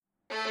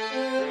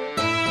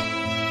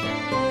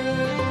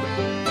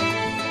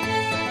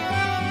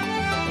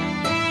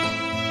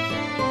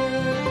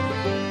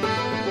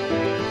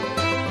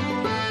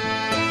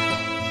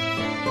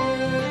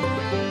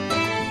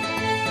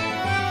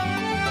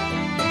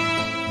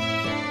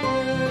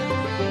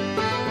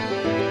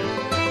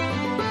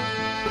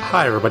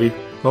Hi everybody,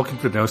 welcome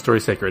to No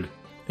Story Sacred.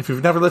 If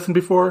you've never listened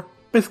before,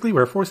 basically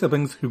we're four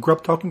siblings who grew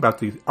up talking about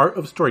the art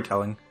of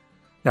storytelling.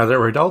 Now that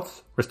we're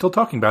adults, we're still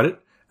talking about it,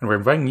 and we're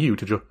inviting you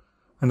to join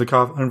the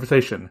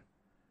conversation.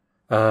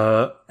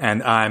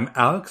 And I'm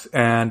Alex,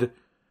 and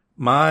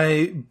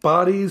my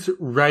body's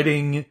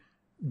writing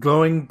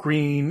glowing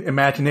green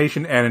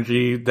imagination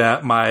energy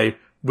that my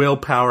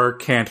willpower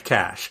can't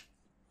cash.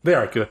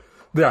 There I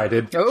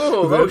did.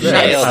 Oh, nailed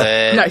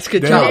it. Nice,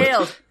 good job.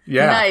 Nailed.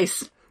 Yeah.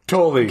 Nice.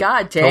 Totally.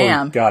 God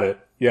damn. Totally got it.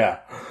 Yeah.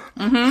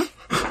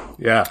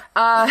 Mm-hmm. Yeah.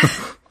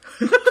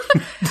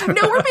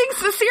 No, we're being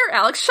sincere,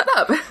 Alex. Shut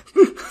up.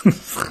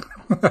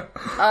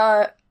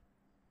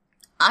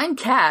 I'm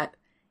Kat,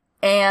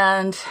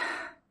 and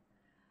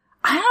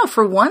I don't know,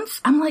 for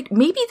once, I'm like,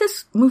 maybe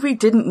this movie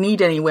didn't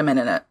need any women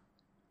in it.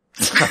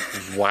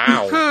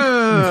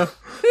 Wow.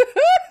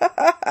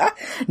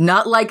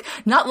 Not like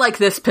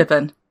this,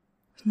 Pippin.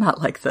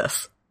 Not like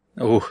this.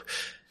 Oh.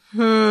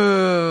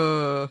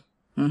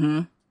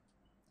 Mm-hmm.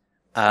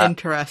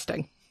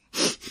 Interesting.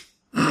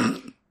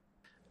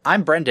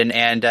 I'm Brendan,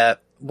 and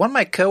one of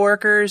my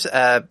coworkers,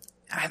 I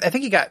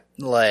think he got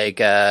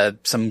like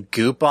some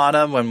goop on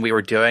him when we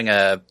were doing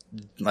a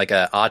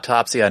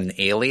autopsy on an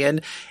alien,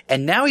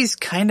 and now he's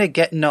kind of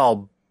getting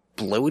all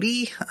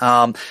bloaty.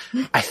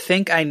 I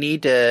think I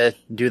need to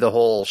do the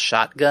whole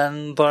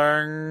shotgun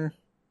thing.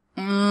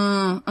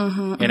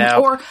 Mm-hmm.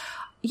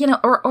 You know,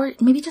 or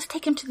maybe just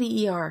take him to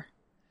the ER.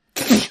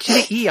 To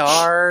the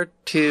ER,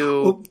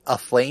 to a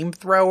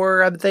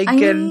flamethrower, I'm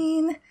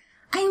thinking.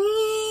 I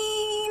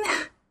mean...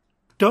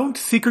 Don't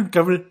secret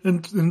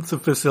government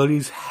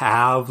facilities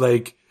have,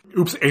 like,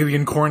 oops,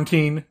 alien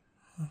quarantine?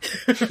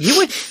 You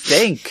would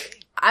think.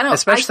 I don't.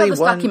 Especially I saw this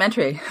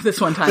documentary this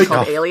one time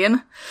called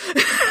Alien.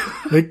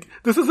 Like,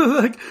 this is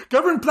a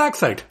government black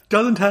site.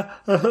 Doesn't have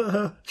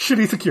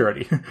shitty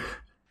security.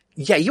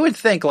 Yeah, you would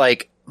think,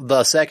 like,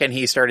 the second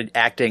he started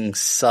acting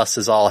sus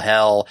as all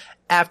hell,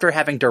 after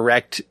having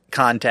direct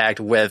contact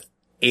with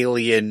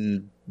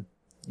alien,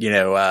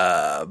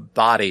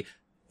 body.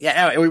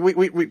 Yeah, anyway,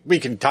 we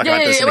can talk about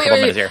this in a couple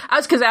minutes here. I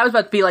was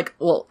about to be like,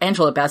 well,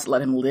 Angela Bassett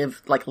let him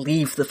leave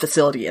the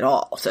facility at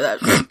all. So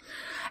that.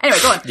 Anyway,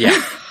 go on.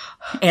 Yeah.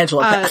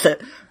 Angela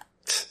Bassett.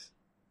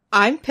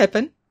 I'm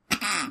Pippin.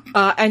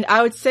 And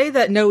I would say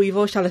that no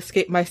evil shall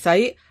escape my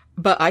sight,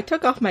 but I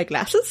took off my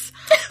glasses.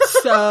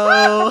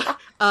 So,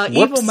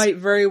 evil might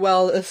very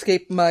well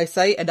escape my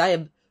sight, and I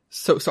am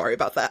so sorry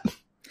about that.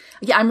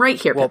 Yeah, I'm right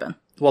here, Pippin.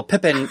 Well,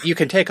 Pippin, you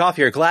can take off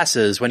your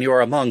glasses when you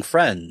are among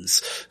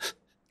friends.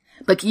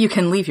 But you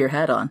can leave your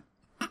head on.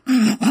 Hey,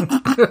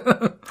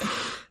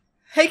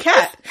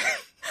 Kat.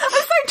 I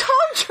was like,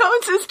 Tom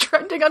Jones is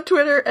trending on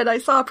Twitter, and I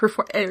saw a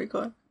Anyway, go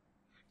on.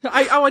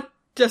 I want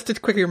just to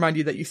quickly remind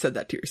you that you said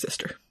that to your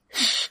sister.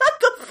 Shut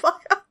the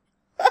fuck up.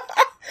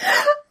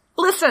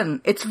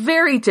 Listen, it's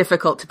very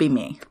difficult to be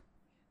me.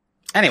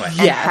 Anyway.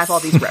 And have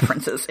all these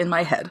references in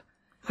my head.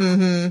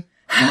 Mm-hmm.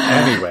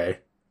 Anyway.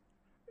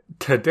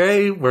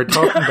 Today, we're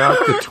talking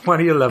about the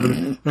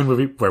 2011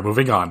 movie, we're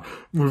moving on,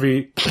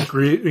 movie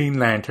Green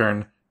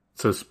Lantern,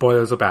 so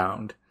spoilers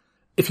abound.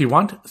 If you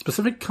want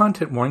specific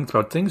content warnings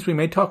about things we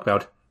may talk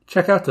about,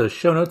 check out the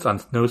show notes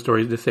on No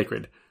Story is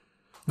Sacred.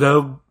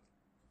 Though,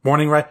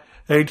 warning right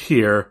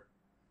here,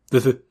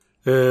 this is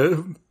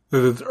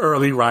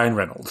early Ryan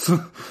Reynolds.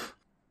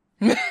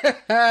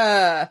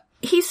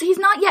 He's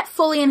not yet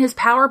fully in his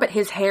power, but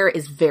his hair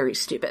is very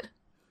stupid.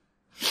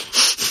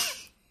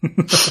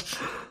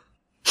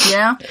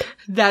 Yeah?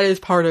 That is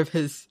part of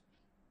his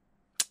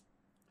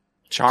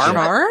charm.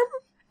 I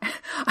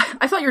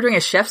thought you were doing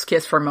a chef's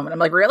kiss for a moment. I'm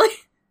like, really?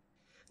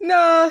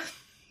 No,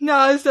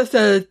 it's just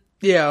a,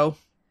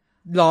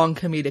 long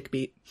comedic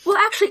beat. Well,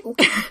 actually,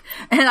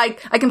 and I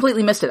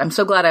completely missed it. I'm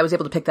so glad I was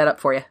able to pick that up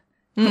for you.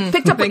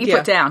 Picked up what you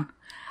put down.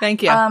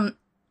 Thank you.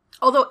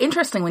 Although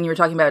interesting when you were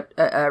talking about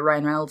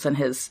Ryan Reynolds and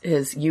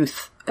his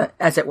youth,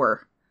 as it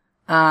were,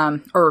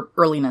 or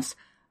earliness.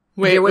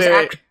 Wait.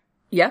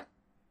 Yeah?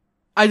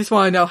 I just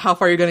want to know how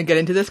far you're going to get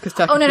into this, because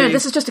no,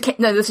 this is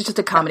just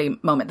a comedy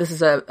moment. This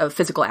is a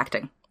physical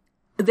acting.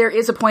 There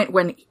is a point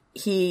when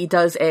he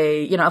does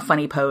a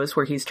funny pose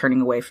where he's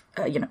turning away,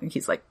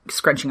 he's like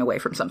scrunching away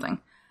from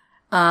something.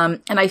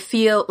 And I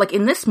feel like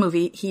in this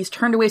movie, he's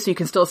turned away so you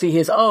can still see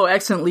his,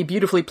 excellently,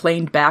 beautifully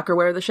planed back or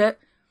whatever the shit.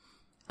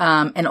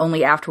 And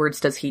only afterwards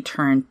does he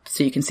turn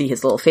so you can see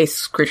his little face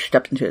scritched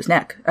up into his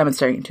neck.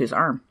 Sorry, into his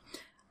arm.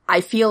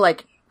 I feel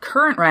like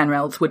current Ryan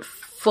Reynolds would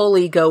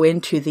fully go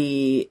into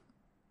the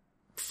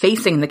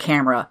facing the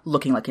camera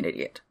looking like an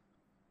idiot.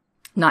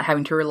 Not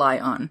having to rely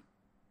on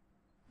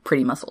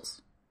pretty muscles.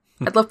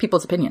 I'd love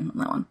people's opinion on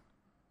that one.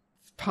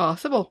 It's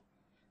possible.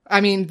 I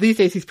mean, these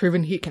days he's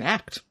proven he can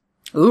act.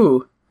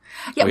 Ooh.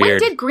 Yeah,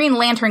 Weird. When did Green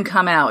Lantern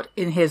come out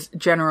in his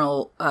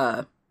general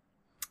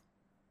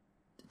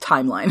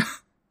timeline?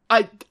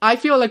 I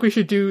feel like we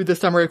should do the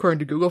summary according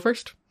to Google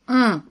first.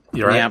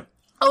 You're right. Yeah.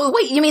 Oh,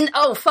 wait, you mean,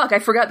 fuck, I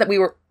forgot that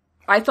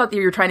I thought that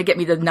you were trying to get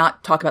me to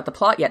not talk about the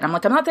plot yet. And I'm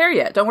like, I'm not there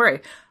yet, don't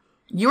worry.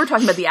 You were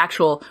talking about the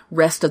actual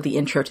rest of the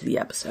intro to the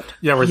episode.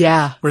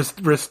 Yeah,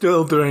 we're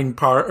still doing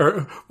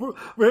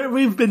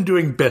we've been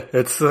doing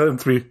bits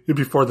since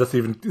before this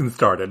even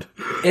started.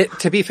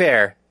 To be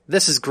fair,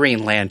 this is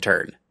Green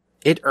Lantern.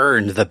 It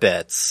earned the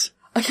bits.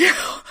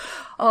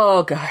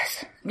 Oh,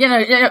 guys.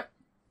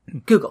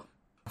 Google.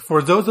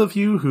 For those of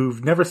you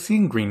who've never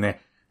seen Green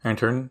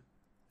Lantern,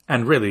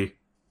 and really,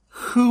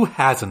 who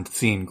hasn't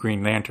seen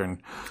Green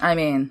Lantern? I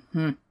mean,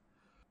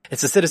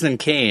 It's a Citizen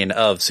Kane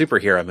of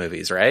superhero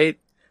movies, right?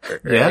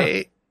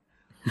 Right?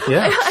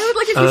 Yeah. I would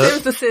like if you said it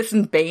was the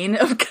Citizen Bane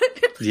of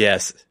goodness.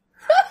 Yes.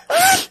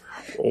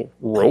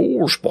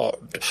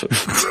 Rosebud.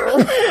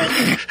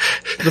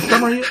 The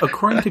summary,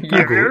 according to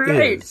Google,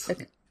 is...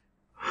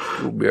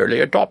 You merely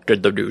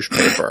adopted the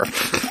newspaper.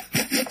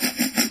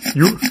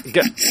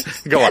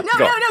 Go on.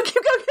 No,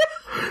 keep going.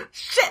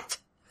 Shit.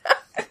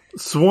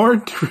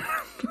 Sworn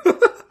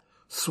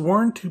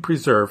to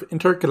preserve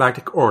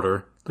intergalactic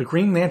order, the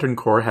Green Lantern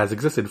Corps has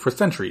existed for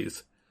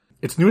centuries.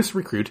 Its newest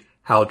recruit,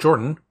 Hal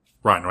Jordan,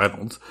 Ryan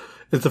Reynolds,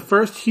 is the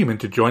first human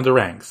to join the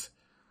ranks.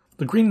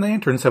 The Green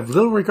Lanterns have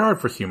little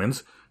regard for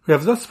humans, who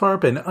have thus far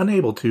been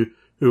unable to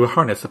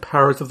harness the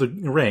powers of the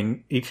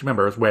ring each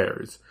member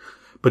wears.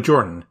 But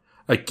Jordan,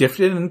 a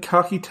gifted and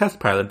cocky test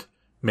pilot,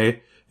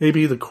 may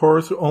be the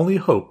Corps' only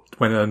hope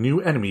when a new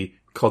enemy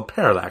called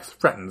Parallax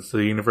threatens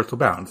the universal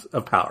balance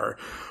of power.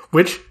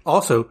 Which,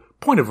 also,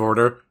 point of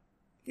order,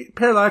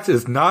 Parallax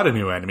is not a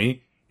new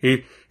enemy.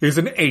 He is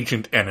an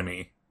ancient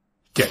enemy.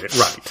 Get it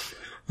right.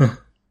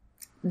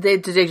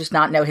 Did they just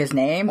not know his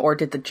name, or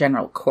did the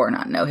General Corps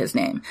not know his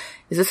name?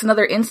 Is this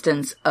another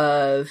instance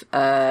of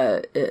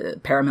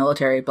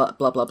paramilitary blah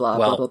blah blah blah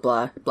blah blah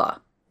blah blah?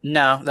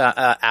 No,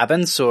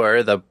 Abin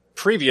Sur, the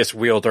previous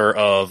wielder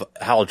of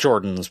Hal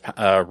Jordan's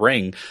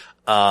ring,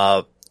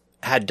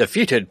 had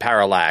defeated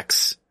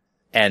Parallax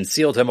and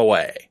sealed him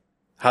away.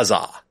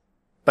 Huzzah.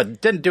 But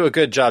didn't do a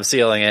good job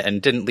sealing it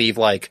and didn't leave,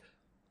 like,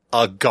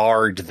 a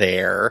guard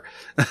there.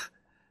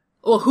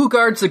 Well, who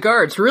guards the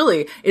guards?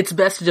 Really, it's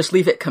best to just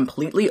leave it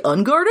completely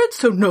unguarded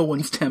so no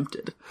one's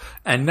tempted.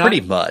 And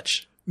pretty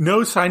much.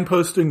 No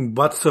signposting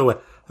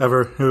whatsoever.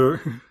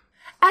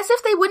 As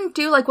if they wouldn't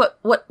do like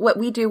what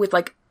we do with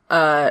like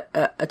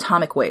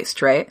atomic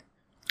waste, right?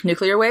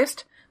 Nuclear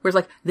waste, where it's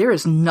like there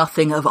is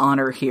nothing of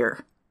honor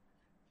here.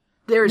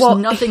 There is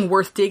nothing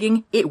worth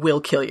digging. It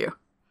will kill you.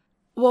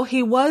 Well,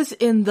 he was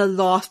in the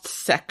Lost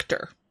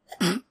Sector.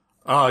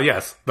 Oh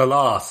yes, the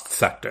Lost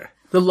Sector.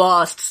 The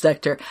Lost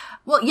Sector.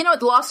 Well, you know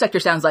what the Lost Sector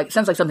sounds like? It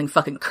sounds like something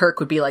fucking Kirk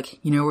would be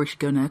like, you know where we should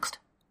go next?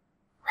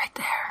 Right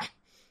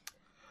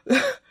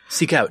there.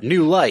 Seek out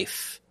new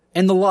life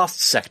in the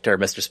Lost Sector,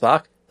 Mr.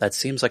 Spock. That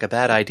seems like a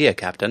bad idea,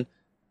 Captain.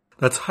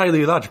 That's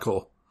highly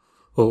illogical.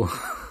 Oh.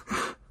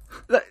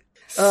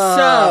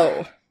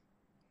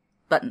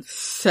 Buttons.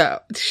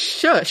 So,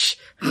 shush.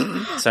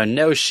 So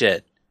no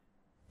shit.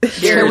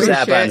 Here's Here's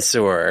Abin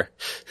Sur.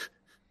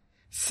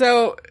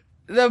 So,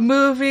 the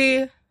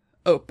movie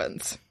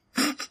opens.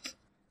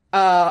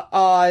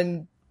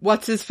 On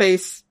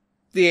what's-his-face,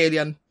 the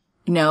alien.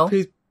 No.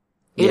 Who's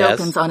It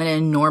opens on an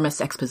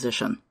enormous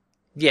exposition.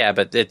 Yeah,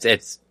 but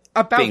it's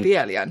about the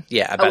alien.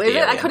 Yeah, about the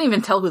alien. I couldn't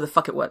even tell who the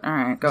fuck it was.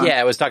 Alright, go on.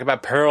 Yeah, it was talking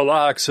about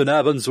Parallax and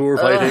Abin Sur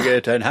fighting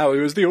it, and how he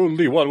was the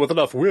only one with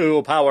enough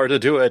willpower to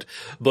do it.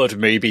 But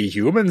maybe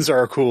humans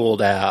are cool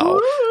now.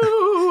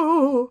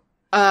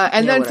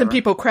 And then whatever. some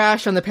people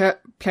crash on the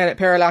planet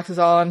Parallax is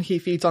on. He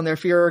feeds on their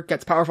fear,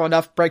 gets powerful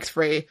enough, breaks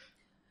free.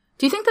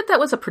 Do you think that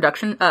was a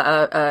production,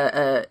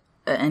 an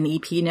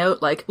EP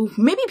note? Like, ooh,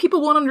 maybe people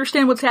won't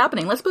understand what's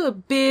happening. Let's put a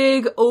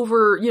big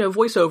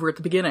voiceover at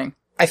the beginning.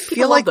 I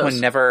feel like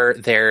whenever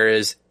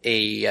there's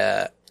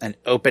an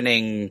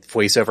opening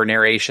voiceover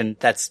narration,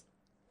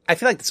 I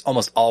feel like it's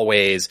almost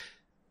always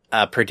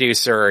a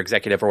producer or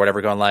executive or whatever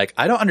going like,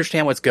 I don't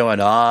understand what's going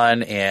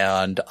on,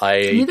 and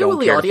I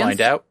don't care to find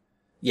out.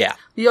 Yeah.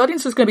 The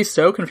audience is going to be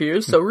so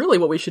confused, so really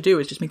what we should do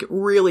is just make it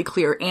really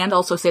clear, and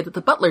also say that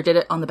the butler did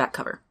it on the back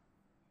cover.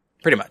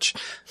 Pretty much.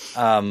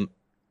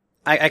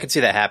 I could see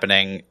that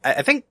happening.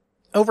 I think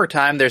over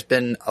time there's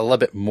been a little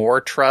bit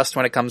more trust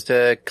when it comes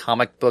to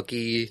comic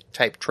booky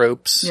type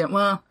tropes.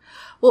 Yeah,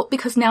 well,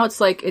 because now it's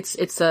like, it's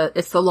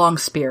the long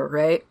spear,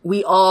 right?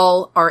 We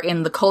all are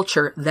in the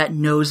culture that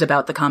knows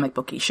about the comic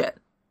booky shit.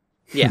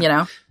 Yeah. You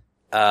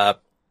know?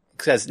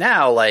 Because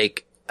now,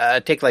 like,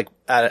 take like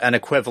an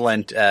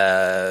equivalent,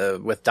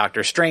 with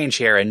Doctor Strange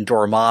here and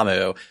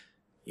Dormammu.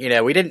 You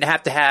know, we didn't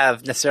have to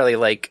have necessarily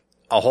like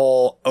a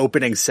whole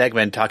opening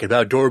segment talking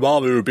about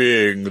Dormammu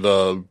being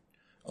the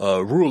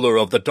ruler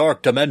of the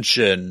dark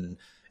dimension.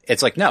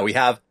 It's like, no, we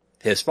have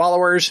his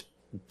followers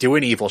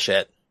doing evil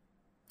shit.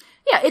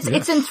 Yeah,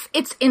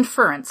 it's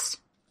inference,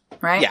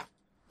 right? Yeah.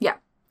 Yeah.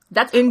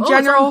 That's In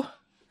general,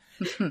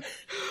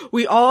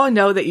 we all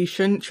know that you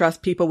shouldn't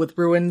trust people with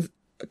runes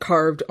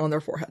carved on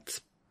their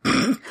foreheads.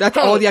 That's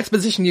all the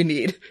exposition you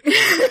need.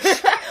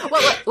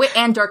 Wait,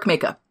 and dark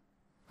makeup.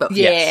 Both.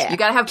 Yeah. Yes. You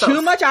gotta have both.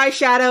 Too much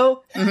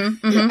eyeshadow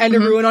and a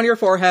ruin on your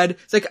forehead.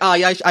 It's like,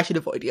 yeah, I should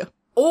avoid you.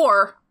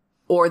 Or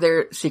or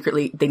they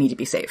need to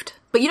be saved.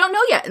 But you don't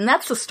know yet, and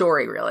that's the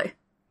story, really.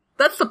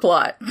 That's the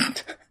plot.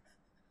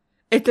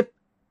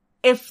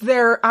 If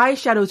their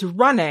eyeshadow's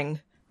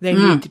running, they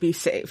need to be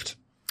saved.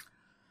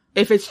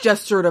 If it's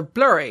just sort of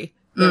blurry,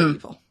 they're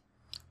evil.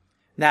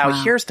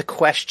 Now, here's the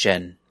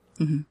question.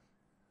 Mm-hmm.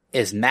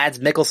 Is Mads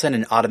Mikkelsen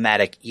an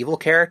automatic evil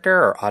character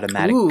or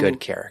automatic good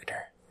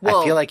character?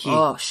 Whoa. I feel like he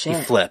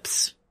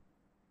flips.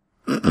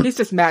 He's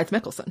just Mads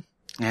Mikkelsen.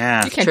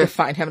 Yeah. You can't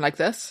define him like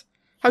this.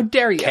 How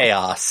dare you?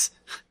 Chaos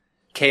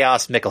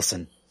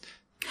Mikkelsen.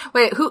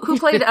 Wait, who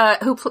played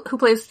who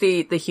plays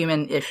the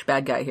human-ish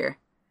bad guy here?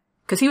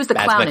 Because he was the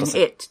clown in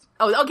It.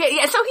 Oh, okay,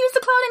 yeah. So he was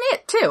the clown in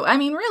It too. I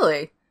mean,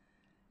 really,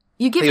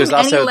 you give him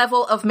any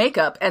level of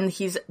makeup, and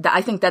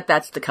I think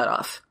that's the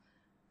cutoff.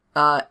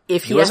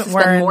 If he has to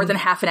spend more than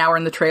half an hour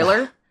in the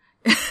trailer,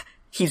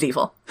 he's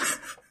evil.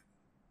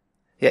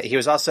 Yeah, he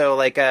was also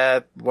like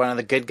one of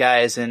the good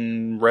guys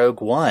in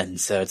Rogue One,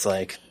 so it's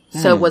like.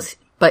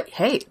 But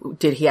hey,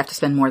 did he have to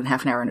spend more than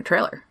half an hour in a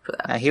trailer for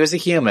that? He was a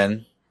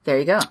human. There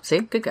you go. See,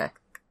 good guy.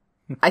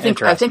 I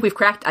think we've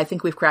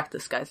cracked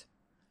this, guys.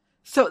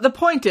 So the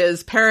point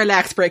is,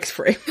 Parallax breaks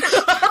free.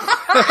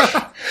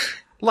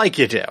 Like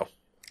you do.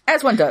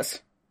 As one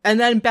does. And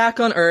then back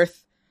on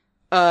Earth,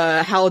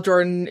 Hal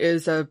Jordan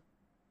is a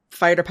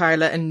fighter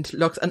pilot and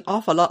looks an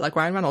awful lot like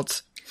Ryan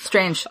Reynolds.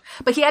 Strange.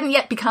 But he hadn't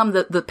yet become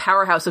the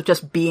powerhouse of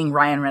just being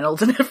Ryan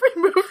Reynolds in every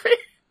movie.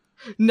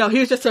 No, he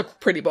was just a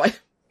pretty boy.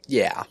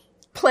 Yeah.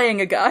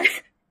 Playing a guy.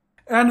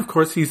 And of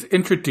course he's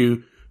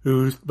introduced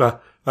by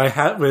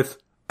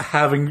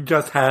having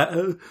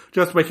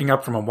just waking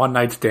up from a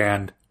one-night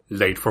stand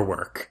late for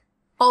work.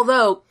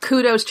 Although,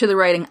 kudos to the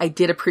writing, I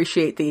did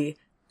appreciate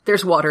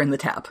there's water in the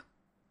tap.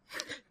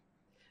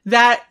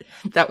 That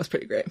was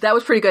pretty great. That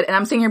was pretty good. And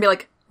I'm sitting here and be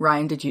like,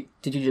 Ryan, did you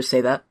just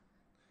say that?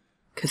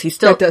 Cause he's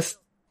still... That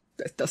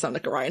does sound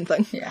like a Ryan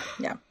thing. Yeah.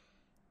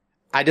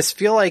 I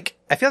feel like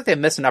they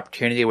missed an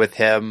opportunity with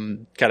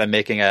him kind of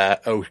making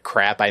oh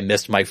crap, I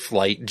missed my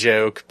flight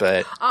joke,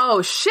 but...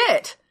 Oh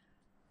shit!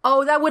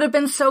 Oh, that would have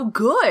been so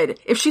good.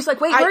 If she's like,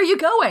 wait, where are you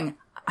going?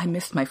 I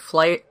missed my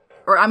flight.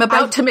 Or I'm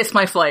about to miss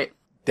my flight.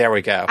 There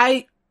we go.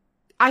 I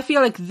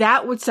feel like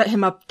that would set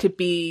him up to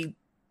be,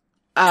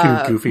 too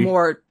goofy.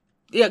 More,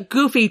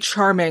 goofy,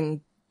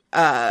 charming,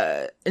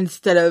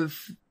 instead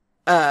of,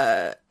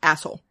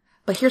 asshole.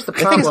 But here's the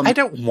problem. I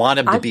don't want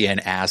him to be an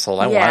asshole.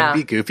 I want him to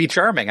be goofy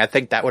charming. I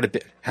think that would have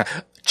been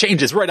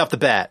changes right off the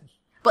bat.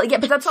 But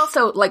that's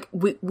also like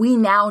we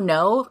now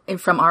know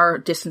from our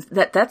distance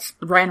that's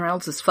Ryan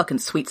Reynolds' fucking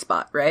sweet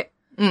spot, right?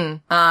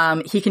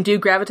 He can do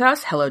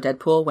gravitas. Hello,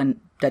 Deadpool,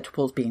 when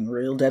Deadpool's being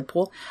real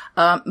Deadpool.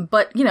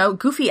 But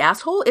goofy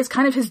asshole is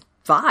kind of his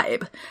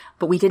vibe.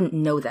 But we didn't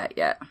know that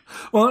yet.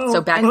 Well,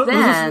 so back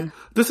then,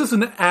 this is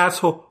an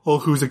asshole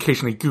who's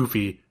occasionally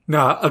goofy,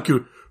 not a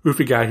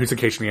goofy guy who's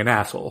occasionally an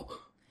asshole.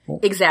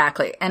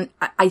 Exactly. And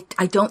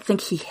I don't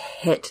think he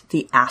hit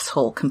the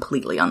asshole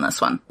completely on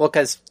this one. Well,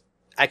 because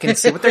I can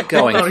see what they're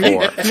going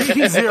for.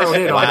 He zeroed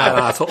in on that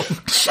asshole.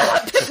 Shut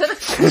up.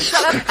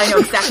 Shut up. I know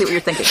exactly what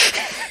you're thinking.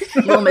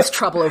 You'll miss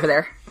trouble over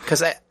there.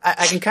 Because I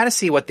can kind of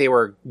see what they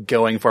were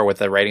going for with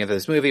the writing of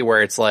this movie,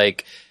 where it's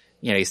like,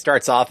 he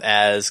starts off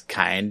as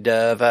kind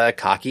of a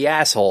cocky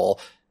asshole,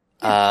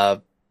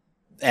 and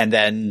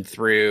then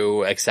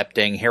through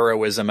accepting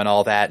heroism and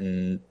all that,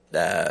 and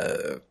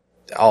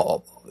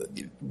all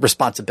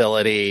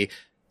responsibility,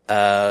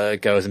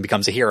 goes and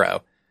becomes a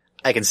hero.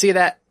 I can see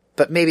that,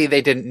 but maybe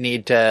they didn't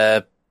need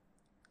to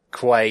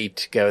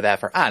quite go that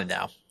far. I don't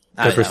know.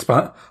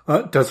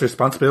 Does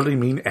responsibility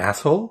mean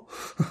asshole?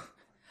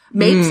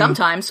 Maybe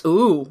sometimes.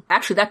 Ooh,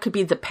 actually, that could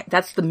be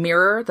that's the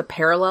mirror, the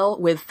parallel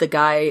with the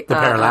guy. The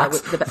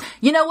parallax.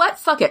 You know what?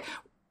 Fuck it.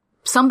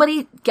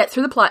 Somebody get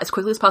through the plot as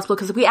quickly as possible,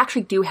 because we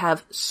actually do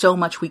have so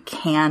much we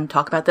can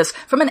talk about this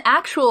from an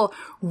actual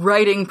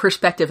writing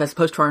perspective, as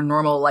opposed to our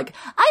normal, like,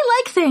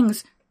 I like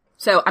things.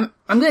 So I'm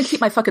going to keep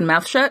my fucking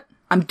mouth shut.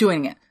 I'm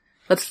doing it.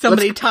 Let's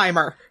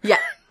timer. Yeah.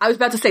 I was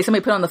about to say,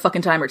 somebody put on the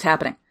fucking timer. It's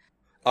happening.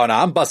 Oh no,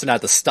 I'm busting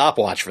out the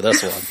stopwatch for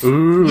this one.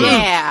 Ooh.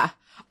 Yeah.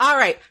 All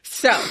right.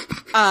 So,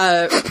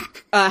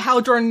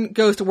 Hal Jordan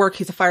goes to work.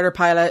 He's a fighter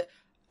pilot.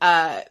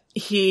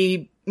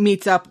 He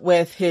meets up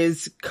with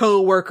his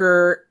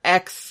co-worker,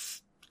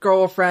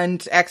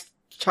 ex-girlfriend,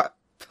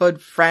 ex-childhood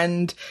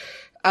friend.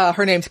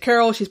 Her name's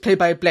Carol. She's played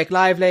by Blake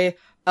Lively.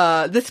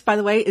 This, by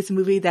the way, is a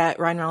movie that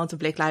Ryan Reynolds and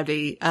Blake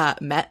Lively,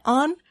 met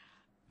on.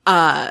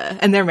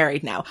 And they're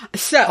married now.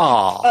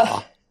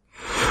 So,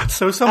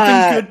 so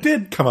something good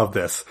did come of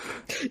this.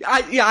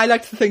 I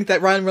like to think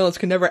that Ryan Reynolds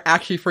can never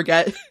actually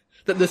forget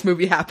that this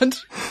movie happened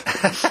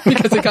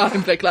because it got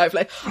him Blake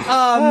Lively.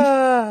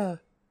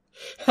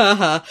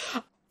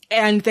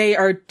 And they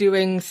are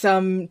doing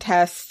some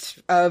tests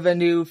of a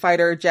new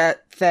fighter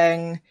jet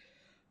thing,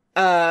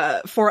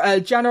 for a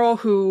general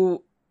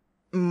who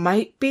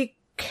might be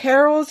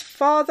Carol's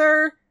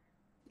father.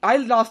 I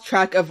lost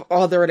track of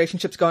all the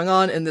relationships going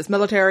on in this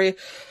military.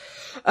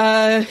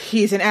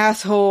 He's an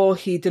asshole.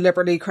 He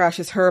deliberately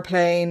crashes her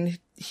plane.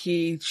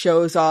 He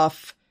shows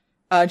off,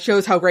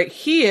 shows how great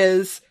he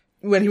is,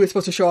 when he was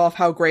supposed to show off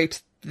how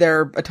great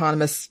their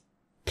autonomous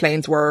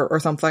planes were or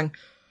something.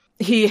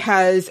 He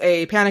has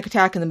a panic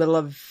attack in the middle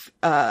of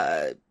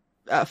flying.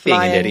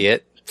 Being an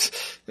idiot.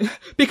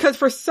 Because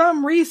for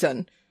some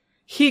reason,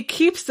 he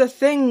keeps the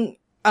thing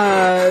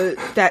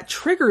that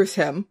triggers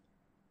him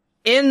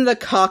in the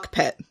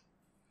cockpit.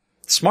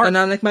 Smart. And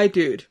I'm like, my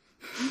dude,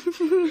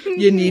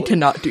 you need to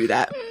not do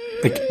that.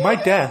 Like, my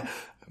dad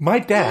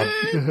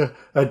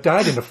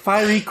died in a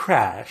fiery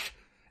crash,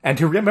 and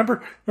to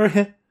remember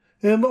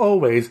him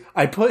always,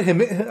 I put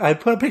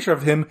a picture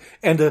of him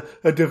and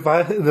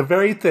the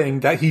very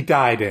thing that he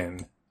died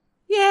in.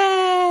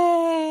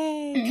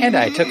 Yay! And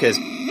I took his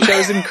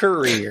chosen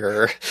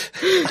career.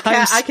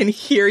 Kat, I can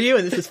hear you,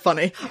 and this is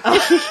funny.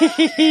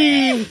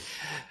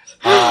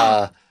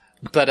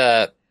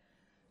 But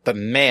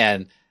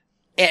man,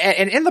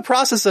 and in the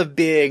process of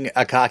being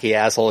a cocky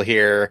asshole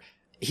here,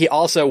 he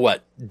also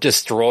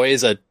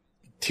destroys a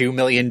 $2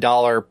 million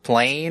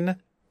plane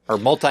or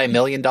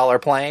multi-million-dollar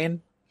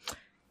plane.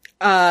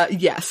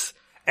 Yes.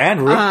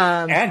 And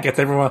gets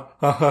everyone,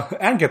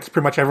 and gets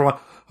pretty much everyone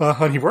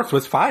he works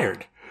with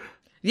fired.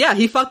 Yeah,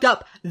 he fucked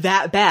up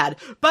that bad.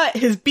 But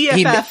his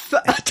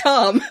BFF,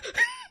 Tom,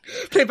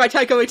 played by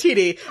Taika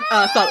Waititi,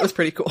 thought it was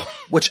pretty cool.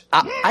 Which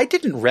I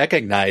didn't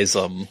recognize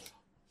him.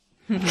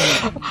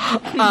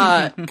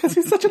 Because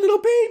he's such a little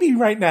baby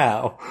right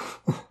now.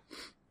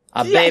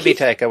 Baby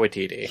Taika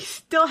Waititi.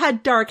 Still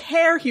had dark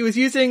hair. He was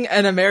using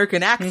an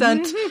American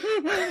accent.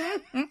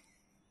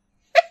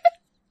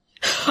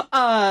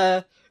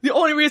 The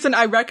only reason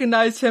I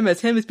recognized him as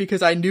him is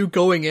because I knew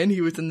going in he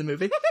was in the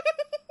movie.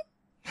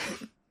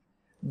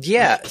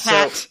 Yeah.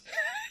 Cat.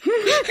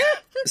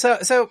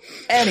 So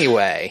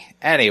anyway,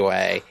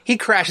 he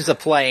crashes a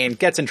plane,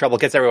 gets in trouble,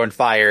 gets everyone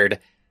fired,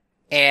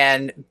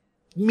 and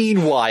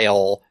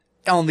meanwhile,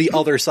 on the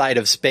other side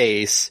of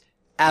space,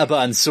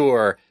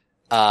 Abansur,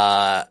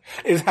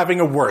 is having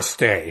a worse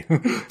day.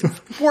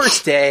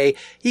 Worst day.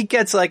 He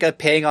gets like a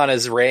ping on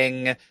his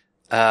ring,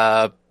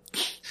 and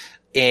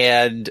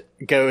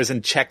goes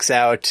and checks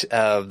out,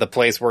 the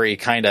place where he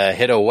kinda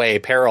hid away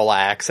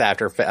Parallax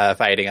after,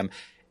 fighting him.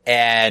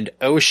 And,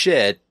 oh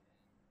shit,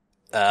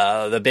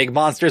 the big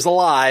monster's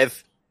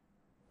alive.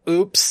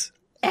 Oops.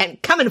 And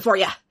coming for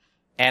ya.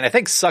 And I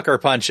think sucker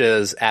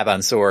punches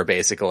Abansur,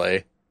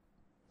 basically.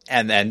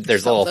 And then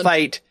there's a little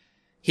fight.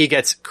 He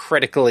gets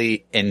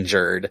critically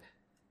injured.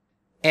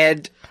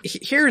 And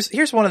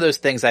here's one of those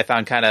things I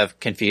found kind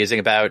of confusing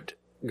about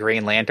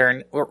Green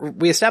Lantern.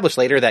 We established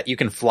later that you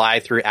can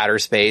fly through outer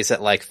space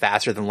at like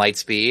faster than light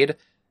speed.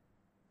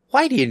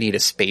 Why do you need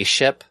a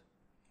spaceship?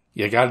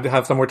 You gotta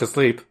have somewhere to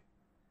sleep.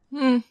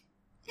 You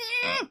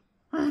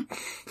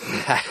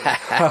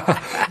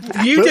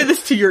did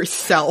this to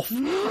yourself.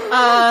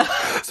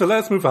 So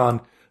let's move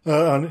on.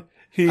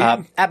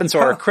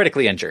 Abansur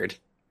critically injured.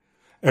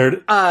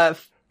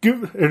 Flies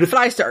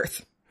to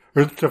Earth.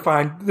 To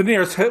find the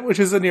nearest, which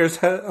is the nearest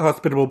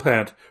hospitable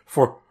planet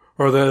for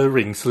the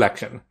ring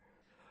selection.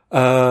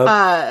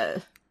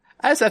 I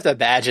just have to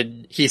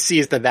imagine he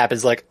sees the map and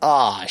is like,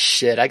 "Oh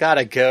shit, I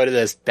gotta go to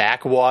this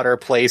backwater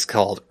place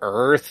called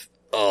Earth."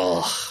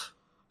 Ugh.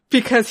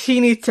 Because he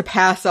needs to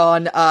pass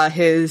on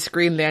his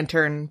Green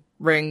Lantern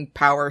ring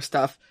power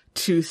stuff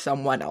to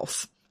someone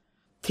else.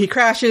 He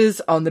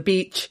crashes on the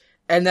beach,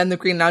 and then the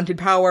Green Lantern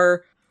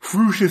power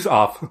whooshes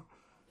off.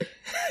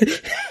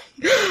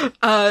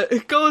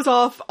 It goes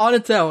off on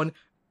its own,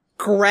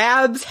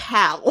 grabs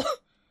Hal,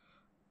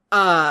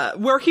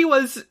 where he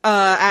was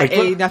at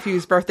a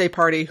nephew's birthday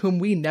party, whom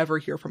we never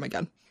hear from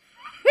again.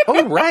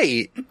 Oh,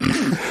 right.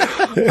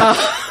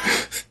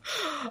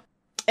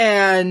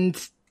 And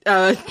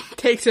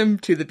takes him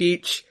to the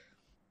beach.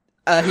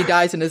 He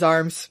dies in his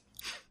arms.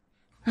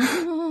 You're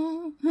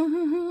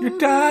dying in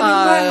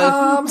my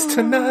arms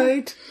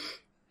tonight.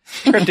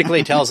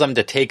 Cryptically tells him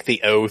to take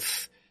the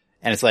oath.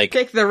 And it's like,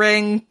 take the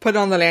ring, put it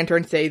on the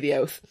lantern, say the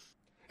oath.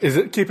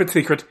 Keep it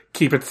secret,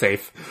 keep it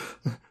safe.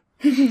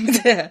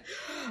 I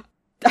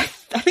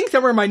think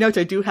somewhere in my notes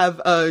I do have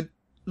a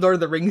Lord of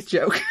the Rings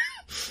joke.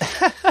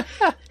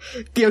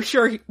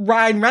 Sure,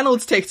 Ryan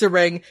Reynolds takes a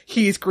ring,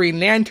 he's Green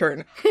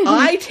Lantern.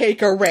 I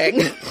take a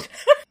ring.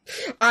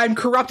 I'm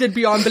corrupted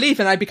beyond belief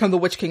and I become the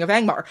Witch King of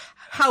Angmar.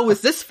 How is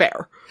this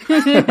fair?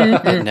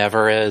 It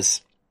never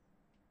is.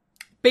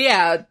 But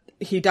yeah,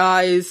 he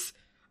dies.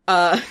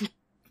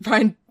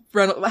 Ryan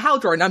Reynolds, Hal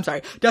Jordan, I'm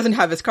sorry, doesn't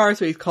have his car,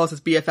 so he calls his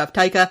BFF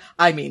Taika,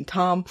 I mean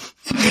Tom,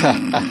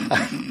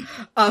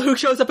 who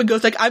shows up and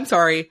goes like, I'm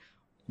sorry,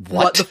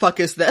 what the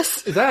fuck is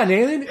this? Is that an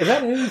alien? Is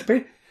that an alien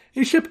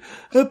spaceship?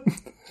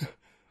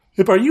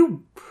 Are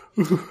you,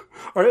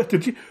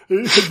 did you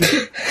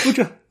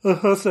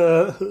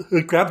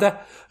grab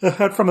that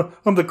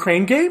from the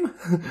Crane game?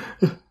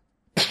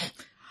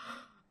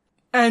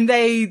 And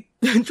they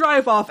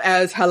drive off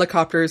as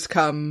helicopters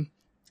come,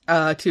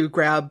 to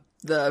grab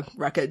the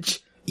wreckage.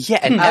 Yeah,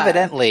 and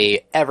evidently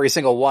every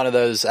single one of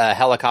those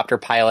helicopter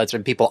pilots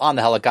and people on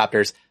the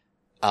helicopters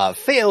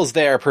fails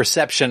their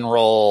perception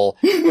roll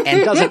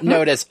and doesn't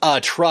notice a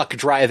truck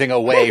driving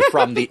away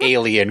from the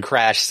alien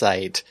crash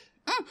site.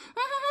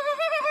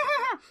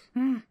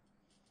 This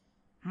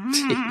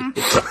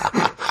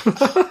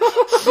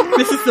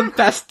is the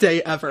best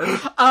day ever.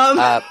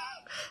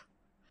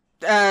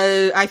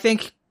 I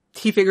think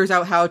he figures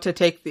out how to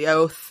take the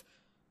oath.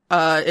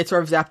 It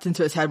sort of zaps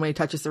into his head when he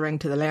touches the ring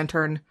to the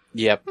lantern.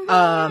 Yep.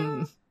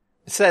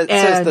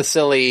 Says the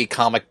silly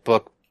comic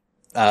book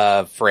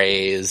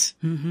phrase.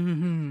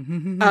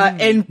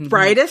 In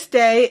brightest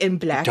day, in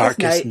blackest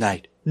Darkest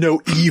night, no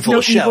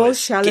evil shall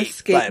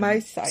escape my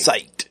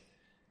sight.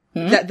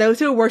 That those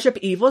who worship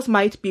evil's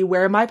might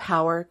beware my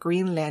power,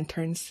 Green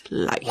Lantern's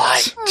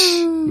light.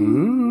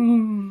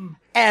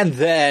 And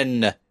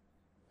then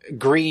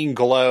green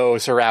glow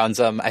surrounds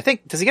him. I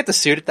think, does he get the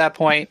suit at that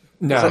point?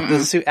 No.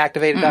 Does the suit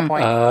activate at that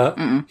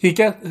point? He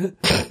gets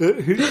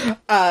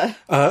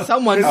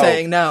Someone's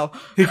saying no.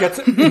 he gets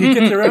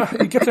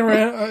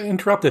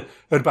interrupted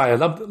by a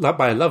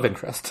love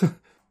interest.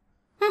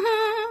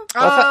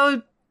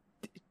 I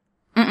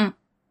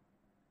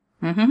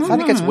thought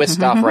he gets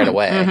whisked off right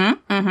away.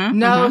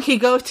 No, he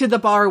goes to the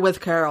bar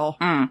with Carol.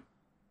 Did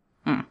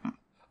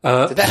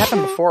that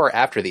happen before or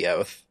after the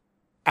oath?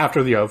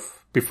 After the oath.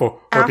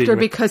 After,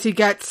 because he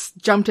gets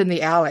jumped in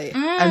the alley.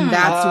 And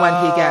that's when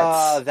he gets...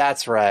 Oh,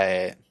 that's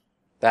right.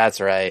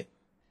 That's right.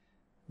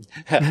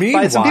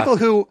 Meanwhile, by some people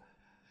who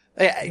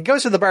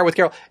goes to the bar with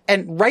Carol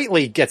and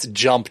rightly gets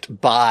jumped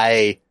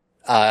by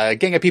a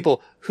gang of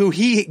people who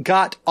he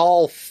got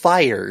all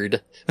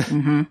fired.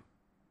 And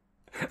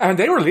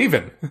they were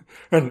leaving.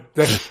 And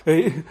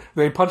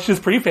they punched his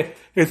preface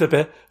a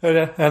bit.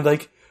 And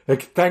like,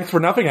 thanks for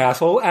nothing,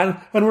 asshole. And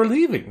we're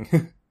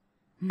leaving.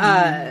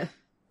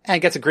 And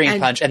gets a green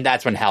punch, and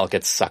that's when Hal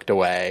gets sucked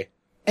away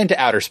into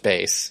outer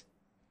space.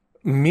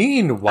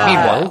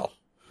 Meanwhile,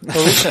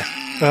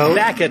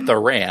 back at the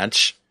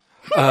ranch,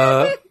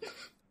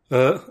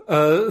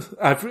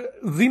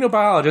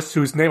 xenobiologist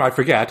whose name I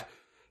forget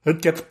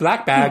gets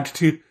black bagged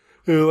to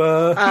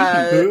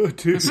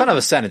son of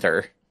a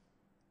senator,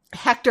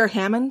 Hector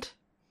Hammond.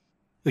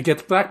 It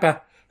gets black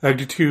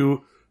bagged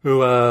to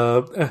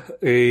to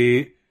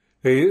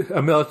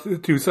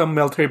some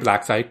military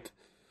black site,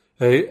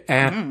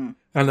 and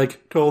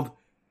like told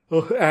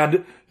by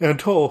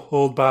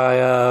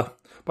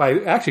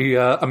actually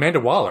Amanda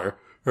Waller,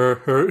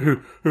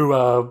 who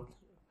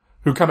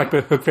comic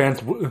book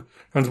fans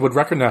would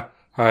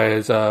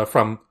recognize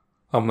from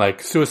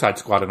like Suicide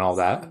Squad and all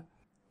that.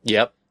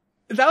 Yep.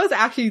 That was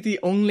actually the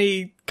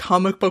only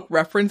comic book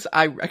reference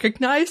I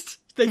recognized.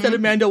 They said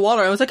Amanda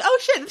Waller. I was like, oh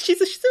shit,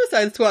 she's a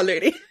Suicide Squad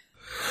lady.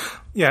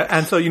 Yeah,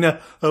 and so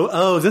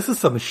this is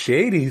some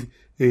shady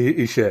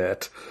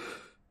shit.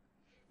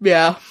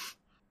 Yeah.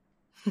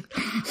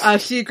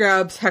 She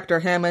grabs Hector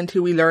Hammond,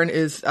 who we learn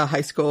is a high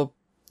school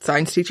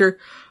science teacher,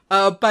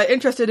 but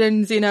interested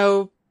in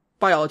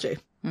xenobiology.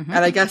 And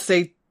I guess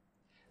they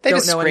don't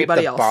just know scrape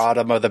anybody the else.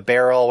 bottom of the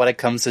barrel when it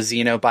comes to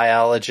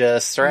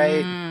xenobiologists,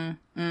 right?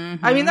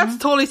 I mean, that's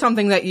totally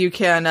something that you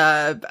can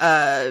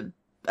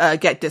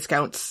get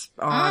discounts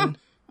on.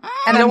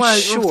 And I don't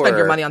want to spend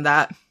your money on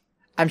that.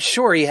 I'm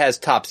sure he has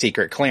top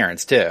secret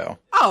clearance too.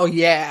 Oh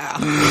yeah.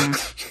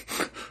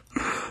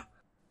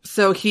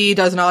 So he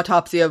does an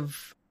autopsy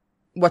of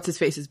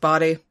what's-his-face's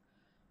body,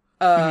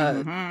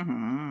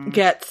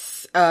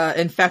 gets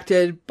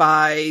infected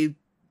by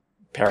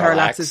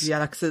Parallax's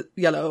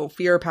yellow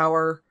fear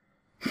power,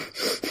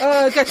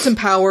 gets some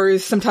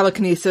powers, some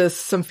telekinesis,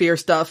 some fear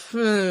stuff.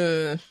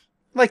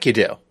 Like you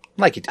do.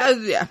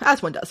 Yeah,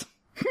 as one does.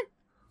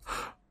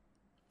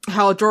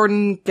 Hal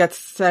Jordan gets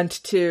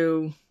sent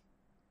to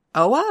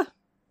Oa?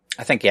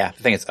 I think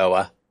it's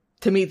Oa.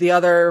 To meet the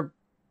other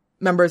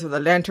members of the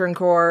Lantern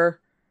Corps.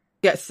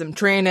 Get some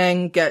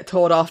training, get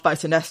told off by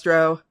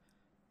Sinestro.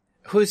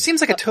 Who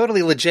seems like a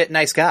totally legit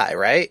nice guy,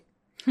 right?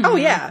 Oh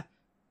yeah.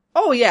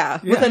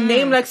 With a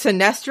name like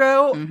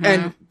Sinestro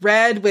and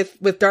red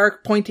with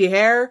dark pointy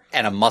hair.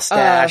 And a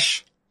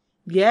mustache.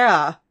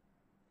 Yeah.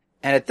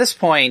 And at this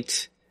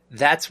point,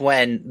 that's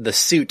when the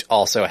suit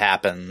also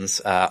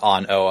happens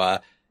on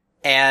Oa.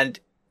 And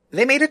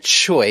they made a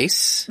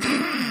choice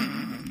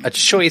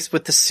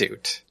with the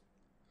suit.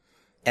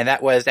 And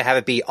that was to have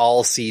it be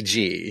all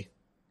CG.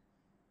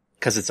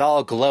 Because it's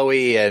all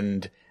glowy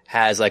and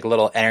has like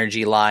little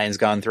energy lines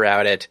going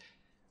throughout it.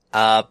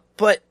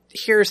 But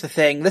here's the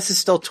thing. This is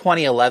still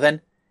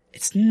 2011.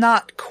 It's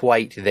not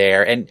quite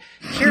there. And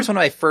here's one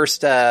of my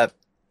first,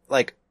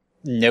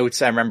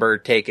 notes I remember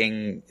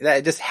taking that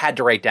I just had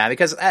to write down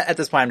because at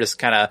this point I'm just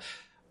kind of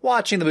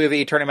watching the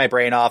movie, turning my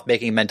brain off,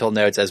 making mental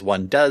notes as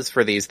one does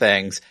for these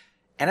things.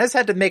 And I just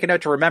had to make a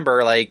note to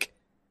remember, like,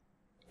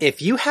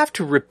 if you have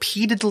to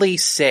repeatedly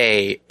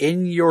say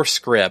in your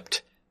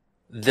script,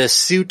 the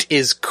suit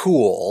is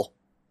cool.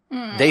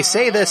 They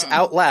say this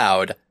out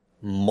loud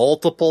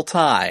multiple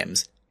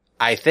times.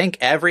 I think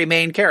every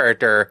main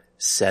character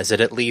says it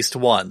at least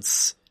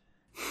once.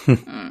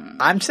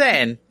 I'm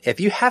saying, if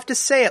you have to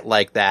say it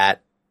like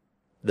that,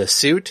 the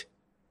suit,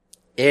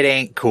 it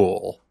ain't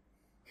cool.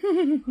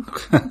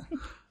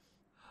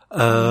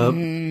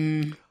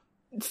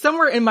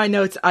 Somewhere in my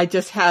notes, I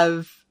just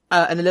have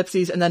an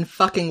ellipses and then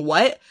fucking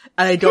what?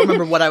 And I don't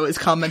remember what I was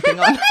commenting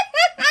on.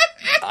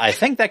 I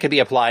think that could be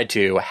applied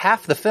to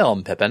half the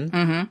film,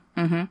 Pippin.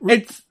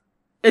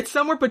 It's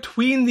somewhere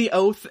between the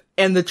oath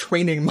and the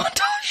training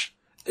montage.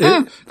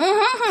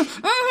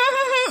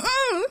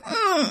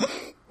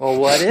 Well,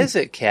 what is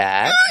it,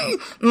 Cat?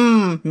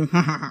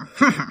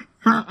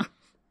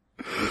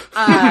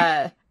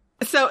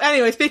 So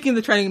anyway, speaking of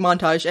the training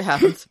montage, it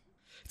happens.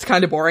 It's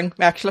kind of boring,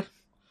 actually.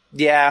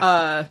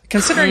 Yeah.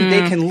 Considering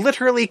they can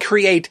literally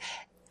create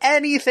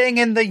anything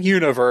in the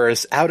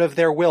universe out of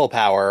their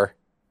willpower.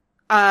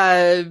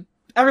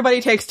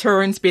 Everybody takes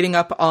turns beating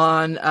up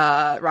on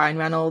Ryan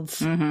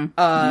Reynolds.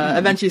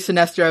 Eventually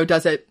Sinestro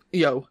does it,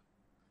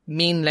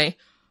 meanly.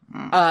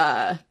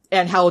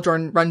 And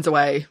Haldorn runs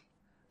away.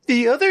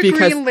 The other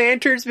Green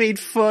Lanterns made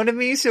fun of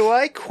me, so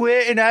I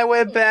quit and I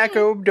went back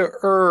home to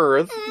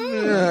Earth.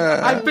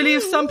 I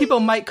believe some people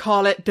might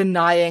call it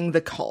denying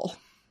the call.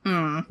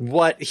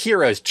 What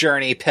hero's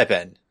journey,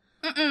 Pippin?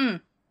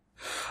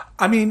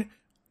 I mean,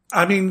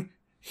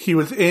 he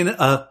was in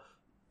a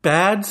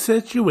bad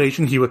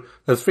situation. He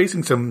was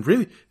facing some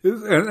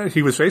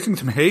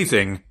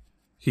hazing.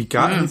 He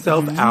got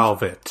himself out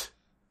of it.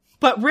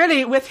 But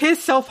really, with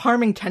his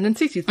self-harming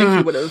tendencies, you'd think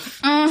he would have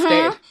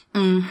stayed.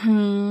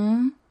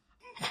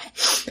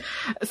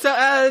 So,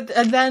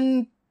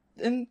 and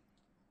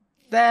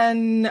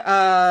then,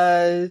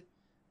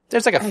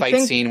 there's like a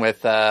fight scene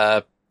with,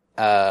 Hammond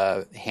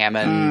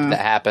that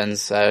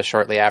happens,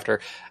 shortly after.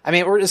 I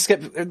mean, we're just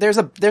there's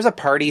a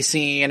party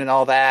scene and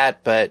all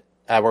that, but,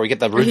 where we get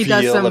the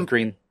reveal of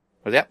Green.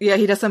 Yeah,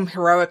 he does some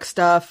heroic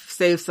stuff,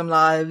 saves some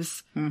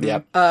lives.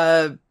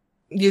 Yep.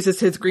 Uses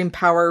his green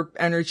power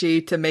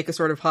energy to make a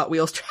sort of Hot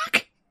Wheels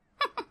track.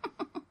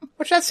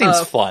 Which that seems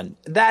fun.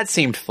 That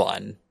seemed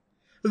fun.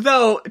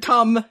 Though,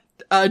 Tom,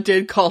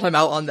 did call him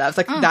out on that. It's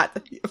like,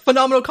 that,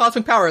 phenomenal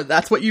cosmic power,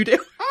 that's what you do.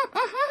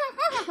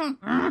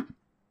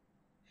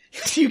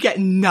 You get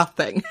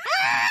nothing.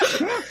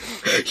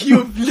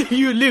 You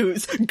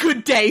lose.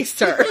 Good day,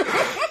 sir.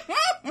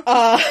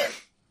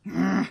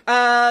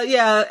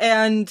 Yeah,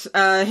 and,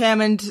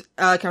 Hammond,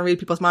 can read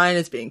people's mind,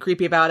 is being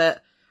creepy about it.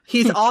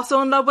 He's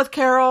also in love with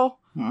Carol.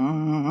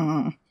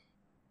 And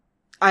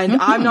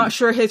I'm not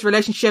sure his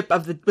relationship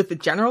with the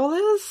general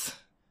is.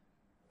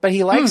 But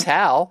he likes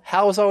Hal.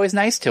 Hal was always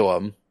nice to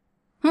him.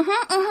 How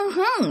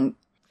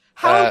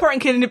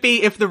important can it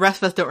be if the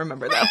rest of us don't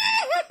remember, though?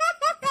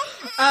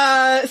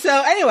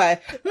 So anyway,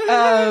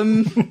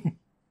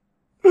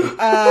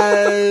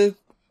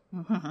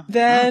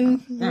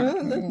 then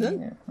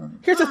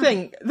here's the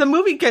thing. The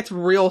movie gets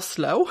real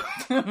slow.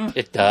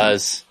 It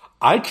does.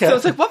 So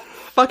it's like, what the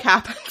fuck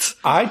happens?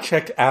 I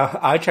checked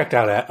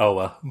out at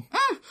Oa.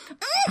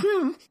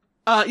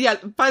 Yeah,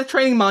 by the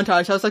training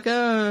montage, I was like,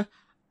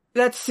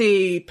 let's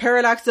see.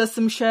 Parallax does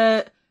some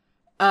shit.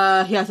 He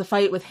has a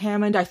fight with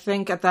Hammond, I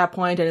think, at that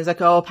point, and he's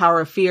like, oh,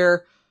 power of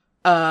fear.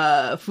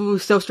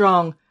 So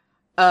strong.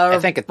 I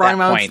think at Ryan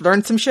that Reynolds point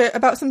learned some shit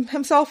about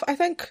himself, I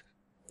think.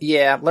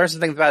 Yeah, learns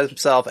some things about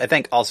himself. I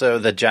think also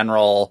the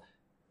general,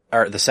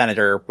 or the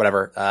senator,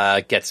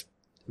 whatever, gets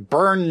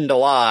burned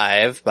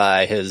alive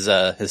by his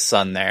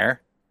son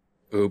there.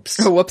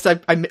 Oops. Oh, whoops,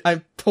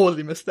 I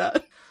totally missed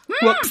that.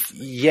 Whoops.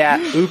 Yeah,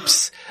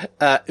 oops.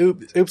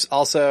 Oops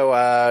also,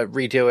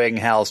 redoing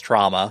Hal's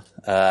trauma.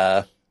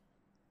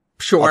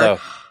 Sure. Although,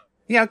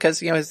 cause,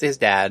 his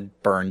dad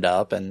burned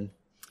up and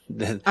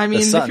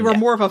if you were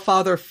more of a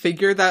father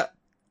figure that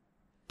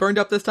burned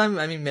up this time,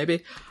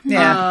 maybe.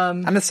 Yeah.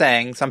 I'm just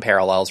saying some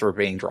parallels were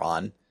being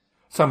drawn.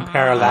 Some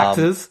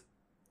parallaxes.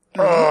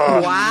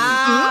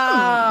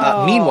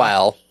 Wow.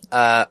 Meanwhile,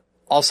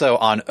 also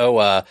on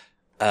Oa,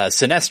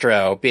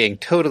 Sinestro, being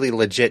totally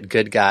legit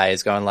good guy,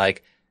 is going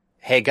like,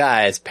 hey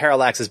guys,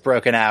 Parallax is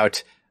broken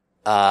out.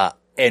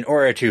 In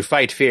order to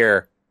fight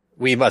fear,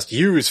 we must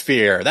use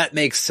fear. That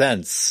makes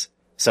sense.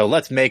 So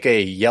let's make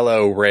a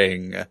yellow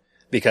ring.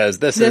 Because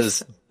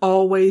this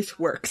always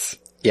works.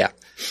 Yeah.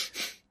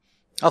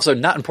 Also,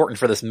 not important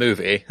for this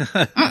movie.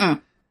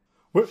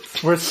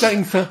 We're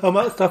setting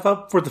some stuff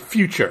up for the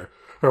future.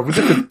 Or this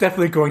is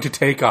definitely going to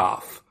take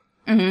off.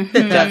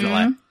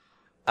 Definitely.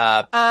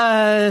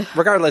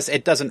 Regardless,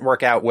 it doesn't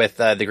work out with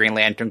the Green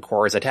Lantern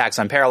Corps' attacks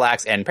on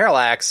Parallax, and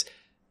Parallax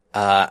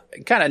kind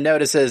of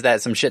notices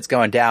that some shit's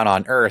going down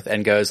on Earth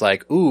and goes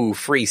like, ooh,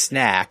 free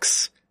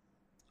snacks.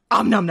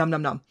 Nom nom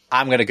nom nom.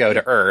 I'm gonna go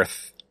to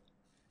Earth.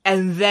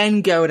 And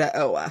then go to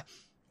Oa.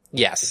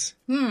 Yes.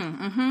 Get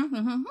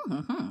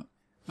a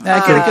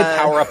good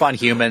power up on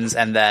humans,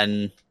 and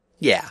then,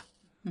 yeah.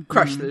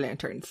 Crush the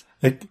lanterns.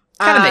 Kind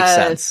of makes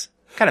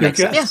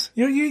sense.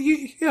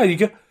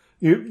 Yeah.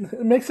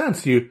 It makes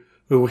sense. You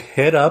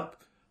hit up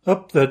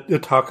the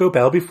Taco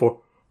Bell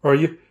before, or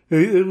you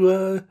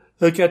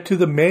get to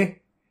the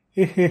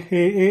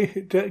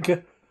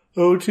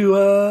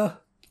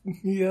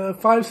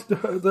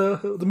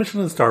the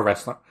Michelin star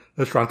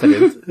restaurant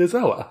that is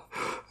Oa.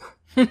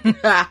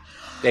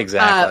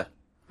 Exactly.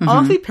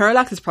 Honestly,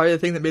 Parallax is probably the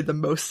thing that made the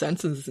most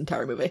sense in this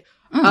entire movie.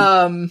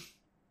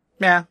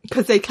 Yeah.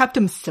 Because they kept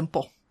him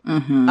simple.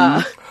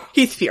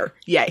 He's fear.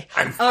 Yay.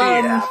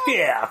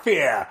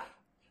 Fear.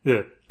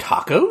 Yeah.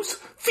 Tacos?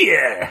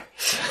 Fear!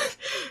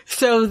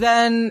 So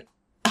then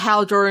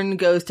Hal Jordan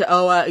goes to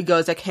Oa and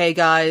goes like, hey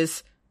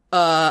guys,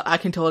 I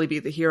can totally be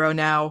the hero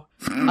now.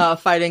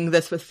 Fighting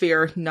this with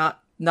fear,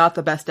 not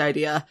the best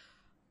idea.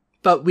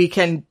 But we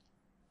can,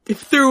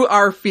 through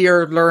our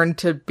fear, learn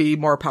to be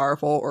more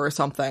powerful or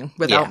something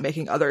without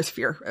making others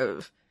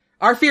fear.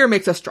 Our fear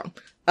makes us strong.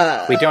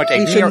 We don't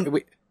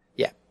ignore,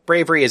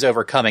 bravery is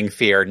overcoming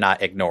fear,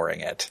 not ignoring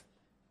it.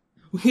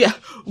 Yeah.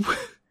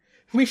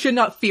 We should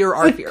not fear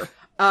our fear.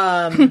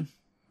 A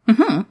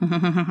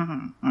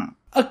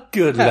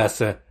good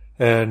lesson.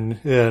 And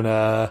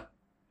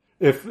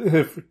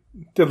if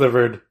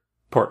delivered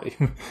poorly.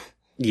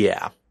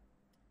 Yeah.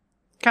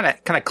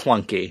 Kinda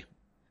clunky.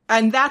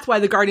 And that's why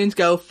the Guardians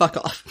go, fuck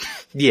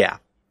off. Yeah.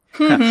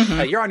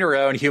 You're on your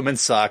own,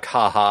 humans suck,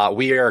 haha.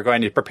 We are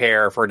going to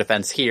prepare for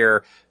defense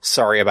here.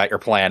 Sorry about your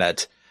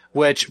planet.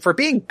 Which, for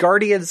being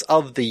Guardians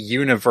of the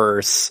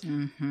Universe,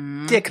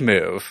 dick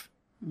move.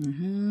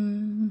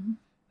 He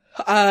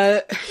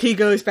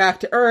goes back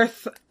to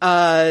Earth.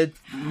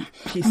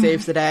 He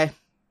saves the day.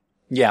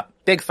 Yeah,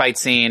 big fight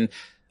scene.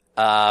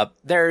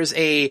 There's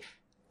like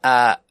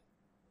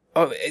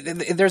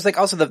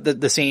also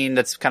the scene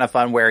that's kind of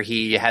fun where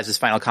he has his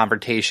final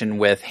confrontation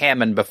with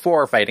Hammond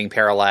before fighting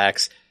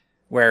Parallax,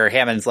 where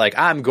Hammond's like,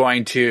 I'm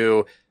going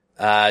to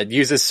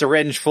use a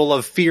syringe full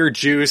of fear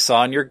juice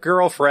on your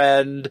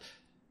girlfriend,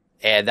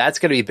 and that's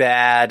gonna be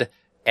bad.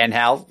 And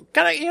Hal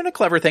kind of,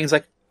 clever things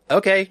like,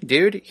 okay,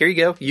 dude, here you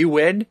go. You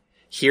win.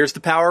 Here's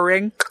the power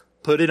ring.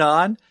 Put it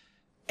on.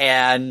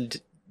 And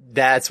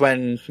that's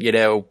when,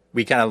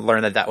 we kind of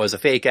learn that was a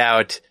fake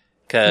out.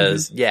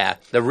 Cause,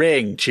 the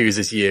ring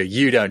chooses you.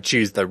 You don't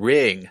choose the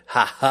ring.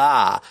 Ha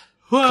ha.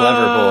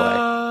 Clever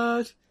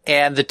boy.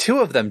 And the two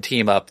of them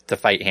team up to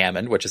fight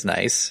Hammond, which is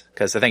nice.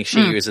 Cause I think she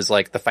uses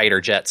like the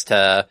fighter jets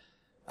to,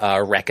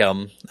 wreck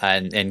him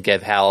and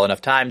give Hal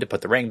enough time to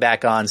put the ring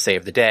back on,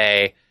 save the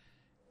day.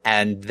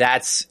 And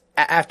that's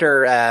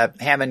after,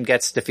 Hammond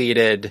gets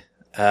defeated,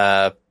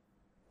 I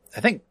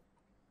think,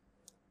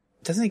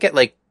 doesn't he get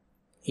like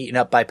eaten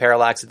up by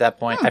Parallax at that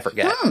point? I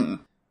forget.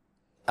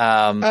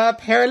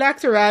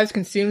 Parallax arrives,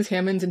 consumes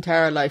Hammond's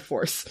entire life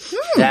force.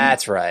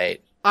 That's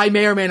right. I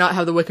may or may not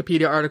have the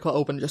Wikipedia article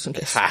open just in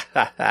case.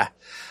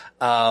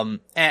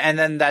 And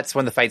then that's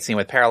when the fight scene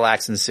with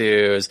Parallax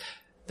ensues.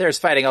 There's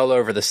fighting all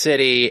over the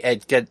city.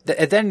 It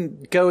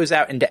then goes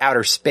out into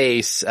outer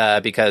space,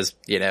 because,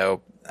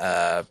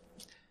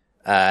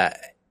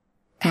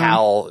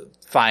 Hal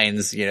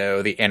finds,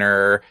 the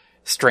inner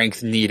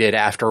strength needed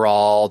after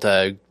all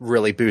to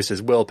really boost his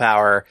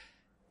willpower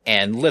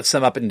and lifts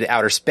him up into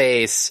outer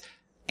space.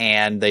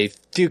 And they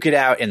duke it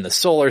out in the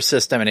solar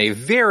system in a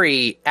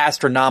very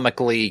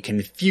astronomically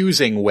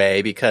confusing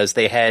way because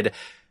they head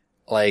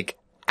like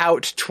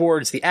out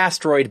towards the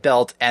asteroid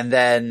belt and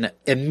then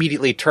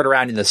immediately turn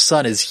around and the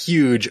sun is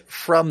huge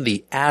from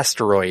the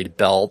asteroid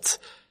belt.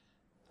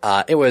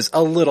 It was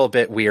a little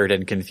bit weird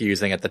and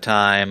confusing at the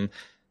time.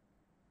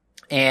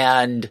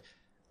 And,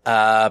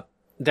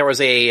 there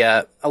was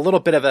a little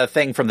bit of a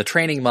thing from the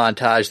training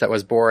montage that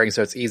was boring,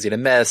 so it's easy to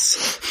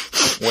miss,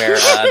 where,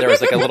 there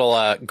was like a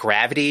little,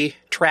 gravity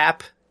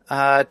trap,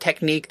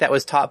 technique that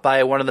was taught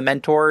by one of the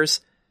mentors.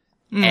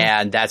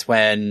 And that's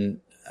when,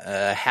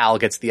 Hal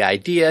gets the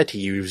idea to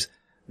use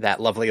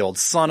that lovely old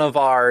son of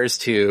ours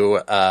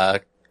to,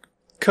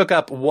 cook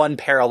up one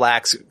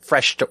Parallax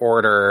fresh to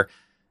order.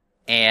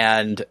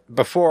 And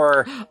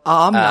before,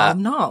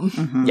 nom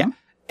nom. Yeah.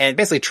 And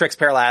basically tricks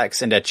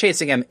Parallax into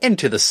chasing him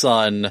into the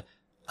sun.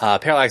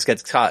 Parallax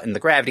gets caught in the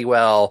gravity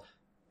well,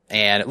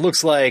 and it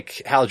looks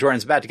like Hal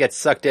Jordan's about to get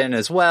sucked in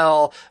as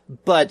well,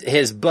 but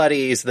his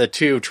buddies, the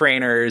two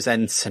trainers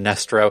and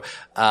Sinestro,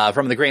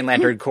 from the Green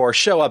Lantern Corps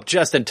show up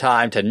just in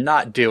time to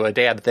not do a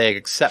damn thing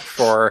except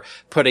for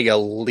putting a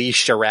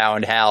leash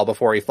around Hal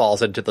before he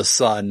falls into the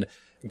sun.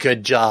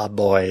 Good job,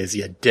 boys.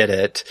 You did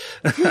it.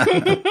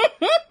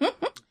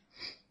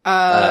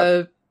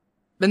 And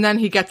then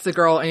he gets the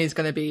girl and he's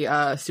gonna be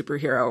a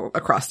superhero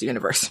across the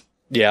universe.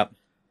 Yeah.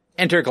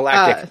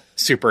 Intergalactic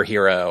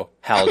superhero,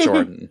 Hal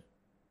Jordan.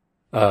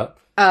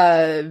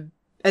 And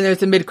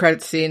there's a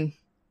mid-credits scene,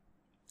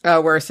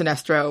 where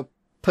Sinestro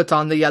puts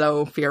on the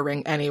yellow fear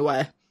ring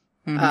anyway.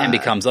 And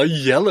becomes a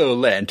yellow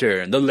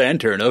lantern, the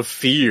lantern of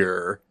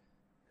fear.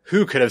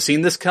 Who could have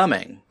seen this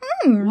coming?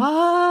 What?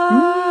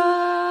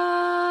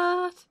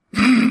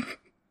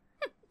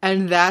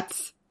 And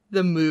that's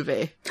the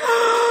movie.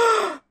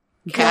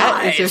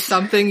 Kat, is there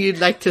something you'd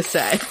like to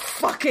say?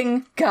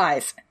 Fucking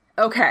guys.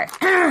 Okay.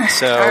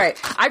 So, all right.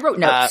 I wrote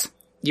notes.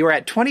 You were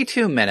at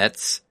 22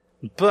 minutes,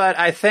 but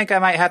I think I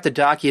might have to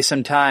dock you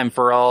some time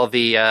for all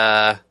the,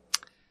 that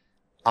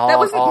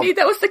wasn't me,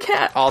 that was the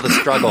cat. All the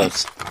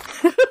struggles.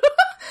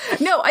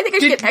 No, I think I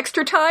should get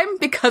extra time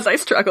because I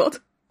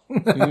struggled.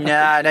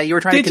 No, you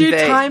were trying to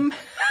convey.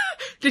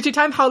 Did you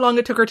time how long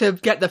it took her to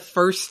get the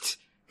first,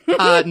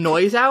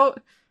 noise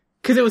out?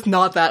 Cause it was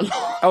not that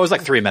long. Oh, it was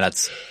like 3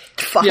 minutes.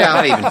 Fuck. Yeah.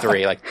 Not even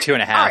 3, like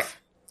 2.5. All right.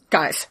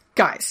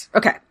 Guys.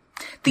 Okay.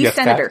 The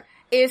senator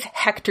is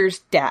Hector's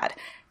dad.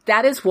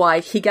 That is why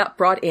he got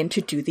brought in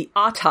to do the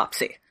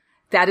autopsy.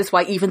 That is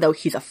why, even though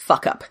he's a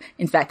fuck-up,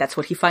 in fact, that's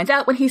what he finds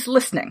out when he's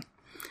listening.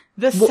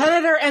 The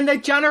senator and the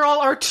general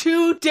are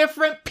two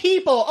different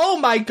people. Oh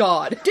my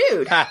god.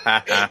 Dude.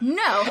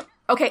 No.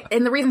 Okay,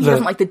 and the reason he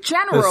doesn't like the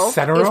general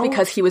is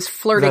because he was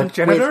flirting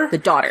with the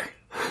daughter.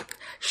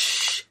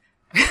 Shh.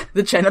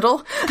 The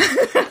genital?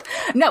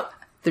 No.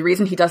 The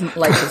reason he doesn't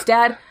like his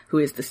dad, who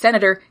is the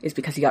senator, is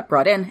because he got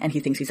brought in and he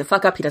thinks he's a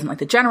fuck-up. He doesn't like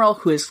the general,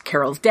 who is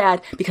Carol's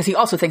dad, because he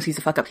also thinks he's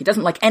a fuck-up. He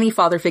doesn't like any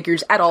father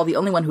figures at all. The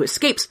only one who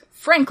escapes,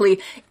 frankly,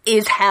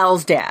 is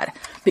Hal's dad,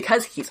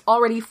 because he's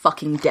already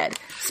fucking dead.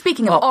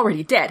 Speaking of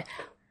already dead,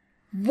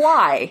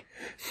 why?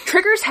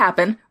 Triggers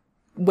happen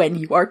when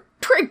you are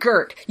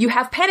triggered. You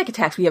have panic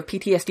attacks, you have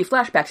PTSD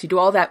flashbacks, you do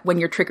all that when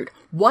you're triggered.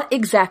 What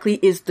exactly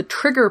is the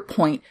trigger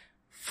point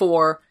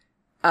for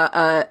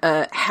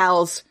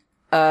Hal's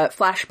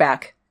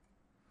flashback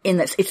in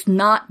this? It's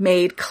not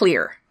made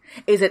clear.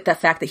 Is it the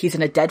fact that he's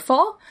in a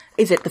deadfall?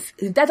 Is it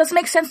that doesn't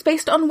make sense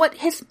based on what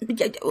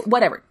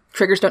whatever.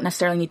 Triggers don't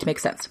necessarily need to make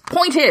sense.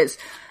 Point is,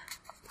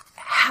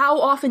 how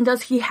often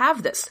does he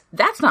have this?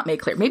 That's not made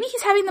clear. Maybe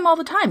he's having them all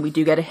the time. We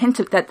do get a hint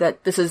of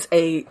that this is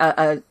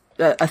a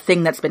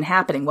thing that's been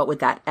happening. What would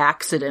that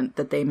accident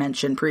that they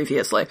mentioned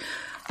previously?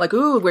 Like,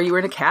 ooh, where you were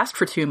in a cast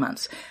for 2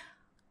 months.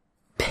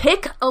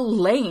 Pick a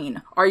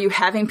lane. Are you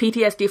having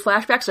PTSD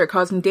flashbacks that are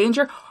causing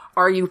danger?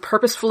 Are you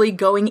purposefully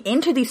going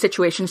into these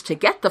situations to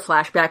get the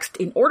flashbacks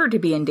in order to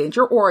be in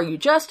danger? Or are you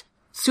just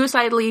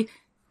suicidally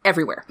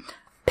everywhere?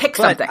 Pick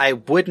something.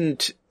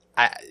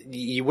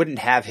 You wouldn't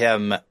have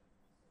him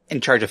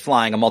in charge of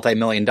flying a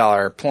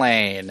multi-million-dollar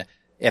plane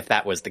if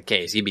that was the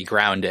case. He'd be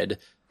grounded.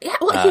 Yeah,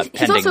 well,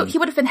 he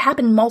would have been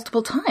happened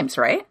multiple times,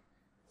 right?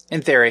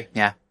 In theory,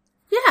 yeah.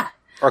 Yeah.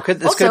 Or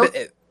could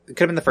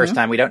have been the first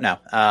time. We don't know.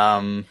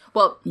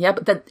 Well, yeah,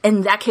 but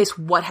in that case,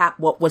 what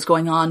was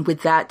going on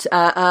with that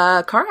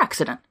car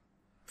accident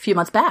a few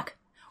months back?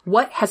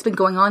 What has been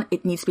going on?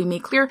 It needs to be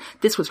made clear.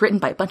 This was written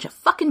by a bunch of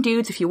fucking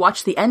dudes. If you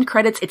watch the end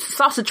credits, it's a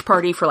sausage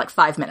party for like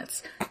 5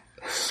 minutes.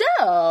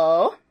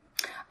 So,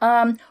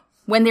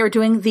 when they were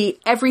doing the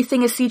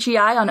everything is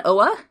CGI on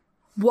Oa,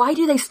 why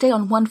do they stay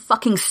on one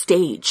fucking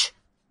stage?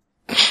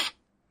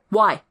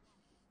 Why?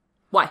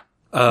 When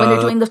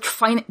they're doing the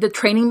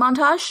training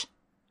montage?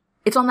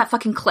 It's on that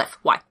fucking cliff.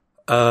 Why?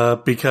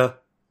 Because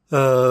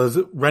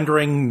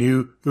rendering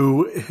new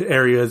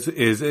areas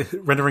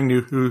rendering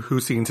new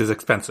scenes is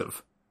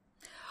expensive.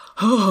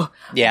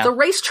 Yeah. The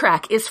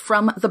racetrack is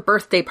from the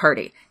birthday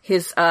party.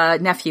 His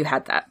nephew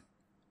had that.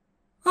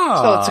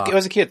 So it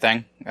was a cute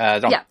thing.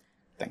 Yeah.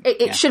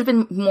 It should have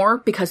been more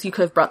because you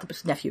could have brought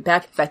the nephew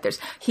back. In fact,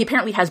 he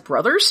apparently has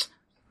brothers.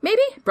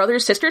 Maybe?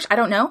 Brothers, sisters? I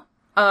don't know.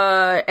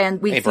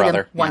 And we see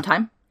them one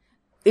time.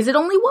 Is it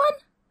only one?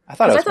 I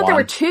thought there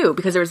were two,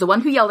 because there was the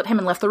one who yelled at him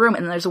and left the room,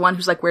 and then there's the one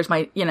who's like, where's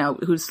my,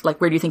 who's like,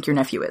 where do you think your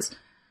nephew is?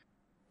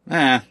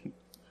 I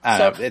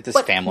don't know. It's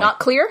his family. Not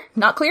clear?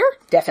 Not clear?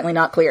 Definitely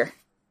not clear.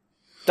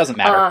 Doesn't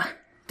matter.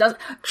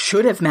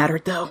 Should have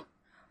mattered, though.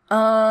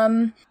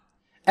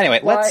 Anyway,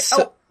 let's...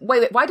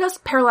 Wait. Why does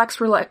Parallax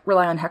rely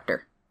on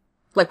Hector?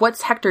 Like,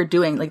 what's Hector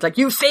doing? Like,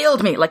 you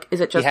failed me! Like, is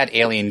it just... He had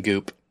alien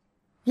goop.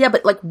 Yeah,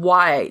 but, like,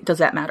 why does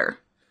that matter?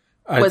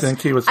 I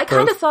think he was... I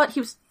kind of thought he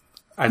was...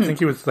 I think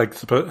he was like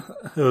supposed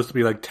to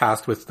be like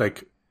tasked with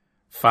like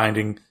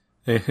finding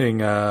finding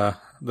the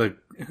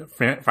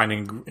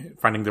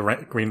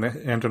Green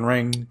Lantern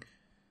ring.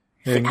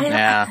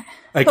 Yeah,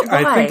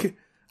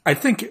 I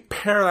think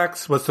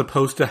Parallax was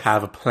supposed to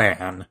have a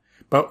plan,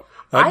 but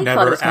that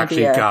never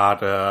actually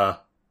got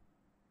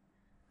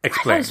explained. I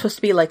thought it was supposed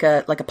to be like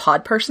a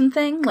pod person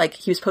thing. Like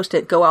he was supposed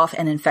to go off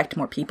and infect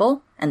more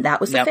people, and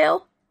that was the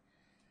fail.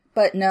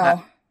 But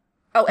no.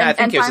 I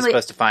think he was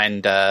supposed to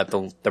find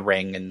the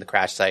ring and the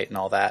crash site and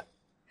all that.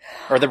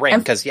 Or the ring,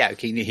 because,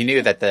 he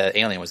knew that the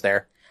alien was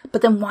there.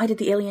 But then why did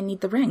the alien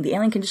need the ring? The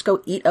alien can just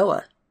go eat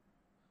Oa.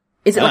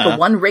 Is it like a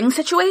one-ring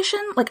situation?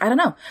 Like, I don't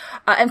know.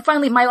 And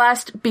finally, my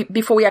last,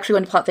 before we actually go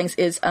into plot things,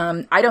 is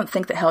I don't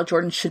think that Hal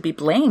Jordan should be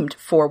blamed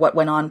for what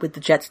went on with the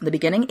Jets in the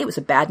beginning. It was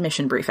a bad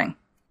mission briefing.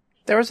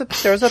 There was a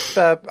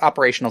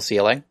operational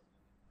ceiling.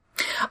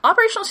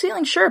 Operational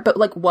ceiling, sure, but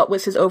like, what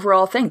was his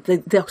overall thing?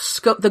 The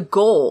scope, the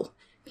goal.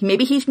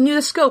 Maybe he knew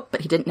the scope,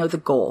 but he didn't know the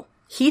goal.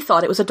 He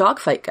thought it was a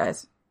dogfight,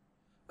 guys.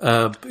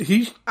 I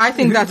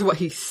think that's what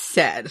he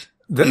said.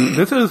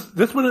 This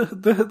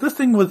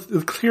thing was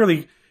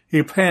clearly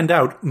he planned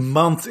out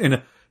months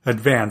in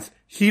advance.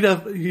 He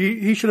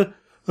should have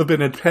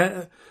been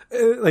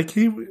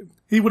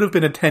he would have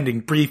been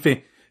attending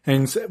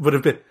briefings, would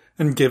have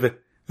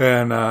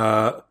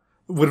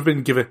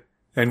been given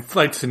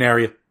flight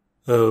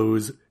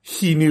scenarios.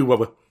 He knew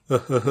what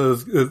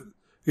was.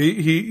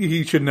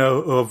 He should know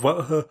of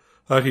what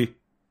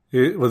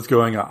was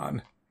going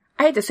on.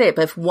 I hate to say it,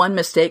 but if one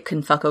mistake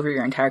can fuck over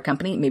your entire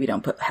company, maybe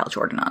don't put Hal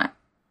Jordan on it.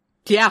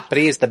 Yeah. But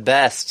he is the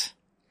best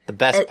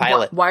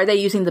pilot. Why are they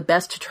using the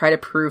best to try to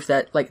prove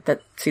that, like,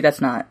 that, see,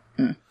 that's not...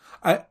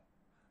 I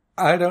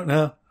don't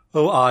know.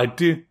 Oh, I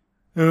do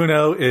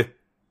know it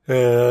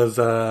is,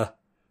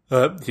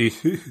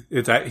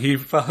 It's that he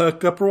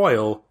fucked up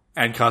Royal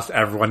and cost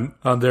everyone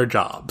on their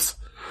jobs.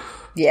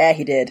 Yeah,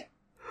 he did.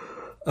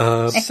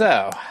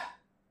 So,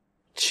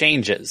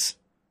 changes.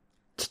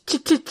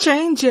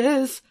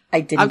 Changes.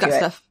 I didn't I've got do it.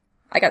 stuff.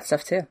 I got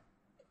stuff too.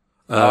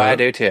 I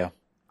do too.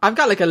 I've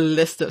got like a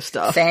list of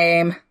stuff.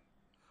 Same.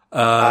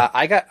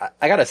 I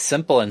got a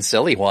simple and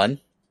silly one.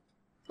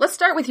 Let's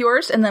start with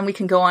yours, and then we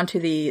can go on to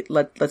the.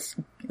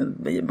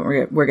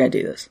 We're gonna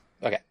do this.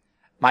 Okay.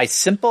 My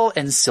simple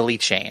and silly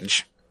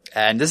change.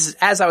 And this is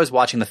as I was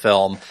watching the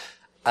film.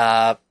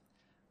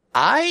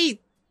 I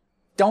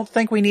don't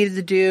think we needed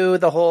to do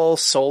the whole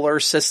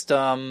solar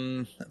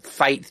system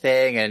fight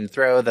thing and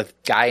throw the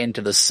guy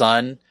into the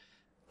sun.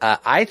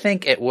 I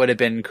think it would have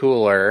been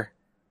cooler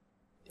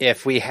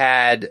if we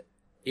had,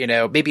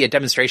 maybe a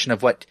demonstration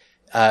of what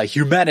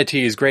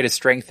humanity's greatest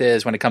strength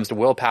is when it comes to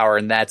willpower,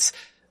 and that's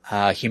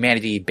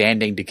humanity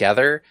banding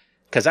together.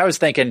 Because I was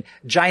thinking,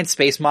 giant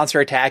space monster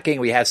attacking,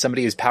 we have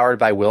somebody who's powered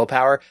by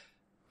willpower.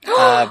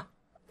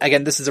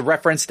 Again, this is a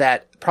reference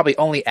that probably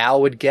only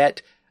Al would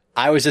get.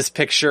 I was just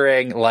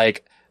picturing,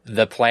 like,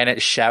 the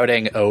planet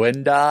shouting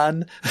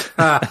Oendon.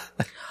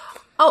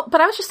 Oh,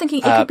 but I was just thinking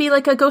it could be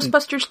like a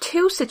Ghostbusters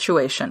 2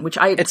 situation, which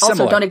I also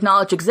similar. don't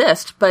acknowledge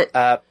exist, but...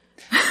 Well,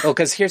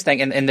 because here's the thing.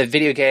 In the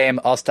video game,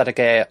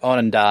 Allstatike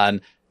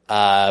Oendan,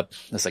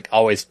 it's like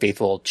Always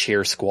Faithful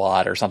Cheer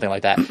Squad or something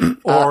like that.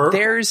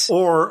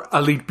 Or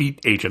Elite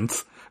Beat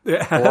Agents.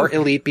 Or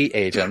Elite Beat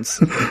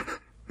Agents.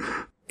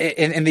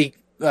 In the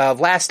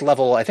last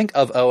level, I think,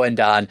 of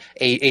Oendan,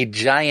 a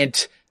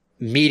giant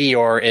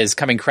meteor is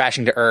coming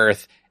crashing to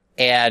Earth,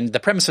 and the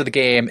premise of the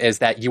game is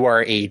that you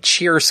are a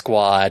cheer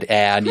squad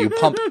and you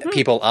pump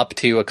people up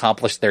to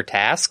accomplish their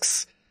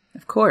tasks.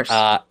 Of course.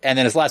 And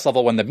then his last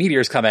level, when the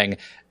meteor's coming,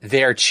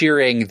 they're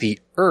cheering the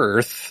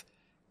Earth,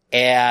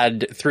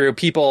 and through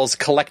people's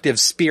collective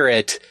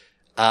spirit,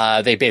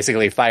 they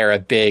basically fire a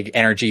big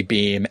energy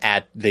beam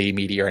at the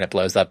meteor and it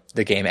blows up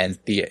the game and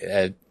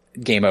the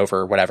game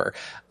over, whatever.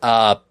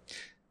 I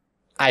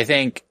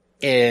think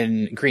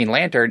in Green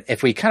Lantern,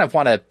 if we kind of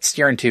want to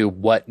steer into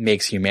what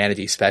makes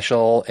humanity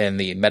special in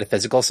the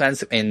metaphysical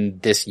sense in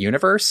this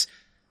universe,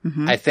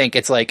 I think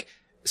it's like,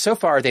 so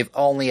far they've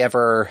only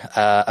ever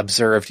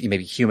observed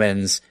maybe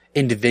humans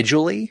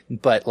individually,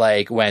 but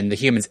like when the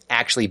humans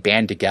actually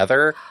band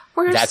together,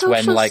 We're that's a when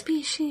social like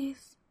species.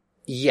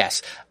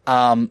 yes,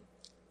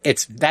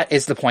 that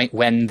is the point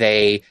when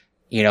they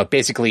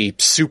basically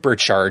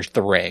supercharge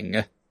the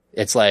ring.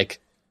 It's like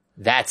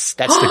that's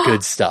the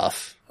good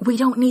stuff. We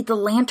don't need the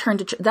lantern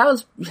to... that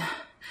was...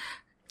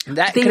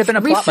 That They could have been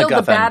a plot refilled the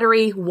MacGuffin.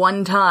 battery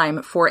one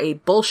time for a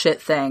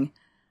bullshit thing,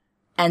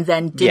 and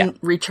then didn't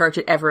recharge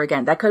it ever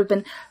again. That could have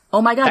been...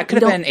 Oh my god. That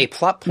could have been a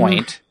plot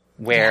point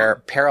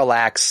where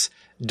Parallax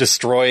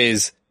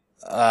destroys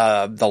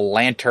the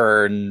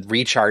lantern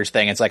recharge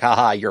thing. It's like,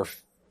 haha,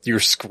 you're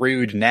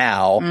screwed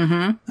now.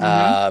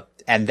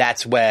 And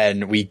that's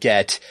when we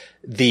get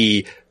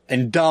the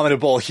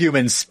indomitable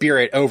human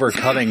spirit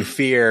overcoming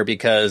fear,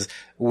 because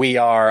we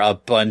are a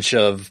bunch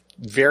of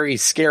very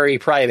scary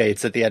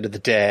primates at the end of the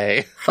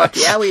day. Fuck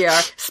yeah, we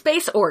are.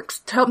 Space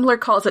orcs. Tumblr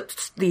calls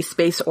it the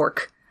space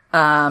orc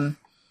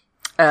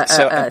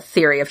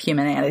theory of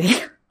humanity.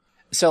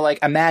 So, like,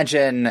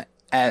 imagine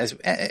as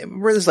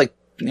where there's like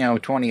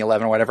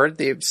 2011 or whatever,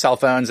 the cell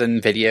phones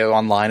and video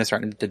online is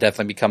starting to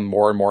definitely become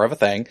more and more of a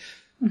thing.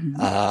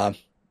 And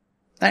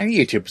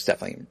YouTube's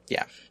definitely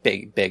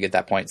big at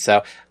that point.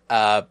 So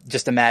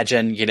just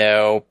imagine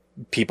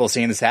people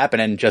seeing this happen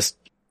and just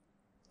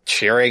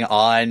cheering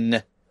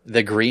on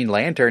the Green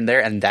Lantern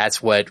there, and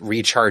that's what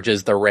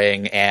recharges the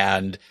ring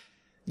and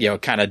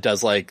kind of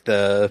does like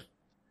does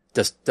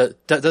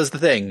the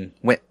thing,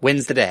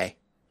 wins the day,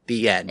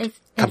 the end.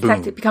 In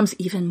fact, it becomes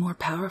even more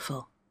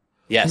powerful.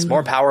 Yes,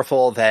 more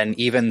powerful than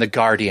even the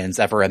Guardians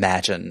ever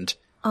imagined.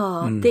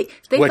 Oh, they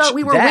thought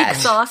we were weak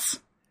sauce,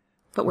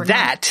 but we're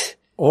not.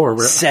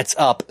 Sets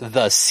up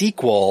the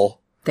sequel.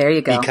 There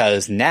you go.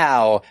 Because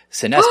now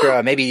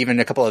Sinestro, maybe even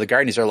a couple of the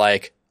Guardians are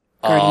like,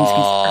 Guardians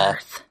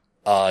against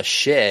Earth.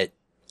 Shit.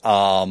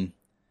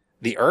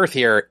 The Earth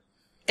here,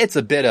 it's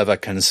a bit of a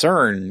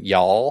concern,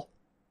 y'all.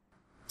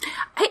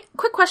 Hey,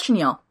 quick question,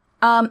 y'all.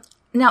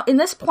 Now, in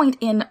this point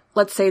in,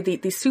 let's say, the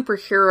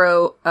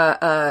superhero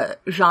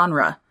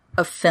genre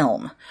of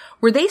film,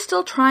 were they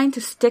still trying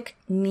to stick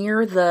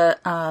near the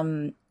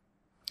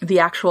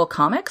actual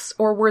comics,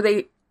 or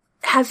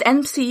has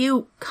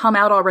MCU come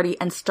out already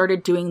and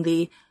started doing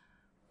the,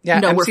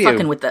 MCU, we're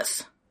fucking with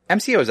this?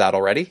 MCU is out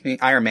already. I mean,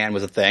 Iron Man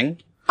was a thing.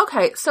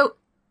 Okay, so,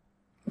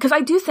 because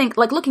I do think,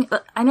 like,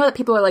 I know that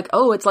people are like,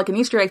 oh, it's like an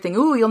Easter egg thing.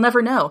 Ooh, you'll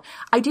never know.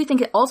 I do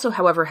think it also,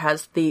 however,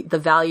 has the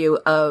value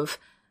of,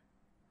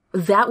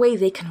 that way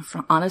they can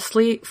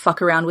honestly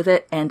fuck around with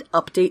it and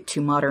update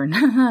to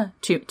modern,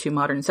 to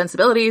modern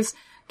sensibilities.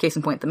 Case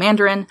in point, the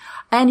Mandarin.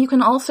 And you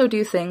can also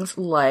do things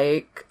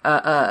like,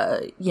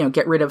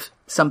 get rid of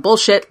some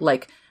bullshit,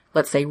 like,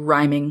 let's say,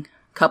 rhyming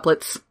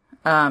couplets,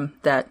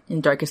 that in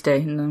Darkest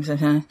Day,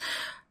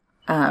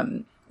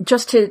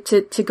 just to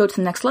go to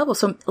the next level.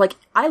 So, like,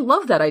 I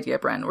love that idea,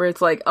 Bren, where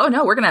it's like, oh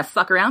no, we're gonna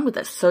fuck around with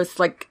this. So it's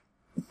like,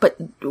 but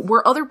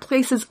were other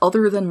places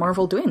other than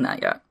Marvel doing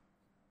that yet?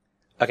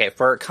 Okay,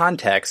 for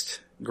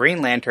context,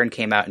 Green Lantern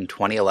came out in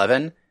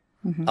 2011.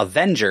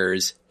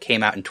 Avengers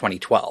came out in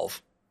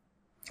 2012.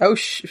 Oh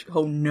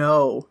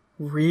no.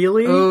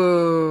 Really?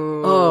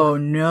 Oh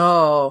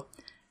no.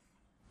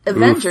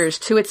 Avengers,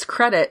 to its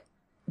credit,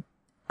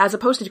 as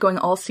opposed to going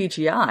all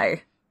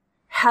CGI,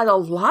 had a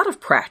lot of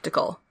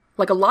practical.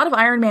 Like, a lot of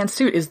Iron Man's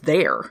suit is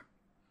there.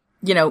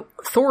 You know,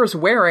 Thor's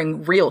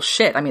wearing real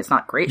shit. I mean, it's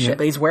not great shit,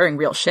 but he's wearing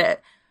real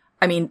shit.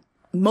 I mean,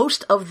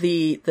 most of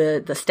the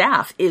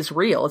staff is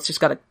real. It's just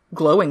got a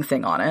glowing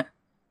thing on it.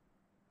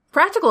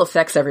 Practical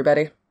effects,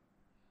 everybody.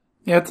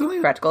 Yeah, it's only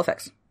Practical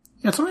effects.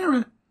 Yeah, it's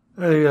only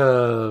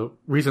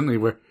recently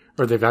where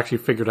they've actually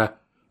figured out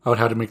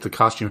how to make the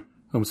costume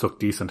look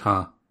decent,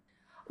 huh?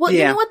 Well,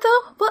 you know what though?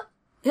 Well,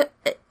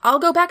 I'll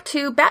go back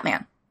to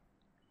Batman.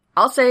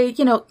 I'll say,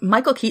 you know,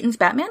 Michael Keaton's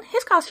Batman,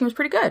 his costume was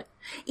pretty good.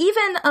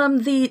 Even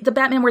the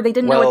Batman where they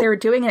didn't know what they were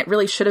doing and it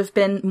really should have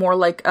been more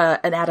like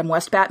an Adam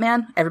West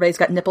Batman. Everybody's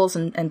got nipples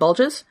and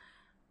bulges.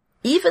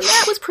 Even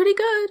that was pretty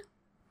good,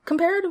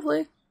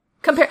 comparatively.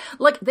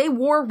 Like, they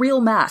wore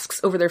real masks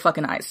over their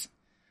fucking eyes.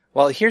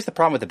 Well, here's the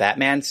problem with the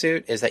Batman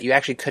suit, is that you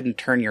actually couldn't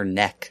turn your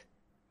neck.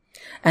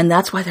 And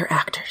that's why they're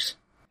actors.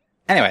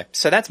 Anyway,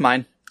 so that's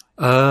mine.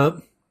 I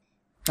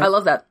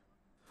love that.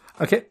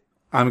 Okay,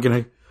 I'm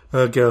gonna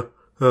go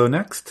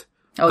next.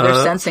 Oh,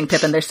 they're sensing,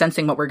 Pippin. They're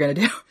sensing what we're gonna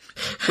do.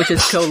 Which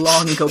is go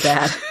long and go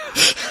bad.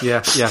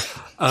 Yeah.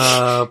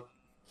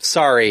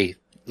 Sorry,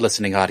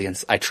 listening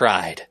audience. I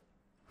tried.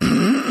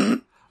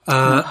 Not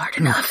hard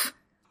enough.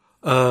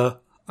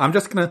 I'm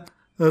just gonna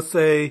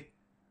say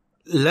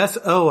less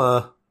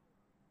Oa,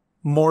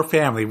 more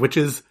family, which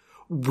is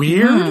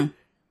weird.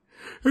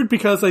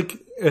 Because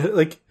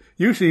like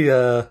usually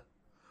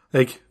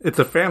like it's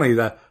a family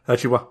that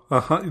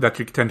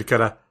you tend to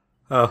cut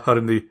out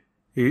in these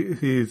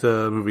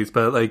movies,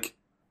 but like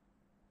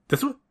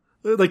this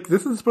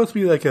is supposed to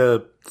be like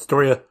a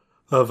story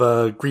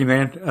of Green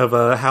Lantern, of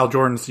Hal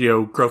Jordan's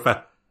growth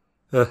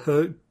as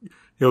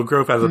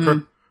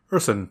a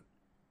person,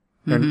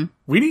 and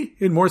we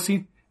need more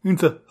scenes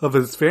of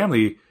his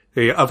family,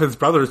 of his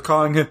brothers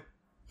calling him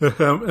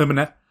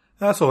an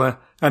asshole,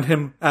 and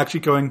him actually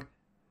going,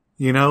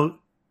 you know,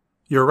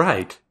 you're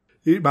right.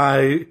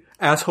 My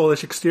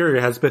asshole-ish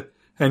exterior has been,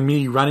 and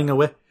me running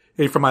away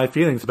from my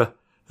feelings about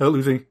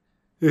losing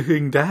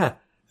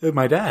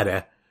my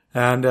dad,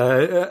 and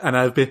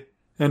I've been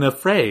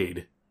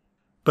afraid.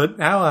 But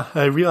now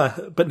I realize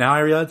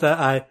that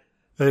I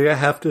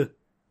have to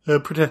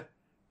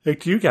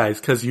protect you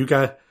guys, because you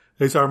guys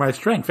are my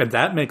strength, and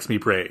that makes me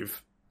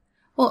brave.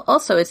 Well,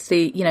 also it's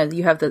you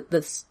have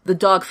the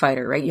dog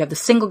fighter, right? You have the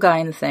single guy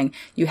in the thing.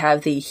 You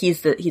have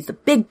he's the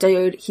big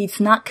dude. He's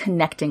not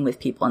connecting with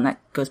people, and that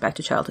goes back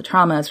to childhood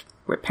trauma, as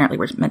apparently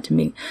we're meant to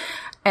meet.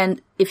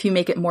 And if you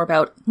make it more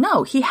about,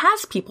 no, he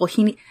has people.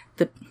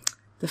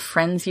 The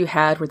friends you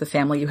had were the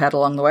family you had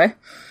along the way.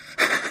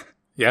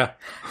 Yeah.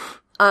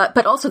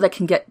 But also that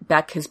can get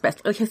back his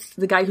best, like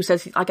the guy who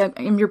says, like,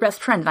 I'm your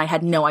best friend and I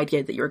had no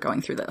idea that you were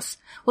going through this.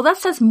 Well, that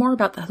says more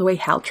about the way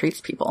Hal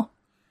treats people.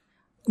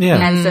 Yeah.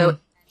 And so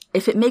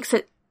if it makes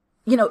it,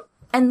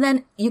 and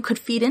then you could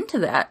feed into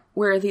that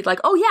where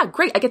oh yeah,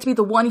 great, I get to be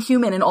the one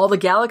human in all the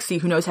galaxy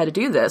who knows how to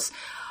do this.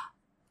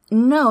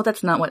 No,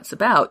 that's not what it's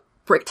about.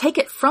 Take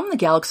it from the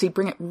galaxy,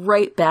 bring it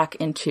right back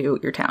into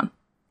your town.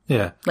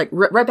 Yeah. Like,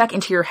 right back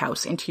into your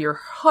house, into your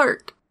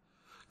heart.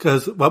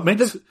 Because what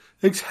makes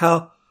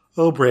Hal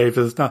brave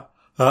is not,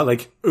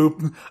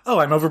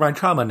 I'm over my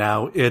trauma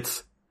now.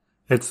 It's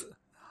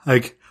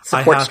like,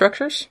 support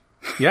structures?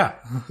 Yeah.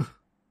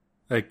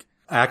 Like,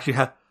 I actually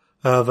have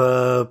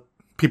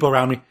people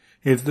around me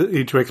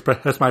to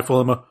express my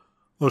full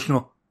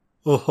emotional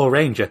whole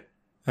range,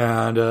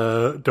 and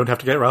don't have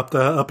to get wrapped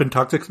up in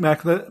toxic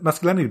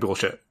masculinity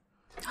bullshit.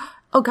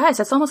 Oh, guys,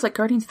 that's almost like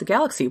Guardians of the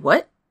Galaxy.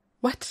 What?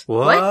 What?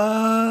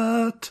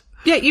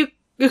 Yeah, you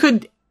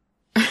could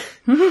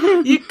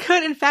you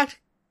could in fact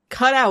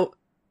cut out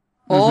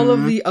all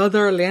of the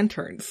other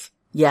lanterns.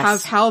 Yes.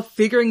 Have Hal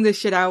figuring this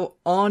shit out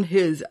on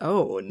his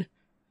own.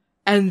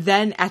 And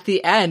then at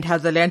the end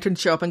have the lanterns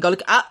show up and go like,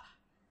 did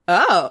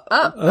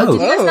you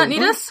guys not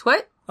need us?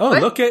 What? Oh,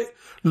 what?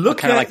 look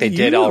kind of like they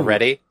did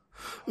already.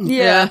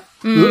 Yeah.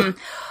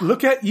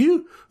 Look at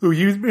you.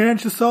 You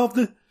managed to solve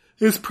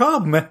this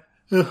problem.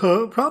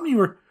 Problem you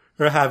were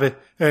having,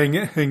 and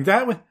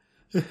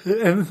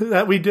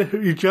that we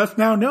just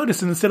now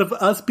noticed, instead of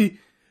us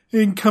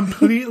being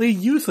completely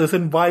useless,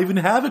 and why even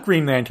have a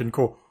Green Lantern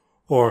Corps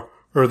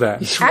or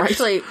that?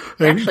 Actually,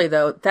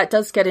 though, that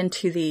does get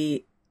into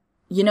the,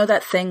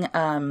 that thing,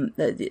 a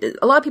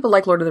lot of people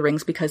like Lord of the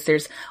Rings because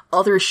there's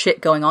other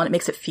shit going on. It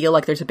makes it feel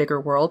like there's a bigger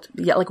world.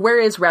 Yeah, like, where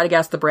is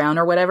Radagast the Brown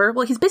or whatever?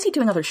 Well, he's busy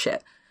doing other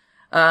shit.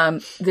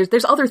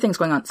 There's other things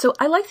going on. So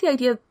I like the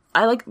idea,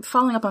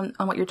 following up on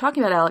what you're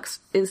talking about, Alex,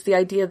 is the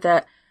idea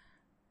that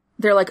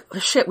they're like, oh,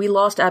 shit, we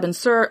lost Abin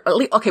Sur.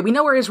 Okay, we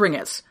know where his ring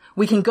is.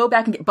 We can go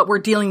back but we're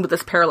dealing with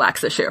this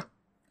parallax issue.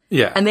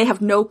 Yeah. And they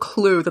have no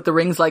clue that the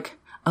ring's like,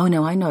 oh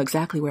no, I know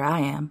exactly where I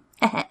am.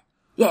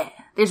 Yeah,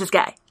 there's this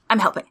guy. I'm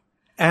helping.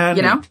 And,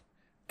 you know?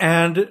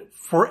 And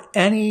for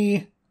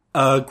any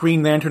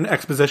Green Lantern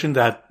exposition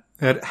that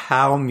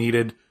Hal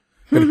needed,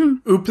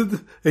 oops,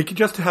 they could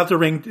just have the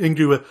ring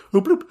do a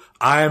oop oop.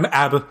 I'm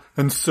Ab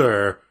and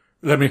Sir.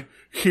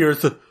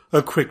 Here's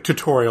a quick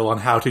tutorial on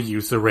how to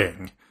use the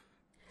ring.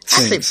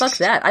 Actually, fuck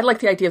that. I like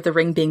the idea of the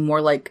ring being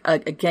more like,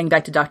 getting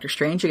back to Doctor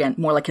Strange again,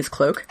 more like his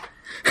cloak.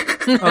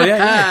 Oh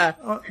yeah.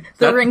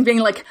 The ring being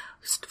like,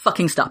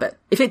 fucking stop it.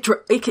 If it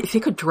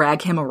could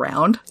drag him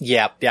around.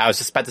 Yeah, I was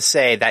just about to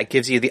say that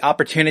gives you the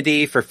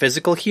opportunity for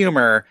physical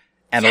humor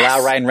and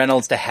allow Ryan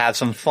Reynolds to have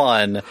some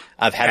fun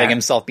of having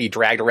himself be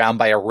dragged around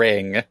by a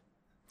ring.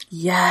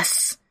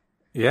 Yes.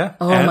 Yeah.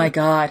 Oh my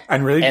god.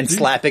 And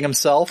slapping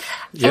himself.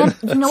 Yeah.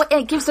 And you know what?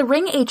 It gives the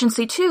ring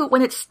agency too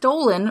when it's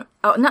stolen.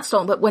 Not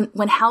stolen, but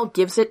when Hal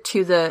gives it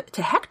to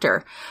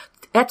Hector.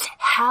 That's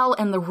Hal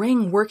and the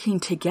ring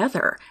working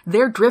together.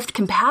 They're drift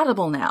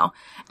compatible now.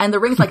 And the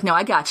ring's like, no,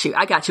 I got you.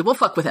 We'll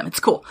fuck with him. It's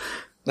cool.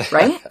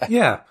 Right?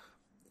 Yeah.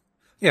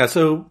 Yeah,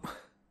 so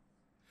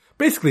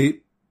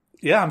basically,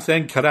 yeah, I'm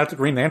saying cut out the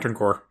Green Lantern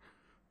Corps.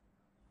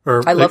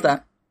 I love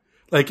that.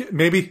 Like,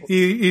 maybe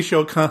he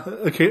showed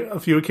a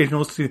few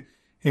occasional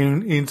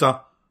scenes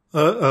of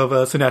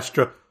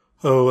Sinestro.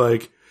 Oh,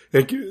 like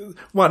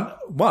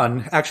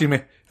one actually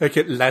make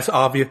it less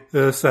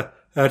obvious that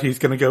he's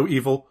gonna go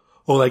evil.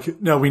 Or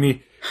like, no, we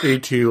need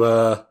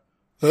to,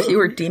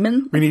 fewer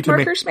demon we need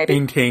markers, to maybe?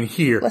 maintain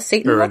here Less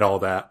Satan look? and all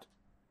that.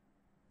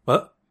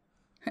 What?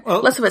 Well,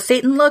 less of a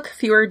Satan look,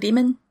 fewer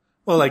demon.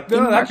 Well, like, no,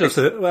 demon that's markers?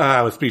 just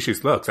how a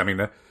species looks. I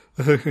mean,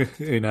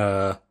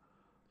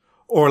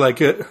 or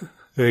like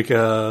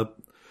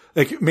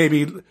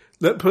maybe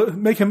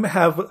make him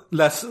have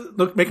less,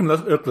 make him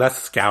look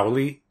less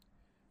scowly.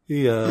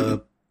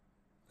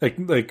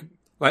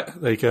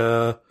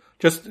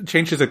 Just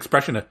change his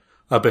expression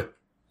a bit.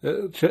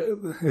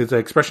 His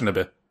expression a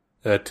bit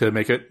to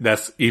make it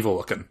less evil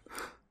looking.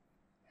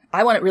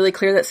 I want it really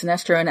clear that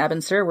Sinestro and Ab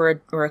and Sur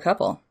were a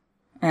couple,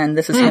 and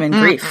this is him in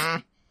grief.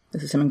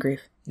 This is him in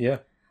grief. Yeah.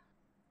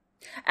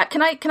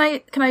 Can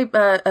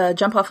I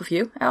jump off of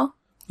you, Al?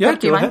 Yeah,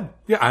 Do you go mind? ahead.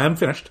 Yeah, I am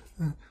finished.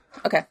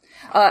 Okay.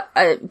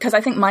 Because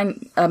I think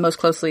mine most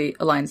closely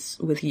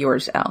aligns with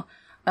yours, Al.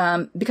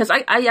 Because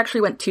I actually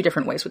went two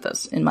different ways with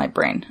this in my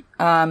brain.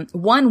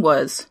 One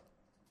was,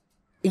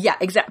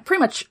 pretty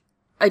much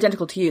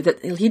identical to you,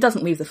 that he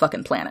doesn't leave the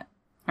fucking planet.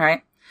 All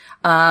right.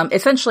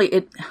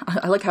 Essentially,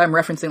 I like how I'm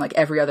referencing like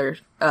every other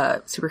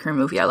superhero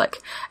movie I like.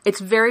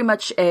 It's very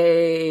much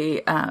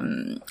the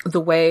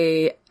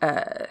way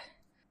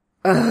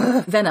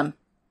Venom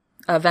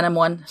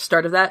 1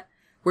 started that,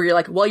 where you're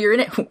like, well, you're in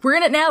it. We're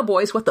in it now,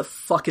 boys. What the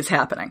fuck is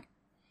happening?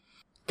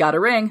 Got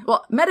a ring.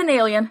 Well, met an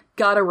alien.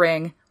 Got a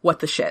ring. What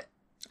the shit?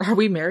 Are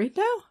we married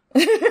now?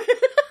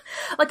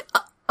 Like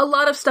a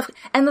lot of stuff,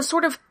 and the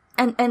sort of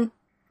and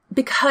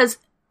because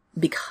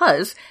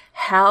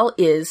Hal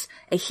is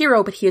a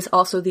hero, but he is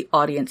also the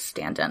audience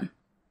stand-in,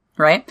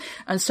 right?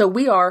 And so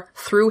we are,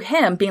 through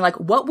him, being like,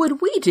 what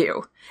would we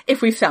do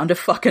if we found a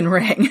fucking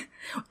ring?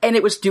 And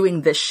it was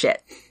doing this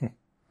shit.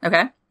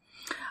 Okay?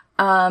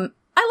 I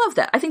love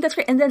that. I think that's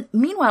great. And then,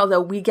 meanwhile,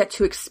 though, we get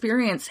to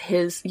experience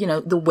his,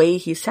 the way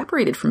he's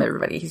separated from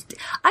everybody.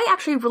 I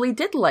actually really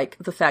did like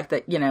the fact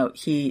that,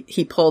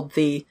 he pulled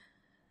the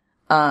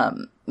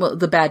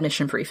bad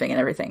mission briefing and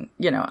everything.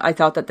 I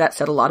thought that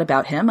said a lot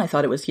about him. I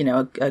thought it was,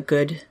 a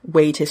good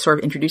way to sort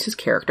of introduce his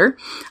character.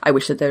 I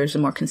wish that there was a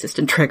more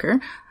consistent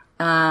trigger.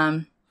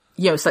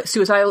 It's like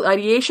suicidal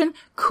ideation.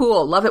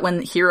 Cool. Love it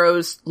when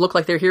heroes look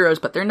like they're heroes,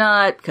 but they're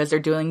not, because they're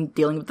dealing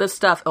with this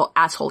stuff. Oh,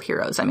 asshole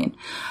heroes, I mean.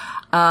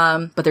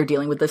 But they're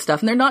dealing with this stuff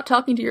and they're not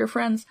talking to your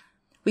friends.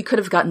 We could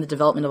have gotten the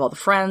development of all the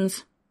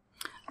friends.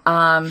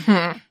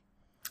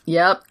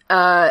 Yep.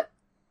 The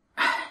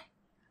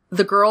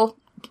girl,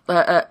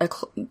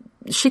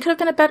 she could have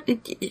been a better,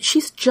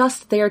 she's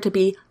just there to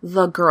be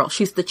the girl.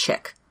 She's the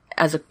chick,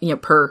 as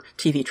per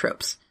TV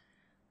tropes.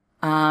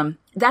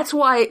 That's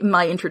why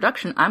my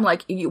introduction, I'm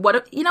like, you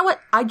know what?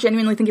 I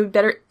genuinely think it would be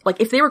better,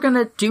 like, if they were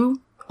gonna do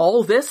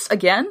all this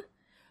again,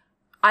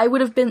 I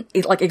would have been,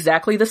 like,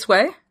 exactly this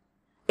way.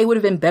 It would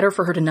have been better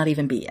for her to not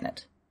even be in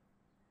it.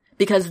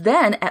 Because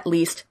then, at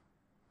least,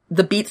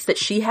 the beats that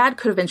she had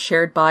could have been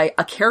shared by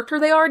a character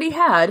they already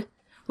had,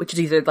 which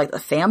is either, like, the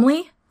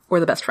family or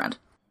the best friend.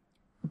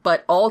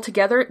 But all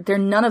together, they're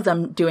none of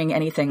them doing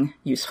anything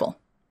useful.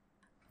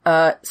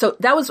 So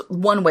that was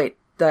one way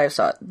that I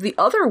saw it. The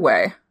other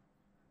way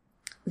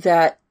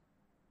that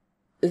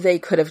they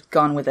could have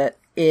gone with it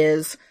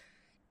is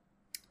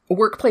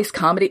workplace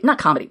comedy, not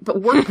comedy,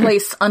 but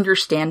workplace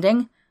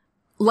understanding,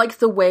 like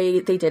the way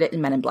they did it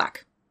in Men in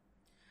Black.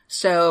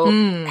 So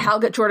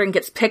Hal Jordan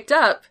gets picked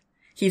up,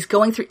 he's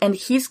going through, and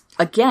he's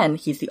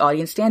the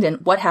audience stand-in.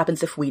 What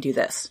happens if we do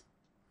this?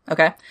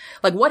 Okay?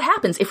 Like, what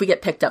happens if we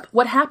get picked up?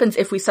 What happens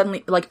if we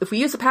suddenly, like, if we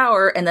use the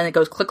power and then it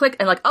goes click, click,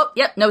 and like, oh,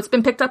 yep, no, it's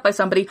been picked up by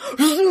somebody.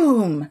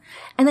 Zoom!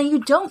 And then you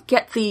don't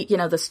get the, you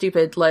know, the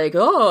stupid, like,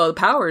 oh, the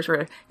powers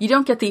are, you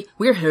don't get the,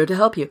 we're here to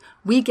help you.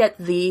 We get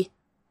the,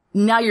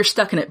 now you're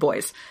stuck in it,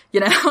 boys.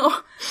 You know?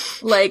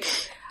 Like,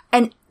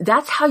 and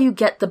that's how you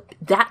get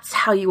that's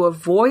how you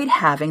avoid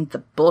having the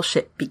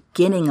bullshit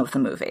beginning of the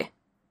movie.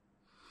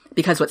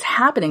 Because what's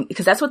happening,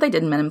 because that's what they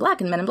did in Men in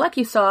Black. In Men in Black,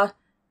 you saw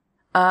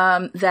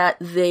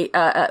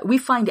that we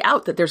find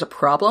out that there's a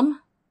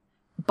problem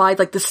by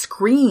like the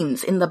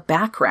screens in the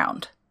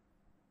background.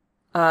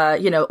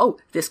 You know, oh,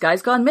 this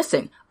guy's gone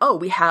missing. Oh,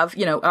 we have,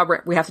 you know,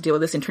 we have to deal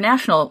with this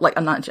international, like,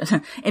 I'm not just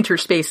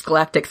interspace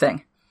galactic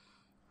thing.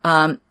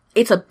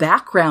 It's a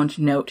background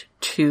note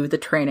to the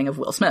training of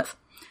Will Smith.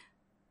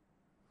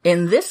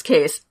 In this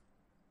case,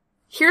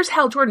 here's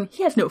Hal Jordan.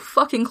 He has no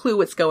fucking clue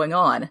what's going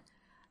on.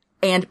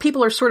 And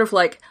people are sort of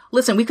like,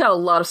 listen, we've got a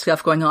lot of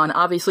stuff going on.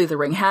 Obviously, the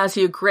ring has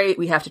you. Great.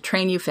 We have to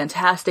train you.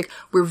 Fantastic.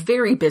 We're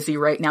very busy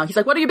right now. He's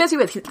like, what are you busy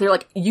with? They're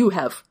like, you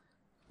have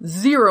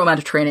zero amount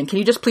of training. Can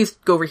you just please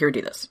go over here and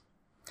do this?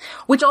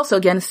 Which also,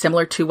 again, is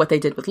similar to what they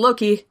did with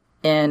Loki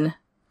in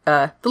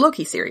the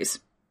Loki series.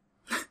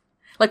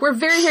 Like, we're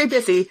very, very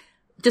busy.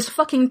 Just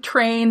fucking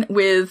train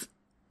with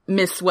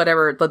Miss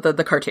whatever,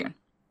 the cartoon.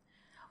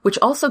 Which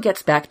also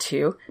gets back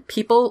to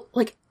people,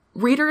 like,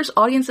 readers,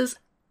 audiences,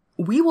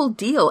 we will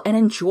deal and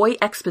enjoy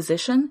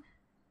exposition,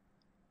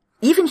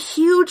 even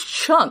huge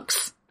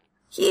chunks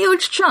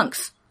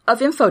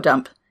of info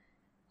dump,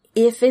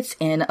 if it's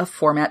in a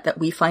format that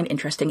we find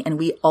interesting and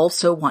we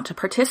also want to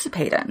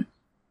participate in.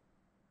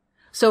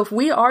 So if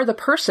we are the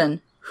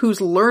person who's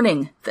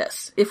learning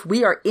this, if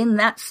we are in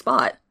that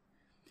spot,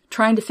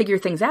 trying to figure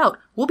things out,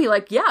 we'll be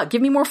like, yeah,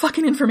 give me more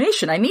fucking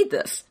information. I need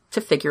this to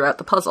figure out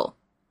the puzzle.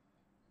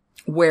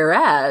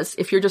 Whereas,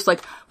 if you're just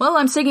like, well,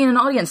 I'm singing an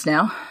audience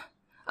now.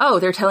 Oh,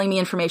 they're telling me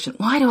information.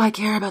 Why do I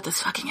care about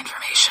this fucking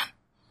information?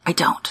 I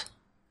don't.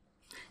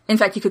 In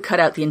fact, you could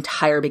cut out the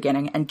entire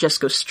beginning and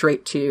just go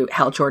straight to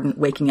Hal Jordan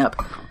waking up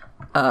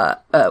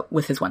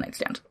with his one-night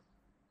stand.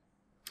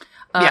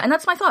 And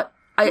that's my thought.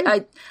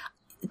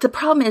 The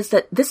problem is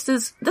that this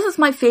is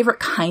my favorite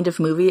kind of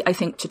movie, I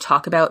think, to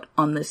talk about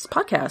on this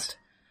podcast,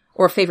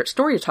 or a favorite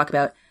story to talk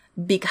about,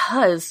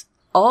 because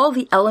all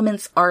the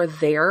elements are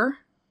there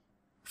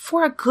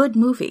for a good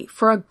movie,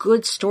 for a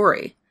good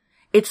story.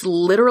 It's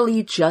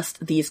literally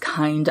just these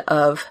kind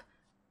of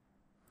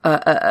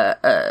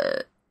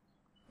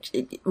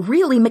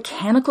really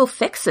mechanical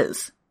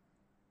fixes,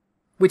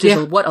 which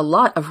is what a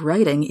lot of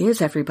writing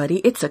is, everybody.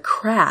 It's a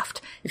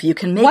craft. If you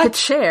can make a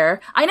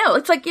chair, I know,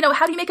 it's like, you know,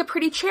 how do you make a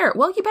pretty chair?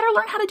 Well, you better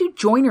learn how to do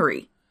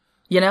joinery,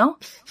 you know?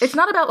 It's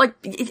not about like,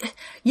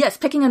 yes,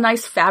 picking a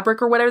nice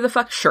fabric or whatever the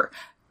fuck, sure.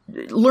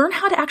 Learn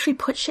how to actually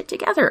put shit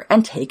together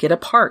and take it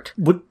apart.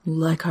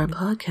 Like our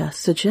podcast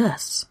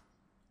suggests.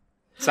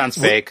 Sounds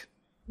fake.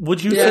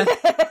 Would you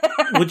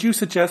would you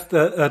suggest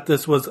that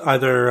this was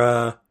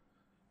either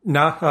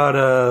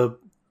not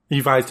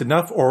revised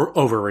enough or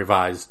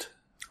over-revised?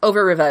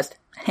 Over-revised.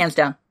 Hands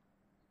down.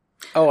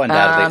 Oh,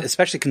 undoubtedly.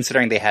 Especially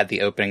considering they had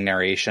the opening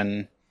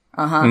narration.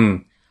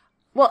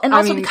 Well, and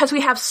also because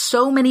we have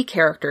so many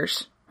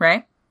characters,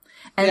 right?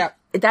 And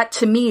that,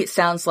 to me,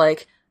 sounds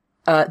like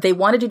they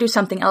wanted to do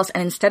something else,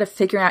 and instead of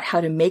figuring out how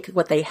to make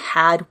what they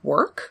had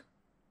work,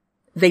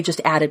 they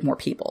just added more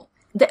people.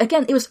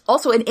 Again, it was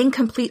also an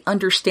incomplete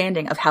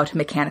understanding of how to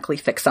mechanically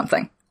fix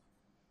something.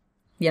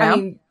 You know? I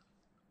mean,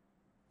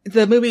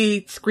 the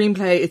movie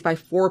screenplay is by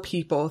 4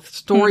 people,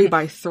 story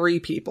by 3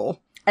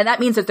 people. And that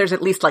means that there's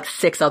at least like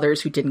 6 others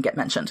who didn't get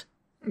mentioned.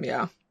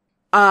 Yeah.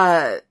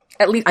 At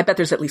least, I bet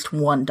there's at least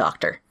 1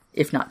 doctor,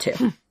 if not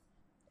 2.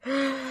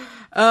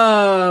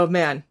 Oh,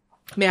 man.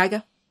 May I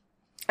go?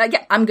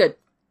 Yeah, I'm good.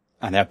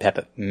 I know,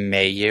 Peppa.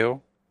 May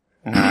you?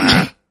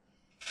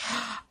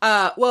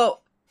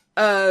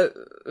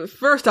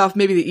 First off,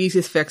 maybe the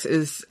easiest fix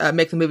is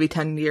make the movie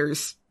 10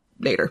 years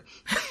later.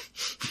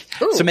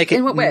 Ooh, so make it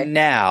in what way?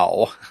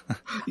 Now.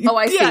 Oh,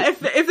 I see. Yeah,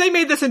 if they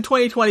made this in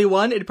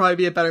 2021, it'd probably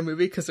be a better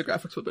movie because the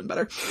graphics would have been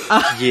better.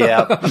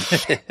 Yeah.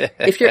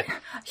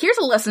 Here's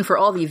a lesson for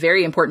all the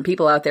very important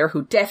people out there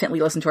who definitely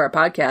listen to our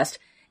podcast.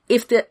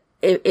 If the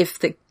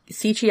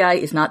CGI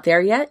is not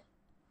there yet,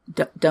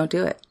 don't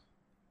do it.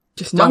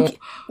 Just don't.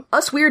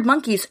 Us weird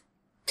monkeys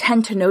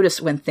tend to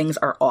notice when things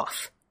are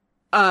off.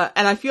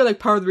 And I feel like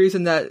part of the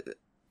reason that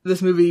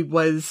this movie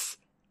was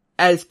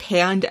as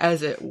panned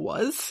as it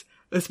was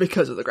is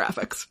because of the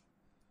graphics.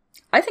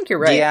 I think you're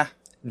right. Yeah.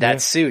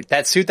 That suit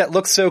that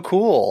looks so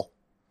cool.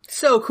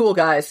 So cool,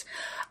 guys.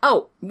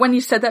 Oh, when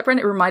you said that, Brent,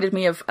 it reminded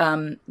me of,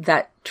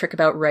 that trick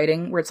about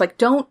writing where it's like,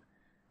 don't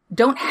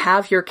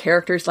have your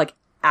characters like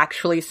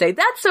actually say,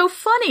 that's so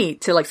funny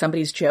to like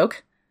somebody's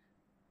joke,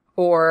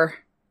 or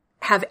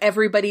have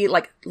everybody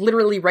like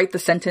literally write the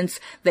sentence,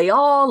 they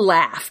all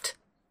laughed.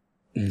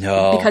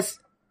 No. Because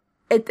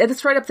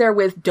it's right up there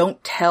with don't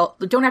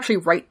actually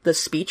write the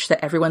speech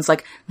that everyone's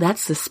like,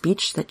 that's the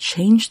speech that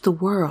changed the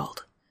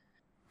world.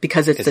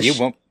 Because it's you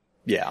won't,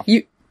 yeah.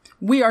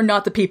 We are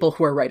not the people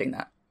who are writing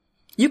that.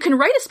 You can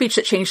write a speech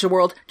that changed the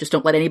world, just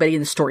don't let anybody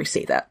in the story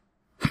say that.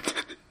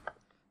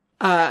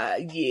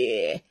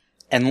 Yeah.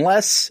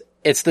 Unless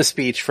it's the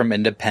speech from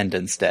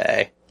Independence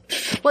Day.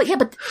 Well, yeah,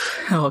 but...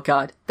 Oh,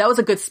 God. That was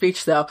a good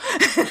speech, though.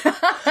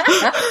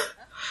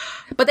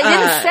 But they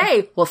didn't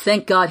say, well,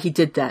 thank God he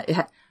did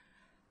that.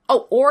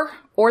 Or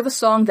the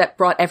song that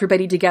brought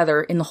everybody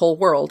together in the whole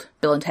world,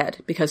 Bill and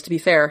Ted. Because, to be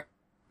fair,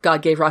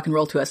 God Gave Rock and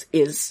Roll to Us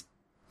is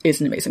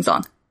an amazing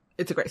song.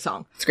 It's a great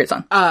song. It's a great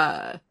song.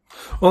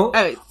 Well,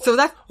 So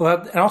that's...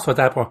 well, and also at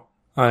that point,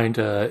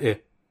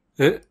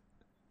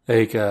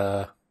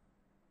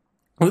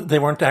 they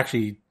weren't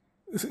actually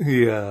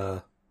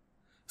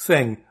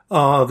saying,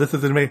 "Oh, this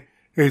is an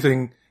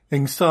amazing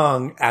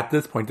song." At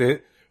this point,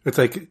 it's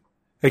like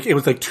it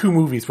was like 2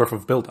 movies worth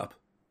of build-up.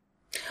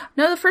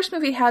 No, the first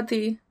movie had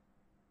the...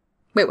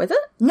 Wait, was it?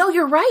 No,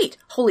 you're right.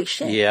 Holy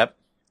shit. Yep.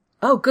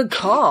 Oh, good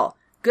call.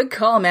 Good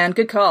call, man.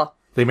 Good call.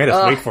 They made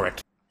us wait for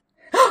it.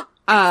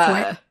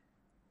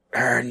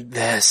 Earn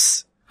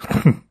this.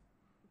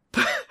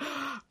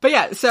 But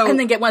yeah, so... And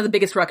then get one of the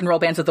biggest rock and roll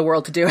bands of the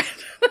world to do it.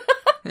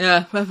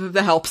 Yeah,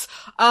 that helps.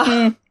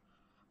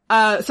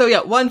 So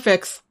yeah, one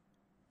fix,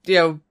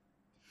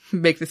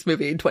 make this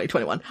movie in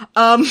 2021.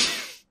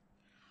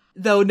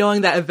 Though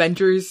knowing that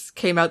Avengers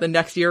came out the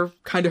next year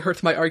kind of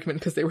hurts my argument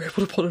because they were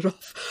able to pull it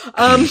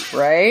off.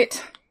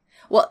 Right?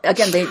 Well,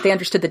 again, they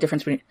understood the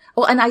difference between...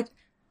 Well, and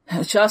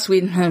Joss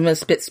Whedon,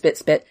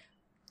 spit.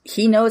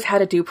 He knows how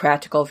to do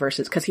practical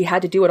versus... Because he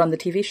had to do it on the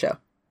TV show.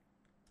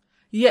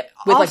 Yeah.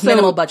 With, also,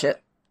 minimal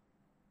budget.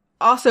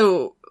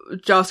 Also,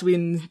 Joss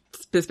Whedon,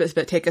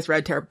 spit, take us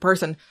red terrible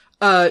person,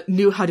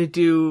 knew how to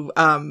do,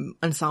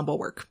 ensemble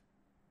work.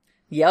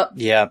 Yep.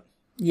 Yeah.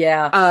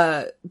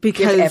 Yeah.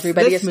 Because give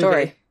everybody a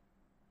story.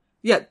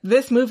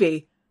 This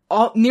movie,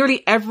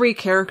 nearly every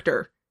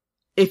character,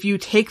 if you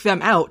take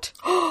them out,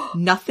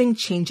 nothing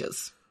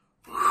changes.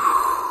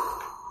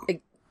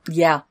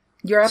 Yeah.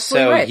 You're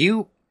absolutely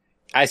right.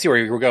 I see where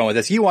you were going with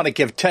this. You want to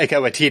give Taika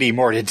Waititi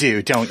more to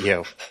do, don't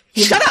you?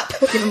 Shut up!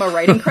 Give him a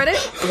writing credit?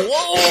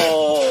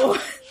 Whoa!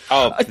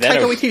 Oh,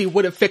 Taika Waititi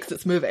would have fixed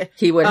this movie.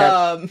 He would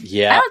have.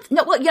 Yeah.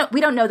 We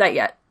don't know that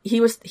yet.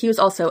 He was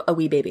also a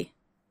wee baby.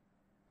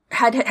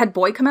 Had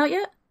Boy come out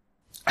yet?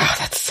 Oh,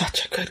 that's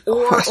such a good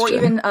question. Or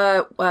even,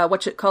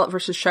 Call It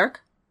versus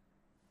Shark?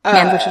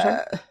 Man versus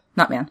Shark?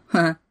 Not Man.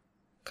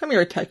 Come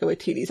here, Taika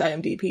Waititi's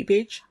IMDb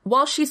page.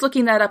 While she's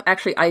looking that up,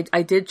 actually,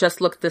 I did just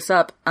look this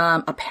up.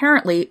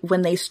 Apparently,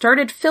 when they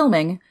started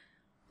filming,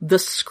 the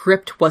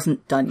script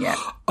wasn't done yet.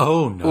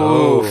 Oh,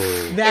 no.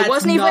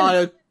 That's not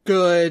a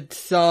good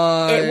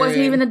sign. It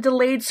wasn't even a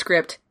delayed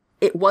script.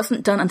 It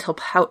wasn't done until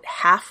about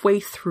halfway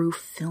through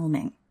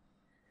filming.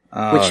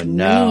 Oh, which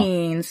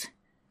means...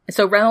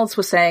 So Reynolds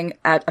was saying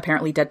at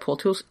apparently Deadpool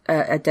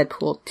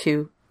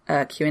 2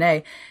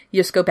 Q&A, you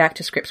just go back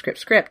to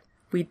script.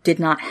 We did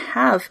not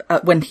have,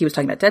 when he was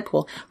talking about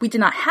Deadpool, we did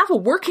not have a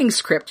working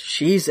script,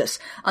 Jesus,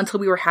 until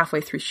we were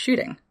halfway through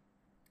shooting.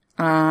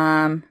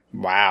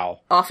 Wow.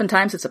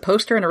 Oftentimes it's a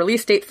poster and a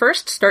release date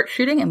first, start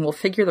shooting, and we'll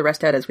figure the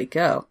rest out as we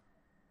go.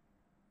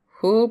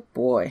 Oh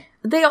boy.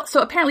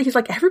 So apparently he's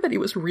like, everybody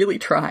was really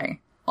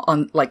trying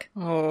on,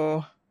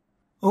 Oh.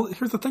 Well,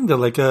 here's the thing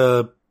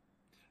though,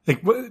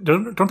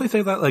 don't they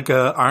say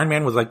that, Iron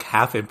Man was,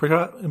 half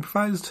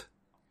improvised?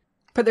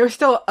 But there was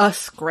still a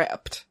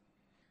script.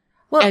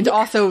 Well, and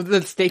also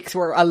the stakes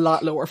were a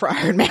lot lower for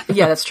Iron Man.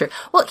 Yeah, that's true.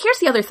 Well, here's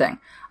the other thing.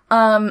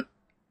 And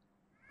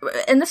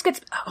this gets,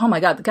 oh my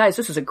God, guys,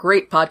 this is a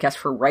great podcast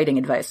for writing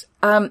advice.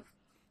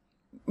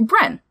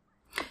 Bren.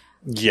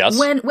 Yes.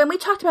 When we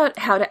talked about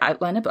how to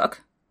outline a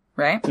book,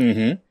 right?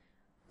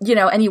 Mm-hmm.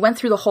 And you went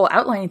through the whole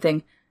outlining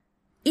thing,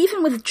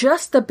 even with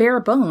just the bare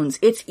bones,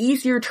 it's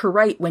easier to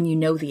write when you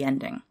know the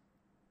ending.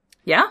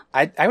 Yeah?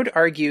 I would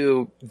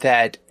argue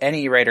that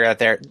any writer out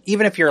there,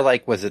 even if you're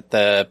was it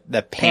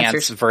the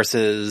pants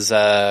versus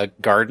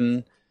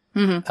garden?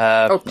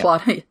 Mm-hmm.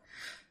 Plot.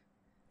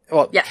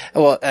 Well, yeah.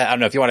 Well, I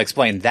don't know if you want to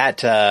explain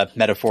that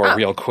metaphor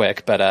real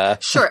quick,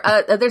 but sure.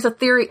 There's a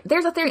theory,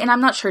 and I'm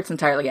not sure it's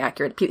entirely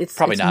accurate. It's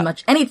probably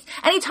not.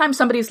 Anytime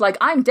somebody's like,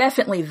 I'm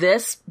definitely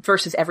this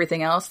versus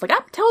everything else, I'm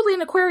totally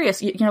an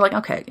Aquarius. You're like,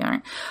 okay, all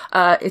right.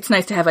 It's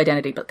nice to have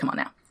identity, but come on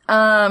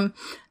now.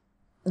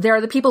 There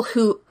are the people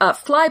who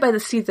fly by the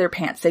seat of their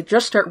pants. They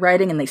just start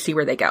writing and they see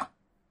where they go.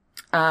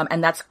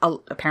 And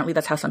apparently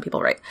that's how some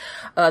people write.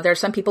 There are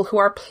some people who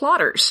are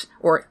plotters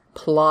or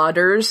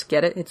plodders.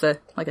 Get it? It's a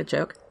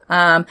joke.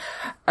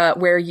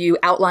 Where you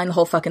outline the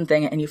whole fucking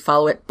thing and you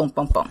follow it. Boom,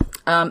 boom, boom.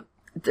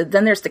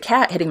 Then there's the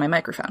cat hitting my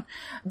microphone.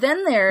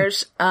 Then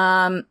there's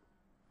the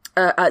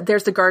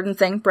garden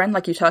thing, Bren,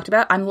 like you talked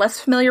about. I'm less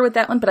familiar with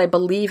that one, but I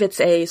believe it's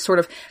a sort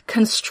of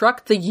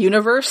construct the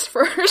universe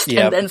first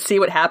and then see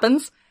what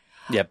happens.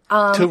 Yep.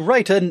 To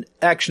write an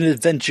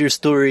action-adventure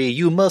story,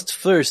 you must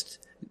first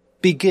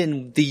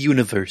begin the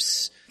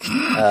universe.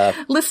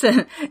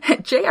 Listen,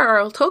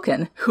 J.R.R.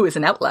 Tolkien, who is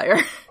an outlier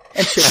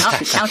and should not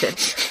be counted.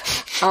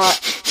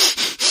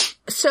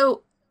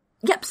 So,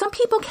 some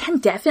people can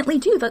definitely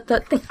do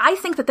the thing. I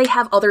think that they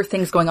have other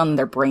things going on in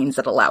their brains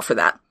that allow for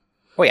that.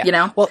 Well, yeah. You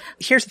know? Well,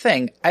 here's the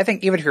thing. I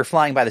think even if you're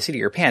flying by the seat of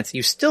your pants,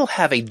 you still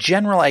have a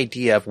general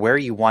idea of where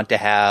you want to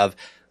have,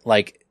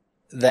 like,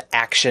 the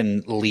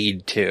action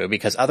lead to,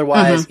 because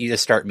otherwise you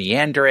just start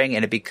meandering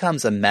and it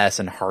becomes a mess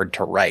and hard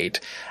to write.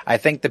 I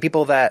think the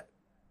people that,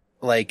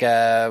 like,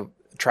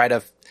 try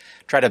to,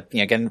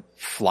 again,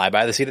 fly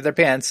by the seat of their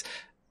pants,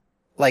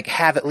 like,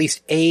 have at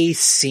least a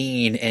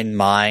scene in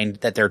mind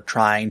that they're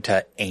trying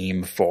to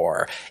aim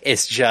for.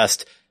 It's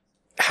just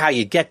how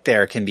you get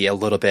there can be a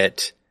little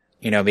bit,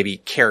 maybe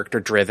character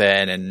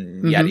driven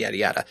and yada, yada,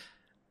 yada.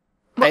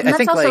 Well, I that's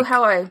think, also like,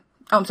 how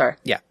I'm sorry.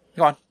 Yeah,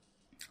 go on.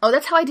 Oh,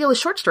 that's how I deal with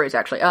short stories,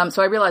 actually.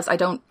 So I realized I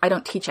don't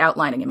teach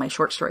outlining in my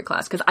short story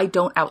class because I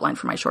don't outline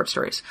for my short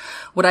stories.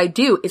 What I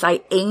do is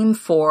I aim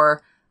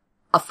for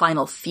a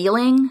final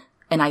feeling,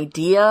 an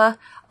idea,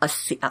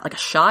 like a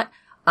shot.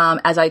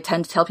 As I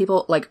tend to tell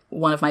people, like,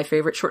 one of my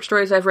favorite short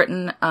stories I've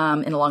written,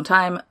 in a long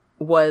time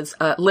was,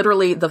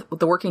 literally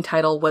the working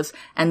title was,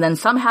 "And then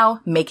somehow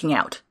making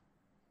out."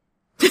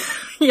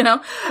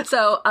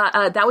 So,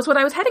 that was what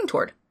I was heading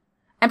toward.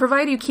 And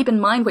provided you keep in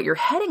mind what you're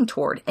heading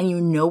toward and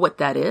you know what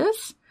that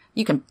is,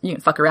 you can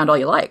fuck around all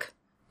you like.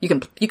 You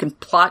can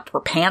plot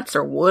or pants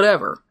or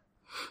whatever.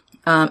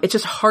 It's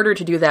just harder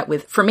to do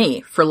that for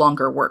me, for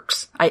longer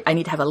works. I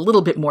need to have a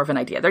little bit more of an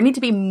idea. There need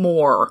to be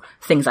more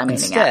things I'm aiming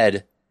at.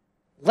 Instead,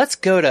 let's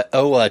go to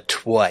Oa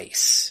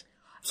twice.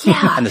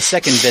 Yeah. And the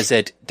second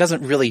visit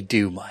doesn't really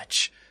do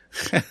much.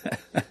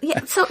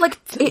 Yeah. So, like,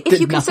 if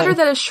you consider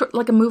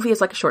that a movie is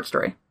like a short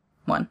story,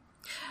 one,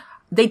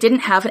 they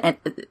didn't have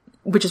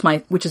which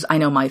is I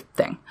know my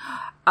thing.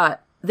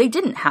 They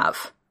didn't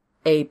have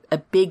a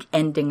big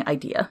ending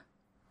idea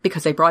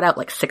because they brought out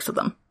like 6 of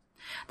them.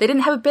 They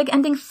didn't have a big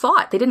ending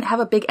thought. They didn't have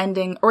a big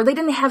ending, or they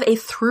didn't have a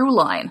through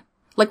line.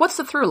 Like, what's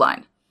the through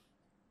line?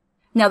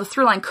 Now, the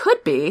through line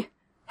could be,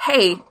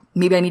 hey,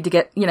 maybe I need to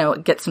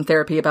get some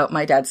therapy about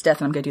my dad's death,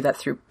 and I'm going to do that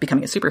through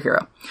becoming a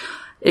superhero.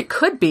 It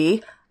could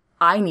be,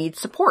 I need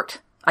support.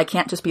 I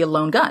can't just be a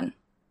lone gun.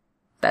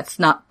 That's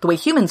not the way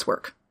humans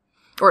work.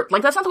 Or,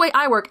 like, that's not the way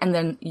I work, and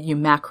then you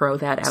macro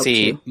that out.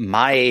 See, too.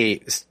 my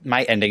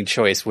ending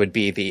choice would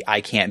be the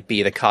I can't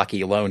be the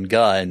cocky lone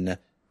gun.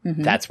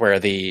 Mm-hmm. That's where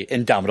the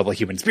indomitable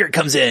human spirit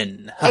comes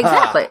in.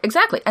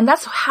 Exactly. And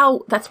that's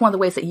one of the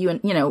ways that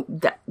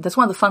that's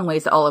one of the fun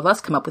ways that all of us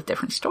come up with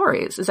different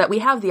stories, is that we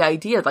have the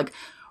idea of, like,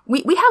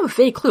 we have a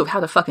vague clue of how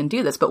to fucking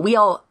do this, but we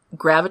all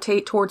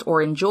gravitate towards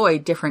or enjoy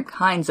different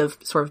kinds of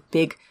sort of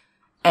big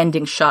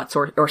ending shots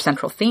or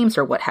central themes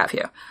or what have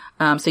you.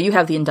 So you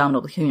have the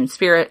indomitable human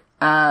spirit.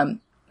 One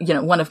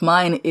of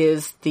mine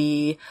is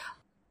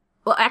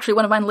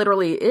one of mine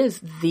literally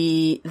is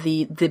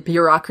the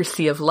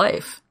bureaucracy of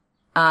life.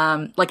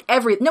 No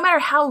matter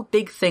how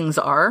big things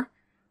are,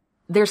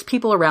 there's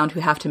people around who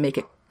have to make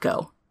it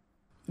go.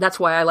 That's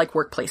why I like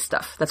workplace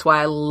stuff. That's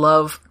why I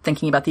love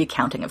thinking about the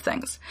accounting of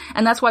things.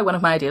 And that's why one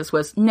of my ideas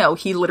was, no,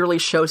 he literally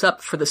shows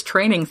up for this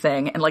training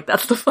thing, and, like,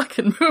 that's the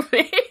fucking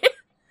movie.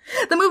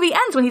 The movie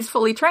ends when he's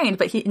fully trained,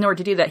 but in order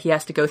to do that, he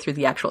has to go through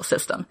the actual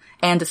system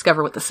and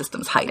discover what the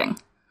system's hiding,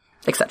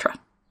 etc.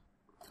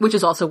 Which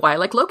is also why I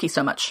like Loki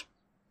so much.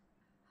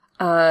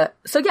 I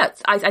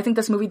think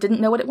this movie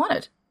didn't know what it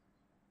wanted.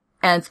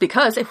 And it's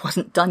because it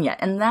wasn't done yet.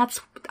 And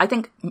I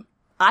think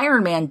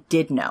Iron Man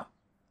did know.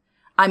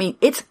 I mean,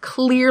 it's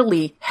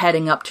clearly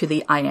heading up to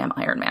the I am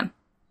Iron Man.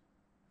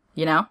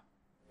 You know?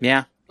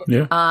 Yeah.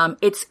 Yeah.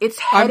 It's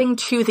heading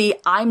to the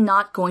I'm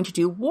not going to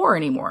do war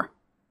anymore.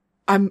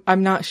 I'm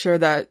not sure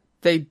that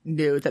they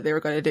knew that they were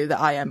going to do the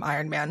I am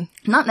Iron Man.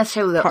 Not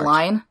necessarily that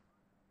line.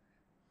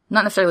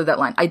 Not necessarily that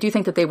line. I do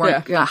think that they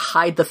weren't going to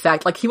hide the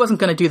fact, like, he wasn't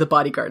going to do the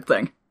bodyguard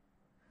thing.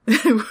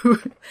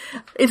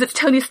 Is it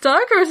Tony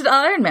Stark or is it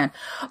Iron Man?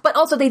 But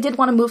also they did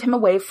want to move him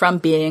away from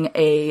being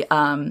he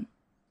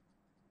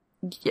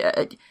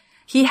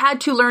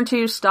had to learn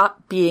to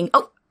stop being,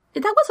 that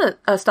was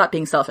a stop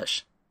being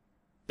selfish.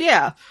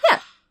 Yeah.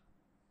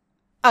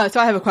 Yeah. So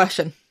I have a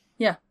question.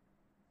 Yeah.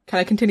 Can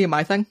I continue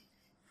my thing?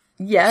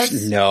 Yes.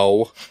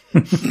 No.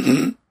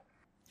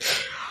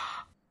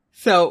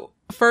 So,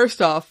 first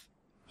off,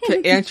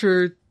 to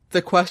answer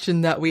the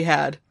question that we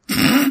had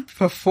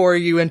before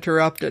you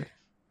interrupted.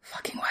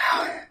 Fucking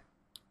wow.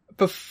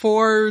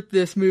 Before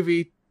this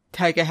movie,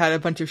 Taika had a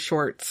bunch of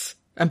shorts.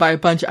 And by a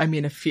bunch, I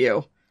mean a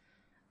few.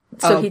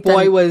 So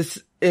Boy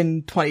was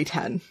in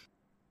 2010.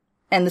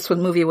 And this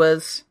movie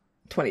was?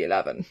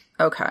 2011.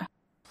 Okay.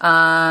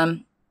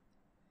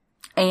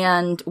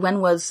 And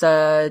when was,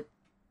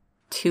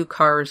 Two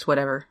Cars,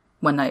 whatever,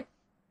 One Night?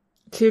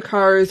 2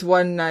 Cars,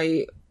 One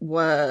Night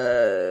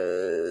was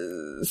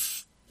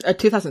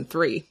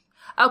 2003.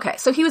 Okay,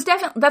 so he was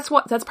definitely, that's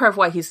part of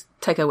why he's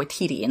Taika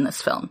Waititi in this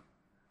film,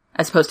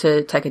 as opposed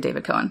to Taika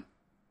David Cohen.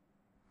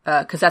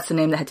 'Cause that's the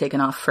name that had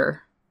taken off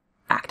for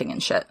acting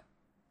and shit.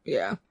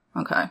 Yeah.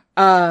 Okay.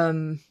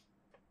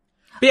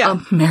 Yeah.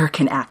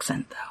 American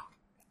accent,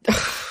 though.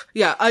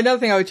 Yeah, another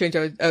thing I would change,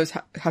 I would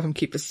have him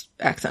keep his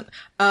accent.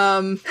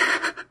 Go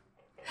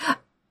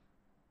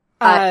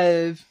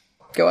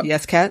on.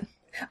 Yes, Kat?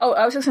 Oh,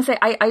 I was just gonna say,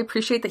 I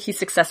appreciate that he's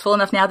successful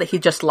enough now that he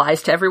just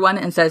lies to everyone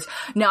and says,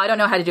 no, I don't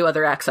know how to do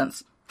other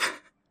accents.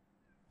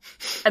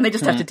 And they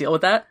just have to deal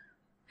with that.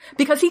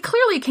 Because he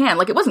clearly can.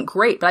 Like, it wasn't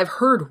great, but I've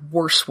heard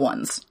worse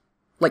ones.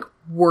 Like,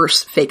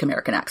 worse fake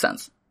American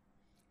accents.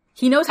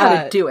 He knows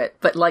how to do it,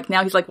 but like,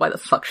 now he's like, why the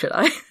fuck should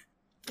I?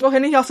 Well,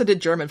 and he also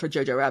did German for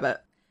Jojo Rabbit.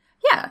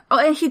 Yeah. Oh,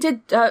 and he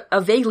did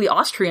a vaguely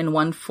Austrian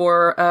one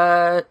for,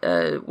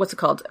 what's it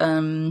called?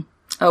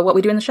 What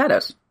We Do in the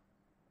Shadows.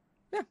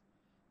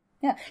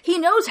 Yeah. He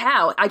knows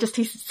how.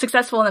 He's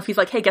successful enough. He's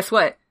like, hey, guess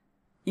what?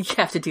 You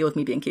have to deal with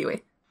me being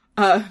Kiwi.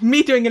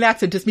 Me doing an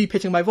accent, just me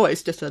pitching my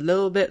voice just a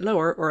little bit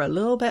lower or a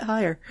little bit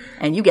higher.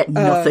 And you get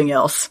nothing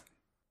else.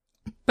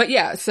 But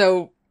yeah,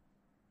 so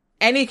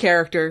any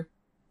character,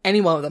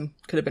 any one of them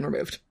could have been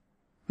removed.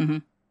 Mm-hmm.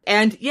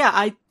 And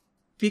yeah,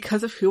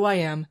 because of who I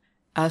am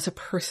as a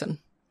person,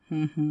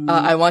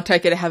 I want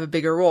Taika to have a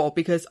bigger role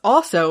because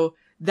also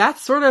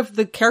that's sort of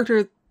the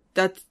character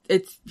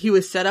he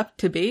was set up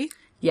to be.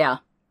 Yeah.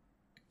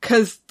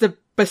 Cause the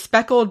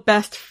bespectacled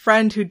best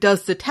friend who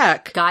does the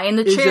tech. Guy in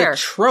the chair. Is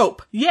a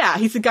trope. Yeah,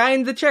 he's the guy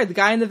in the chair, the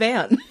guy in the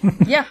van.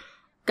 Yeah.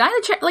 Guy in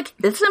the chair, like,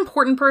 it's an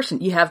important person.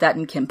 You have that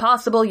in Kim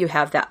Possible. You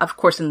have that, of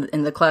course,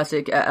 in the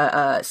classic,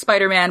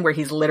 Spider-Man, where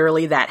he's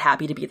literally that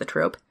happy to be the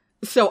trope.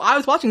 So I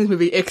was watching this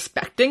movie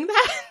expecting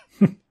that.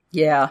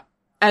 Yeah.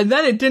 And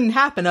then it didn't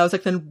happen. I was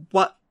like, then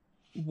what?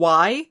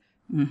 Why?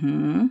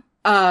 Mm-hmm.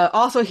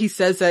 Also, he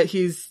says that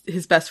he's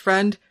his best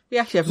friend. We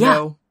actually have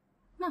no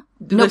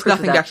there's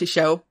nothing to actually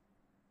show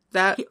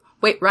that.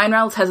 Wait, Ryan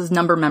Reynolds has his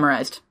number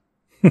memorized.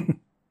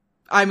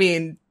 I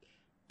mean,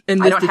 in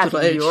this digital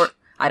age.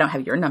 I don't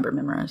have your number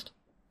memorized.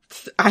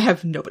 I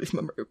have nobody's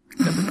number.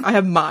 I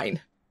have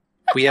mine.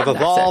 We have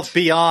evolved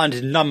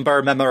beyond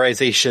number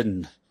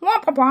memorization.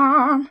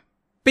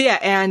 But yeah,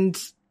 and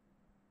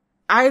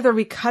either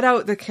we cut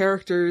out the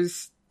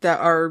characters that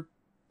are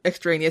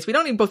extraneous. We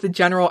don't need both the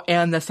general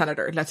and the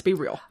senator. Let's be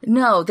real.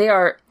 No, they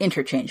are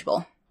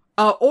interchangeable.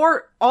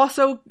 Or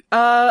also,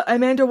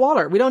 Amanda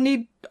Waller. We don't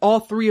need all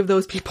three of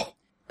those people.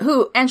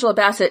 Who, Angela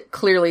Bassett,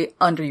 clearly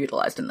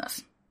underutilized in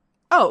this.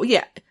 Oh,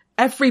 yeah.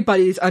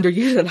 Everybody's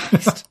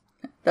underutilized.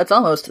 That's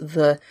almost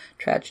the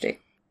tragedy.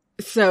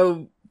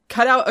 So,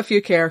 cut out a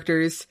few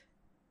characters.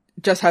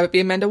 Just have it be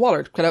Amanda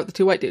Waller. Cut out the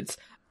two white dudes.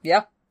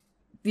 Yeah.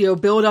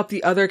 Build up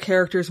the other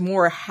characters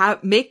more.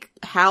 Make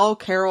Hal,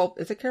 Carol.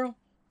 Is it Carol?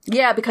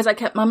 Yeah, because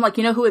I'm like,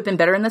 you know who would have been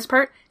better in this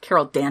part?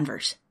 Carol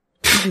Danvers.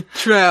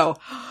 True.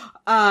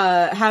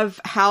 Have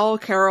Hal,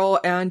 Carol,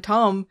 and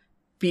Tom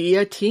be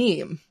a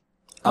team.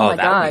 Oh my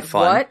god,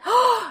 what?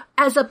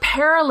 As a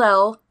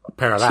parallel to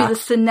the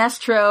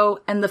Sinestro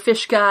and the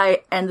fish guy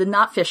and the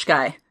not fish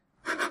guy.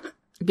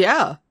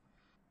 Yeah.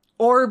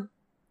 Or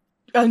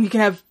you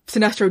can have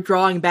Sinestro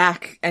drawing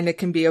back and it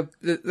can be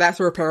that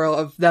sort of parallel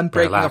of them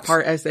breaking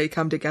apart as they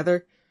come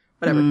together.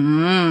 Whatever.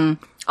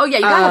 Mm-hmm. Oh yeah,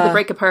 you gotta have to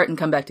break apart and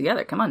come back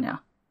together. Come on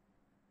now.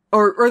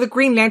 Or the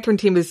Green Lantern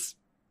team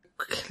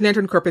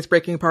Lantern Corp is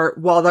breaking apart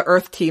while the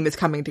Earth team is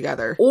coming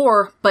together.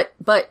 Or, but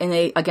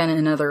in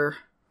another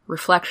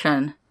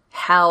reflection,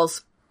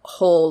 Hal's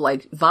whole,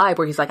 like, vibe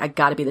where he's like, I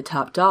gotta be the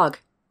top dog,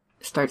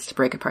 starts to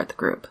break apart the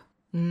group.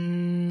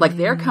 Like,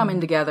 they're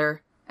coming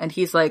together, and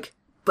he's like,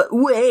 but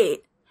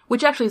wait!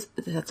 Which actually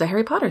that's a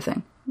Harry Potter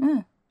thing.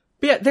 Yeah.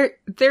 But yeah,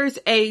 there's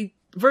a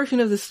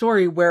version of the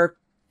story where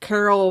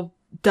Carol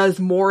does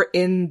more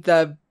in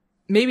the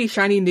maybe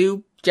shiny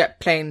new jet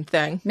plane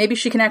thing. Maybe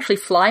she can actually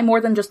fly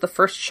more than just the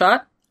first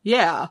shot?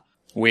 Yeah.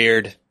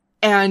 Weird.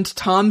 And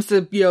Tom's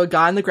the,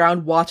 guy on the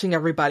ground watching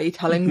everybody,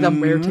 telling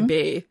them where to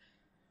be.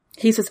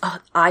 He says,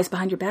 eyes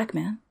behind your back,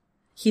 man.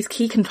 He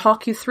can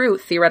talk you through,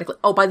 theoretically.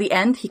 Oh, by the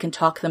end, he can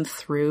talk them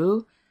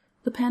through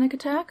the panic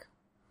attack?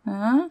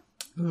 Huh?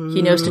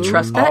 He knows to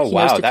trust that. Oh,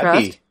 wow,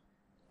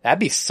 that'd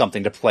be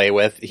something to play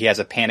with. He has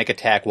a panic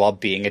attack while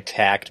being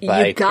attacked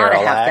by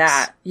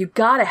Parallax. You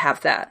gotta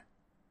have that.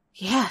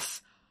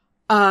 Yes.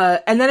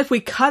 And then if we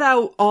cut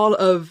out all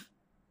of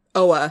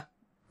Oa.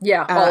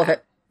 Yeah, all of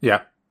it.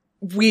 Yeah.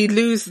 We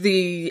lose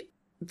the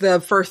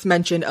first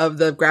mention of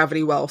the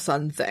gravity well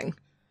sun thing.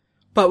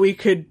 But we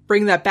could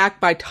bring that back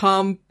by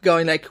Tom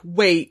going like,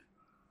 wait,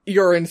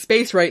 you're in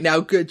space right now,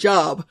 good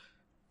job.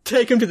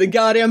 Take him to the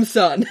goddamn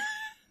sun.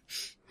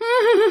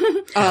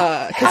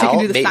 Cause he can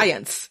do the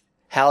science.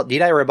 Hal,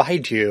 need I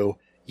remind you,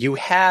 you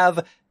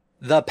have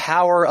the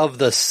power of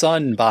the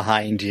sun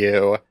behind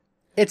you.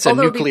 It's a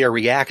nuclear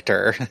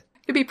reactor.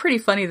 It'd be pretty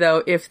funny,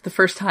 though, if the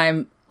first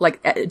time,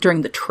 like,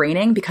 during the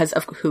training, because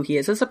of who he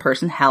is as a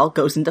person, Hal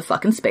goes into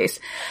fucking space,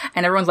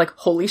 and everyone's like,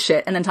 holy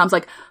shit, and then Tom's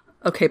like,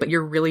 okay, but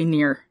you're really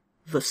near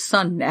the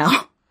sun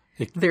now.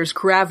 There's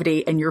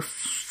gravity, and you're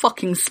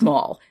fucking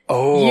small.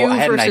 Oh, you I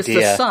had versus an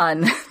idea. the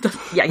sun.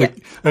 Yeah.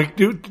 Like,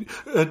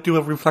 do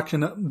a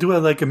reflection,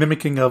 a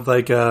mimicking of,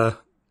 like,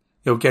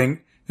 getting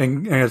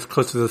as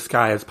close to the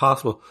sky as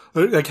possible.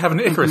 Like, have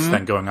an Icarus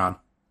thing going on.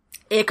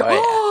 Icarus.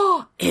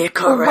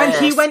 When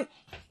he went,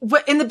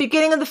 in the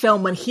beginning of the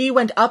film, when he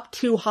went up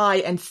too high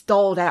and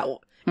stalled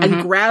out,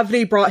 and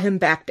gravity brought him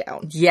back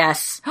down.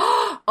 Yes.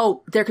 Oh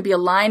oh, there could be a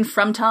line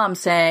from Tom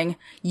saying,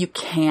 you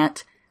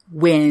can't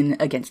win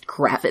against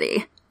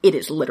gravity. It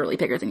is literally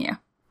bigger than you.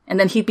 And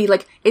then he'd be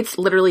like, it's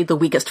literally the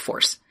weakest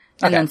force.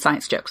 And then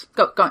science jokes.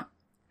 Go on.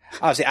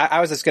 Obviously, I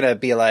was just gonna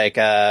be like,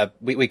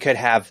 we could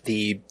have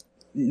the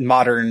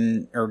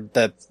modern or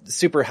the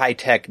super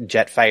high-tech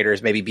jet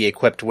fighters maybe be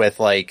equipped with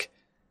like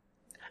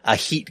a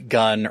heat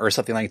gun or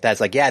something like that.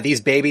 It's like, yeah,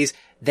 these babies,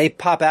 they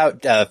pop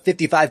out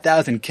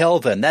 55,000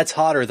 Kelvin. That's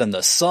hotter than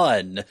the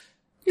sun.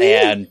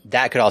 And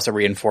that could also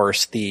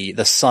reinforce the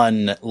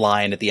sun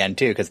line at the end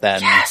too, because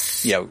then,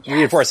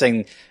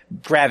 reinforcing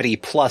gravity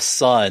plus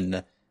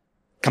sun,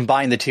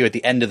 combine the two at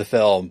the end of the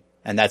film,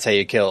 and that's how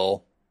you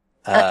kill.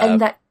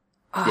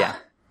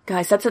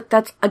 Guys,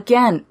 that's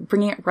again,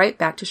 bringing it right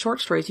back to short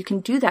stories. You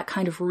can do that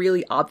kind of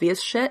really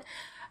obvious shit.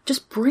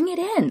 Just bring it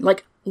in.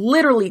 Like,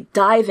 literally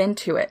dive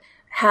into it.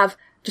 Have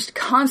just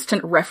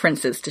constant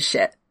references to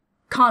shit.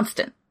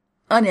 Constant.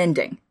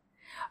 Unending.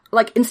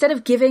 Like, instead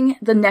of giving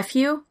the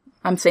nephew,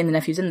 I'm saying the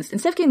nephew's in this,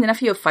 instead of giving the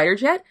nephew a fighter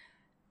jet,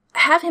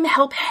 have him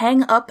help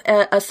hang up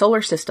a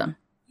solar system.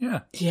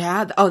 Yeah.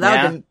 Yeah. Oh, that would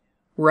have been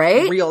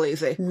right? real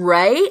easy.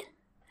 Right?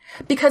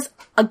 Because,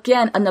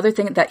 again, another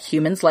thing that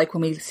humans like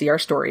when we see our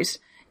stories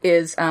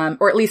is,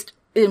 or at least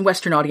in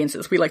Western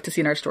audiences, we like to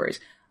see in our stories.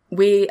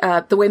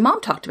 The way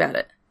Mom talked about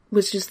it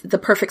was just the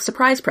perfect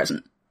surprise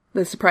present.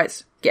 The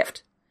surprise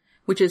gift.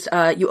 Which is,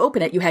 you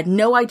open it, you had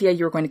no idea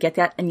you were going to get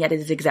that, and yet it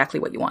is exactly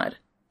what you wanted.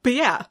 But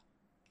yeah.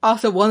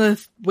 Also, one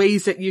of the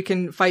ways that you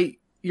can fight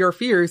your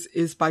fears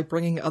is by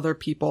bringing other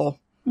people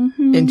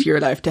into your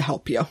life to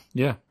help you.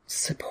 Yeah.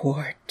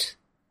 Support.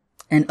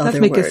 And Let's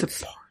other make words. it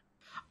support.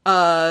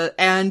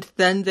 And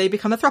then they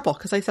become a throuple,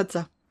 because I said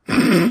so.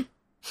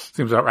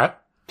 Seems about right.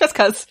 Just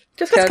cuz.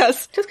 Just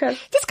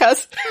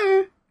cuz.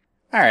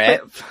 All right.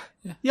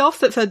 Y'all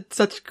said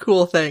such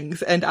cool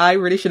things, and I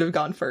really should have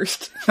gone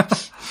first.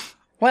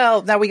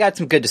 Well, now we got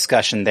some good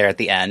discussion there at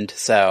the end,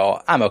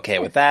 so I'm okay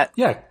with that.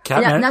 Yeah,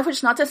 Catman. Yeah, that's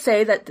just not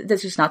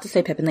to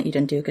say Pippin, that you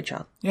didn't do a good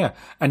job. Yeah,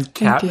 and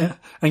Catman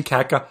and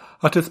Katka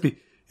ought to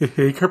speak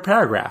her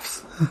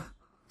paragraphs.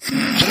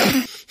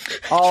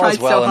 All is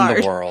Tried well so in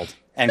hard. the world,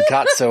 and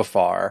got so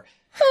far.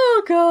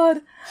 Oh,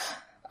 God.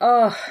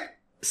 Oh.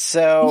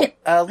 So,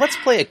 let's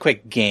play a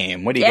quick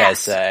game. What do you guys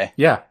say?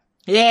 Yeah.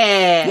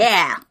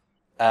 Yeah.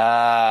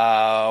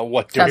 Yeah.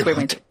 What do Sounds we weird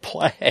want to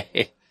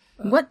play?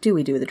 What do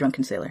we do with the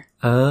Drunken Sailor?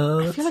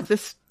 I feel like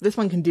this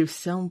one can do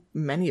so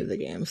many of the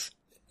games.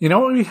 You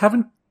know what we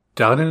haven't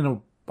done in a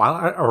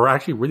while, or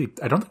actually really,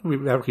 I don't think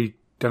we've actually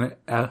done it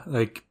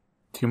like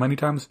too many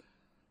times.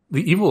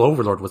 The Evil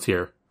Overlord was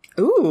here.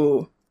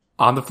 Ooh.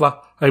 On the fly,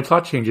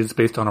 plot changes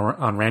based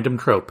on random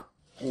trope.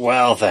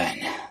 Well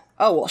then.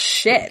 Oh, well,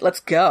 shit. Let's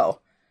go.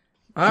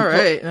 All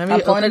right. Let me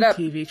I'm pulling open it up.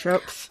 TV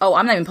tropes. Oh,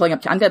 I'm not even pulling up.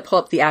 I'm going to pull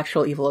up the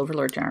actual Evil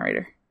Overlord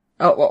generator.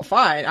 Oh, well,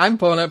 fine. I'm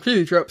pulling up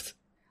TV tropes.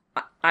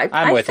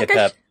 I'm with you,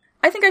 Pep.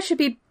 I think I should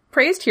be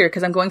praised here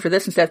because I'm going for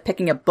this instead of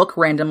picking a book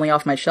randomly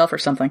off my shelf or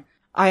something.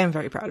 I am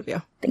very proud of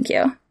you. Thank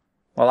you.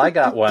 Well, I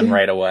got one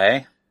right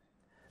away.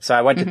 So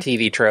I went to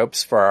TV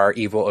tropes for our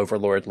Evil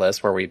Overlord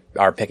list, where we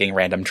are picking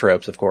random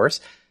tropes, of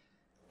course.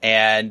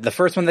 And the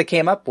first one that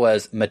came up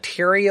was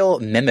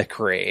material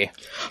mimicry.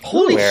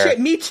 Holy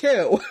shit, me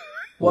too.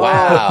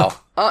 Wow.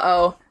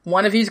 Uh-oh.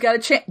 One of you's got to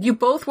change. You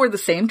both wore the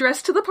same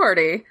dress to the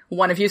party.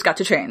 One of you's got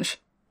to change.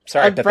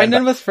 Sorry, Pippin,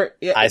 Brendan but was first.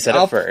 Yeah, I said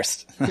it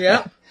first.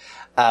 Yeah.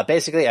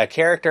 Basically, a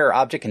character or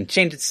object can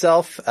change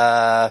itself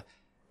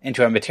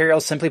into a material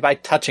simply by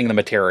touching the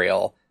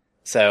material.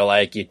 So,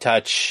 like, you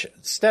touch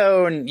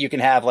stone, you can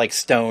have, like,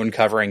 stone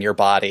covering your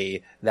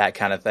body, that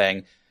kind of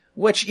thing.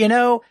 Which, you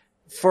know,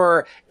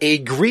 for a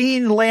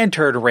Green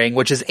Lantern ring,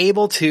 which is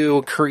able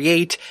to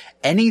create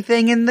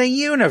anything in the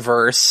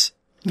universe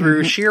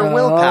through sheer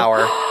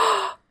willpower,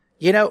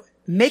 you know,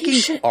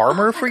 making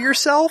armor for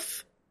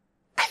yourself,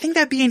 I think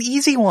that'd be an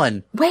easy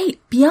one.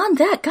 Wait, beyond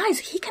that, guys,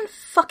 he can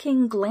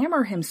fucking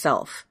glamour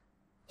himself.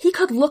 He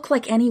could look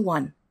like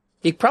anyone.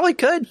 You probably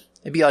could.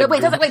 It'd be like,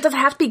 Wait, does it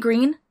have to be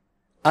green?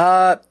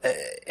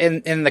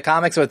 in the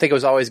comics, I would think it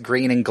was always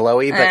green and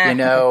glowy, but you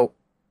know,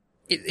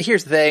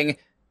 here's the thing.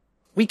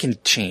 We can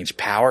change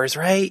powers,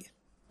 right?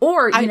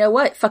 Or, you know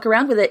what? Fuck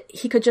around with it.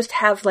 He could just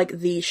have, like,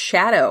 the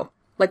shadow.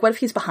 Like, what if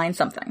he's behind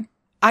something?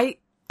 I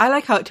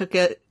like how it took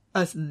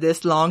us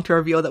this long to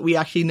reveal that we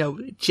actually know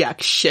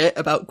jack shit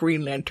about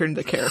Green Lantern,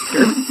 the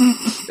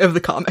character of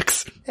the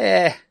comics.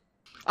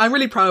 I'm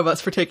really proud of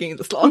us for taking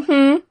this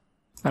long.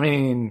 I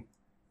mean,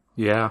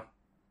 yeah.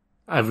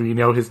 You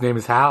know his name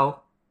is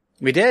Hal.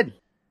 We did.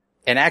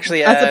 And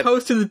actually, As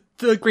opposed to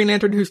the Green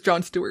Lantern who's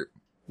Jon Stewart.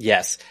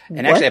 Yes. And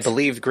What? actually, I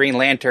believe Green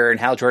Lantern,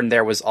 Hal Jordan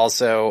there was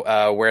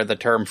also where the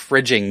term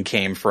fridging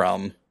came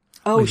from.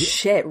 Oh,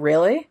 shit,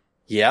 really?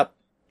 Yep.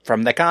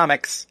 From the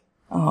comics.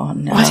 Oh,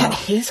 no. Was it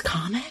his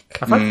comic?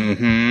 I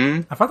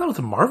thought that was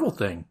a Marvel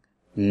thing.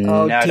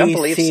 No, I don't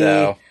believe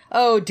so.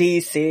 Oh,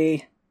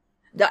 DC.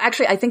 No,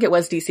 actually, I think it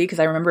was DC because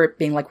I remember it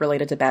being, like,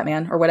 related to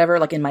Batman or whatever,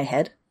 like, in my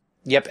head.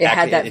 Yep, It had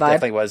actually, that it vibe.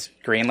 definitely was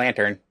Green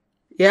Lantern.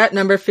 Yeah,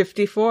 number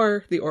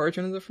 54, the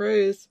origin of the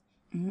phrase.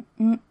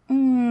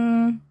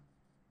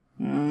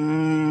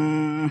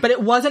 But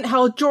it wasn't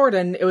Hal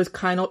Jordan, it was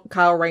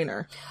Kyle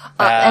Rayner.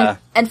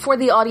 And for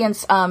the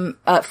audience,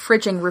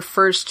 fridging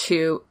refers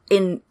to,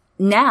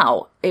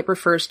 it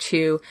refers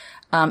to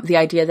the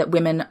idea that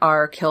women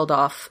are killed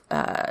off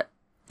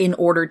in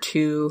order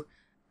to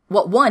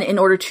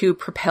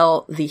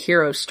propel the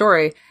hero's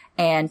story,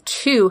 and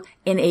 2,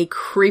 in a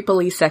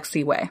creepily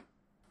sexy way.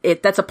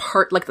 That's a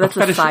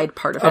side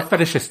part of it.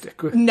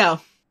 Fetishistic.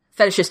 No.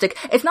 Fetishistic.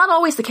 It's not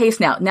always the case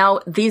now. Now,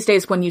 these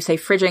days, when you say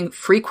fridging,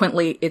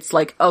 frequently it's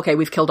like, okay,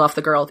 we've killed off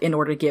the girl in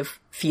order to give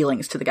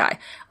feelings to the guy.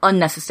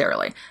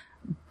 Unnecessarily.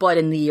 But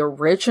in the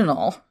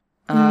original...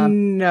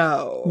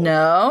 no.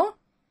 No?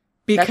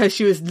 Because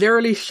she was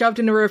literally shoved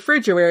in a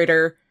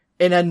refrigerator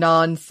in a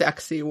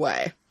non-sexy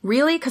way.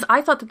 Really? Because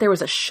I thought that there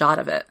was a shot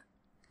of it.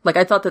 Like,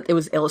 I thought that it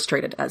was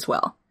illustrated as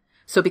well.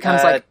 So it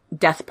becomes like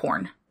death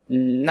porn.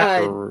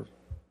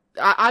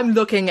 I'm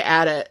looking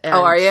at it. And...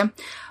 Oh, are you?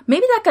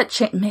 Maybe that got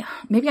changed.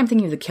 Maybe I'm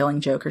thinking of The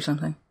Killing Joke or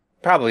something.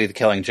 Probably The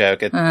Killing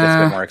Joke. It's a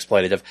bit more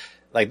exploitative.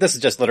 Like, this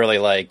is just literally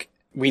like,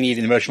 we need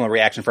an emotional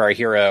reaction for our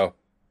hero.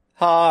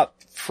 Ha,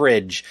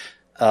 fridge.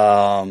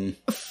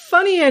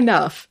 Funny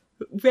enough,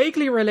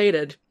 vaguely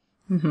related,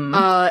 in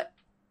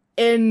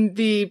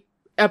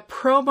a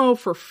promo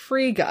for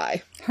Free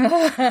Guy,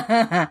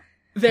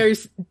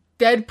 there's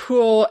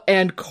Deadpool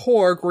and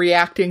Korg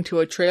reacting to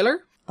a trailer.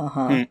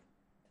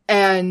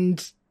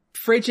 And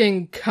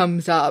fridging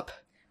comes up.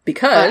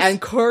 Because?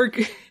 And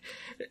Korg,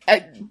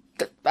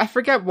 I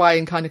forget why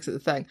in context of the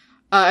thing.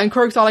 And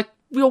Korg's all like,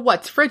 well,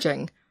 what's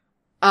fridging?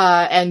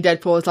 And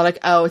Deadpool is all like,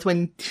 oh, it's when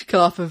you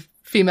kill off a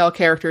female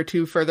character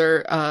to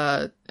further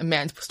a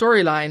man's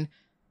storyline.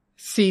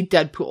 See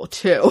Deadpool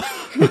 2.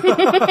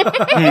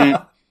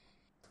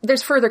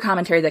 There's further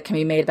commentary that can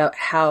be made about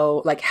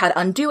how to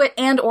undo it,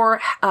 and or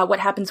what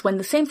happens when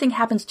the same thing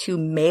happens to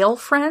male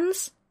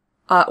friends,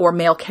 or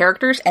male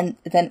characters, and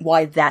then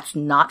why that's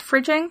not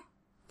fridging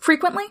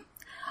frequently.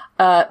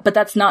 But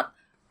that's not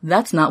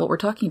what we're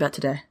talking about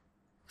today.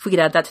 If we could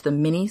add that to the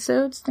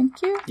mini-sodes,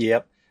 thank you.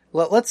 Yep.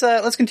 Well,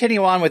 let's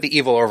continue on with the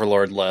evil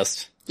overlord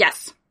list.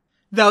 Yes.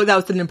 Though that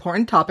was an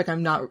important topic, I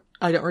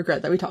don't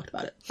regret that we talked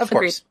about it. Of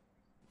course.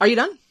 Are you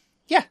done?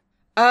 Yeah.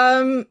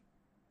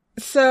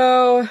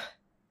 So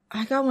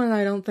I got one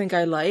I don't think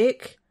I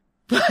like,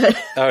 but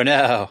oh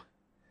no.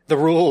 The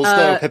rules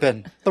though,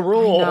 Pippin. The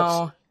rules. I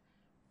know.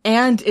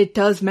 And it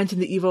does mention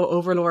the evil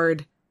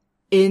overlord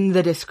in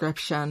the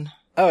description.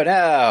 Oh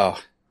no.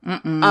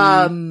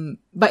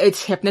 But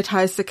it's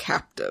Hypnotize the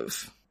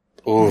Captive.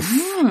 Oof.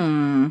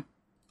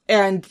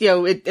 And,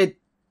 it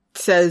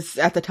says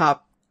at the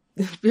top,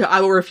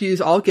 I will refuse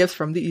all gifts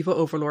from the evil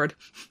overlord.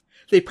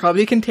 They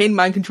probably contain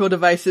mind control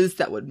devices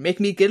that would make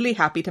me giddily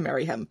happy to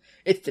marry him.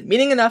 It's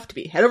demeaning enough to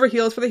be head over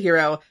heels for the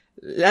hero,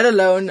 let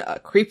alone a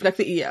creep like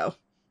the EO.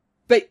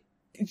 But,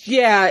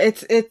 yeah,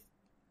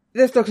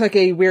 this looks like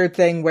a weird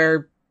thing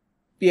where,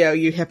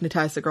 you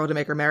hypnotize the girl to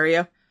make her marry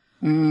you.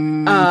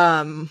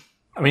 I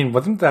mean,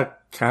 wasn't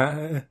that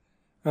kind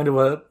of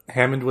what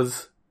Hammond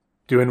was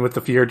doing with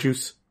the fear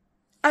juice?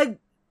 A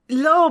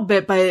little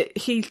bit, but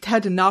he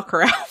had to knock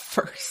her out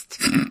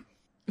first.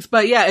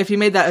 But yeah, if you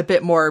made that a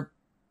bit more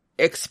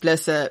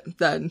explicit,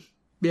 then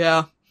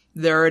yeah,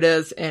 there it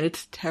is, and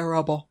it's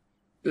terrible.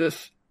 Ugh.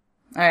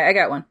 Alright, I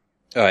got one.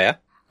 Oh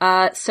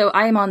yeah? So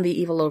I am on the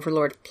Evil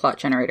Overlord plot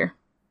generator.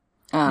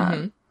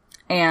 And,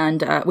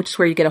 which is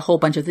where you get a whole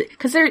bunch of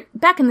cause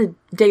back in the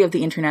day of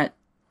the internet,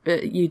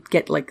 you'd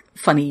get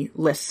funny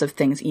lists of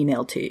things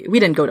emailed to you. We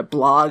didn't go to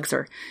blogs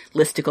or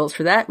listicles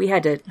for that. We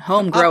had to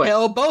home grow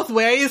Uphill, both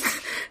ways.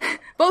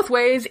 Both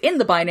ways in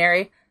the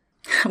binary,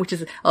 which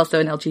is also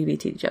an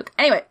LGBT joke.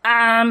 Anyway,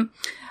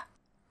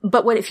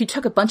 but if you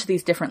took a bunch of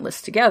these different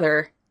lists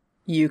together,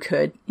 you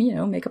could,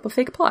 make up a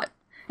fake plot.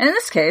 And in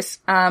this case,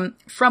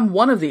 from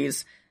one of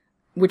these,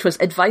 which was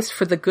advice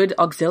for the good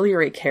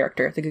auxiliary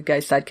character, the good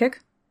guy's sidekick.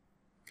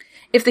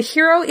 If the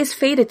hero is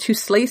fated to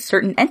slay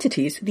certain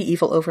entities, the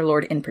evil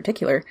overlord in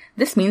particular,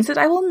 this means that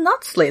I will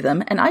not slay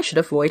them, and I should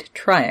avoid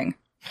trying.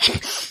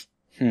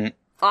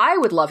 I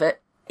would love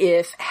it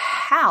if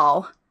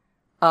Hal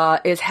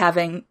is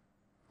having...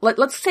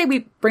 Let's say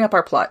we bring up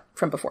our plot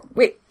from before.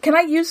 Wait, can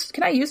I use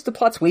the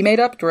plots we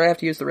made up, or do I have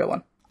to use the real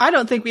one? I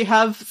don't think we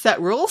have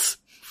set rules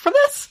for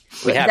this.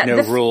 We have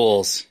no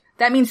rules.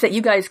 That means that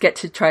you guys get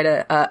to try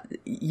to...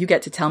 you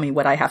get to tell me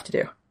what I have to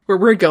do. Where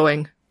we're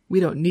going... We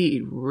don't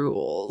need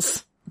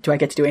rules. Do I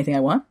get to do anything I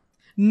want?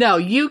 No,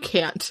 you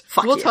can't.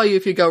 We'll tell you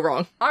if you go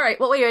wrong. Alright,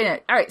 well, wait a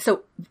minute. Alright,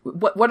 so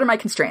what are my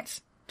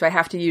constraints? Do I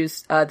have to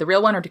use the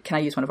real one, or can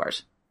I use one of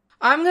ours?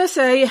 I'm gonna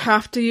say you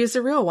have to use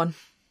the real one.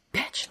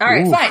 Bitch.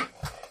 Alright,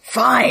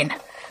 fine.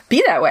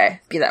 Be that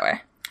way.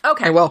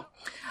 Okay. I will.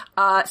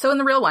 So in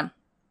the real one,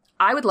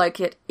 I would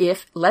like it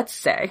if, let's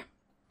say...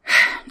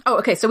 Oh,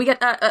 okay, so we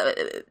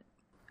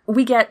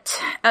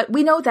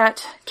know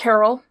that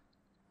Carol...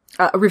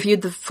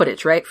 reviewed the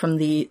footage, right, from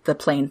the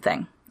plane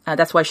thing.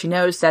 That's why she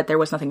knows that there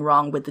was nothing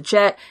wrong with the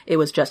jet. It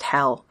was just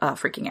Hal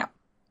freaking out.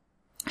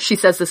 She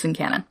says this in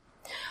canon.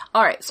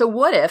 Alright, so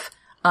what if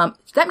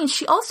That means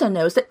she also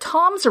knows that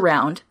Tom's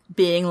around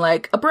being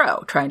like a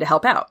bro, trying to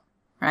help out,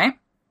 right?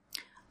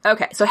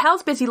 Okay, so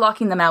Hal's busy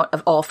locking them out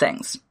of all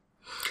things.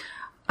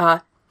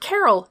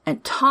 Carol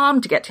and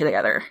Tom to get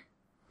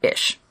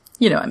together-ish.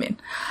 You know what I mean.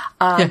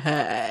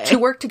 To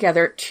work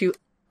together to,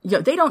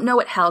 they don't know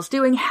what Hal's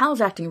doing. Hal's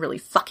acting really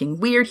fucking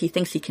weird. He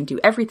thinks he can do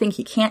everything.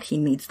 He can't. He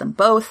needs them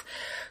both.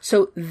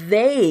 So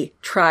they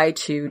try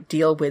to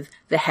deal with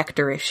the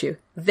Hector issue.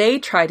 They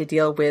try to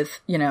deal with,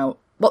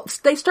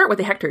 they start with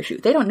the Hector issue.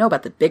 They don't know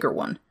about the bigger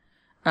one,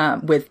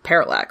 with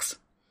Parallax.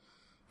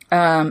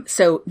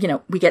 So,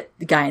 we get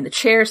the guy in the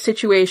chair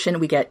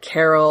situation. We get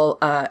Carol,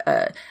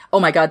 oh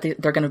my God,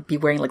 they're going to be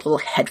wearing like little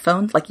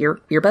headphones, like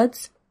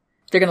earbuds.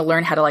 They're going to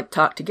learn how to like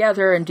talk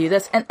together and do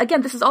this. And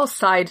again, this is all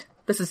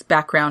this is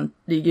background,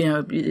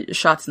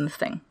 shots in the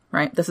thing,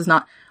 right? This is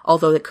not,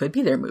 although it could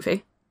be their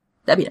movie.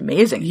 That'd be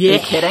amazing. Yeah. Are you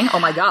kidding? Oh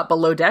my God,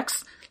 Below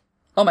Decks.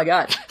 Oh my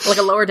God. Like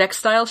a Lower Decks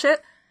style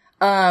shit.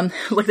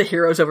 Like the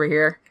heroes over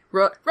here.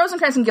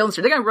 Rosencrantz and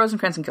Guildenstern. They got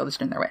Rosencrantz and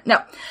Guildenstern their way.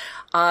 No.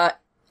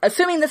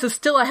 Assuming this is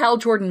still a Hal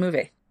Jordan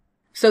movie.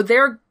 So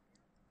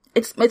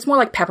it's more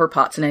like Pepper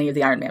Potts in any of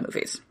the Iron Man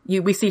movies.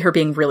 We see her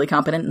being really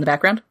competent in the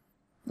background.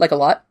 Like a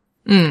lot.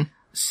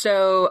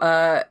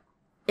 So,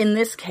 in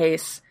this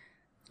case,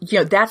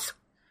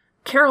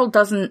 Carol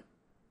doesn't,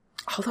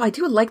 although I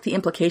do like the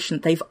implication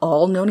that they've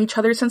all known each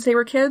other since they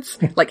were kids.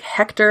 Like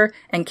Hector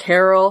and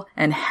Carol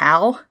and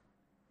Hal.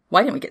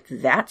 Why didn't we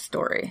get that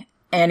story?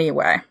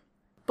 Anyway.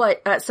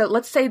 But, so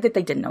let's say that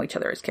they didn't know each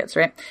other as kids,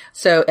 right?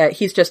 So,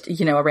 he's just,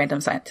 a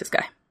random scientist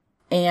guy.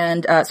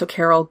 And, so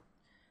Carol,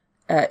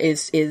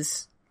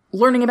 is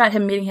learning about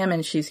him, meeting him,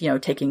 and she's,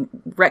 taking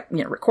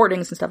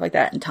recordings and stuff like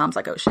that. And Tom's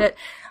like, oh shit.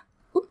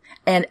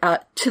 And,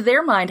 to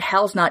their mind,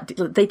 Hal's not,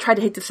 they try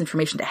to take this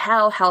information to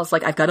Hal. Hal's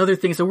like, I've got other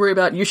things to worry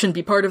about. You shouldn't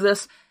be part of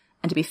this.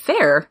 And to be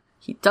fair,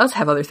 he does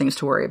have other things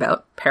to worry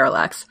about,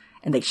 Parallax,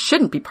 and they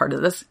shouldn't be part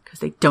of this because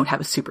they don't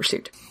have a super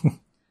suit.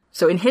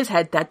 So in his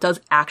head, that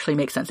does actually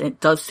make sense. And it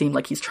does seem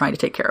like he's trying to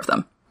take care of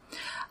them.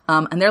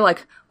 And they're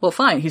like, well,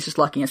 fine. He's just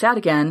locking us out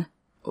again.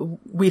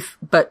 We've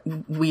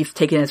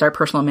taken it as our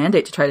personal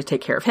mandate to try to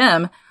take care of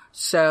him.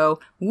 So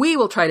we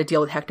will try to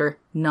deal with Hector,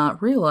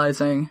 not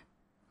realizing,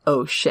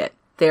 oh shit,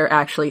 they're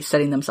actually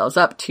setting themselves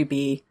up to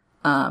be,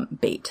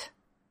 bait.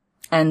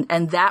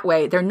 And that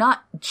way, they're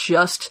not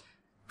just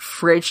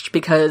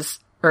fridged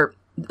or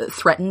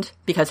threatened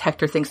because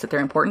Hector thinks that they're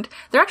important.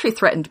 They're actually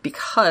threatened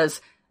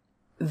because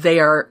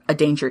they are a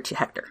danger to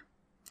Hector.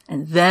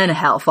 And then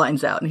Hal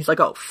finds out and he's like,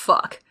 oh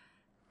fuck,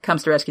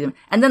 comes to rescue them.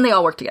 And then they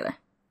all work together.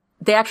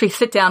 They actually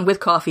sit down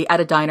with coffee at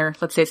a diner.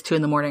 Let's say it's 2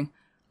 a.m.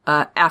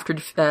 After,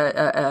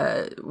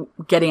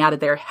 getting out of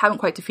there, haven't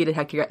quite defeated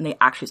Hector yet, and they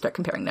actually start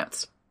comparing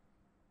notes.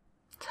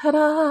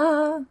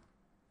 Ta-da!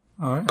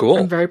 All right. Cool.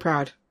 I'm very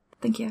proud.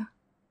 Thank you.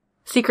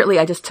 Secretly,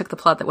 I just took the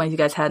plot that one of you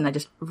guys had and I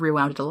just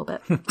rewound it a little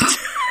bit.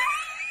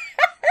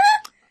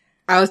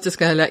 I was just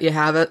gonna let you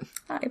have it.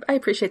 I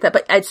appreciate that,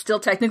 but it's still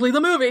technically the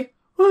movie.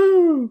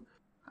 Woo!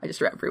 I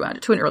just rewound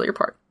it to an earlier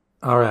part.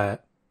 All right.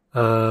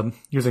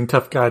 Using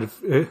Tough Guide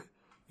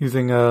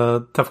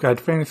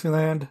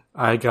Fantasyland,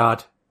 I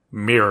got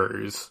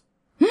mirrors.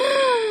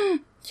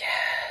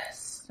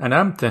 Yes. And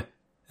I'm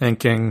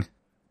thinking,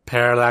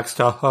 Parallax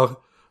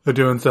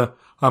doing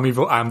some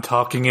evil. I'm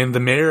talking in the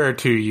mirror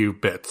to you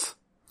bits.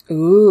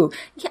 Ooh.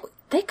 Yeah,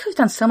 they could have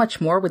done so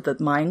much more with the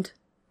mind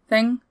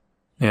thing.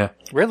 Yeah.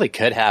 Really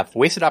could have.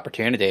 Wasted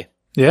opportunity.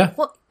 Yeah.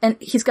 Well, and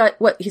he's got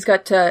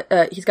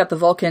the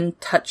Vulcan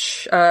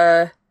touch,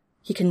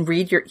 he can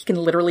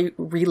literally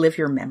relive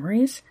your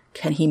memories.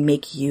 Can he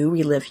make you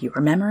relive your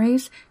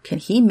memories? Can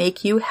he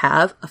make you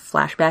have a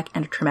flashback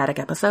and a traumatic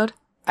episode?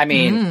 I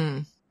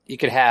mean, you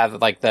could have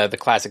like the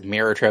classic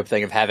mirror trope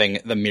thing of having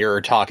the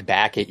mirror talk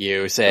back at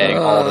you saying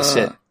all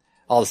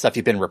the stuff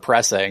you've been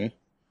repressing.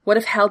 What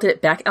if Hal did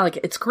it back? Like,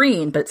 it's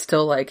green, but it's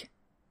still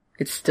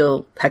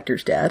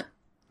Hector's dad.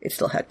 It's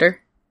still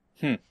Hector.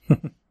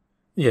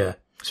 Yeah.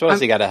 So what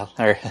else you gotta...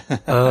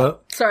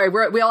 Sorry,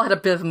 we all had a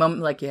bit of a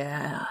moment like,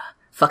 yeah,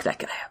 fuck that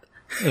guy up.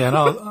 Yeah, and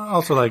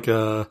also like,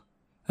 in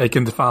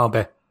the final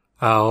bit,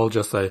 I'll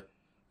just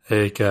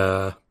make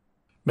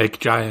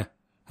giant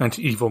and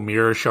evil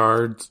mirror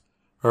shards,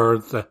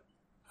 or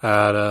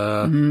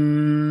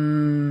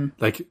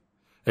like,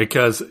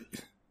 because,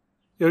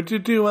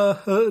 do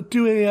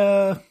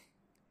a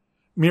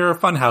mirror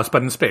funhouse,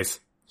 but in space.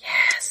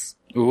 Yes.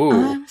 Ooh.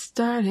 I'm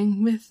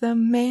starting with the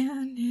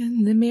man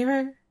in the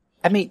mirror.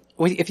 I mean,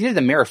 if you did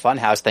the Mirror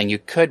Funhouse thing, you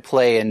could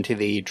play into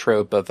the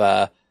trope of,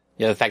 the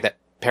fact that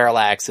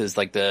Parallax is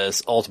like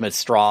this ultimate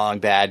strong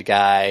bad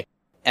guy,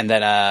 and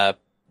then,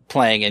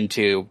 playing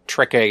into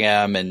tricking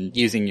him and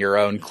using your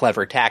own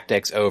clever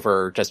tactics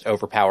over just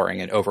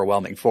overpowering and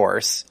overwhelming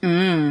force.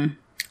 Oh,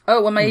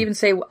 we might even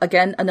say,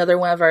 again, another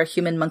one of our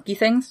human monkey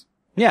things?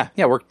 Yeah,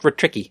 we're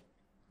tricky.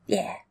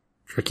 Yeah.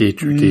 Tricky.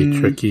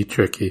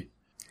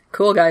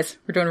 Cool, guys.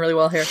 We're doing really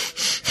well here.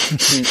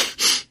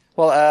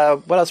 Well,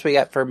 what else we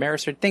got for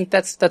mirrors? I think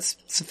that's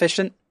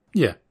sufficient.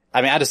 Yeah.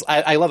 I mean,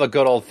 I love a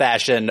good old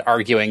fashioned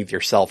arguing with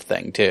yourself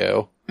thing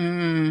too.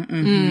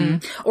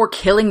 Or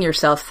killing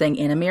yourself thing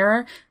in a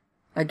mirror.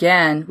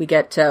 Again, we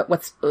get,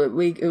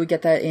 we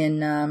get that in,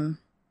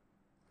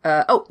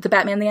 the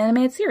Batman the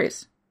Animated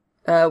Series.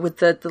 With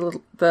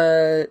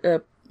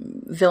the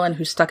villain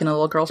who's stuck in a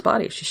little girl's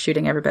body. She's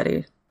shooting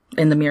everybody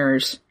in the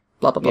mirrors,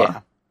 blah, blah, blah.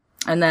 Yeah.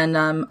 And then,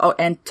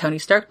 and Tony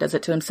Stark does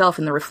it to himself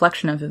in the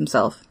reflection of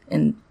himself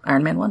in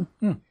Iron Man 1.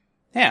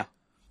 Yeah.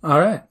 All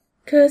right.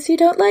 'Cause you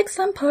don't like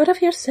some part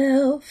of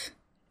yourself.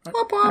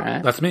 Womp womp. All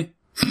right. That's me.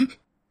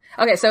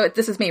 Okay, so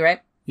this is me,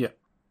 right? Yeah.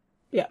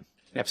 Yeah.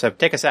 Yep. So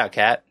take us out,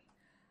 Kat.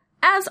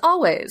 As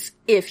always,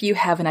 if you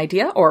have an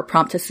idea or a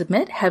prompt to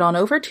submit, head on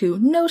over to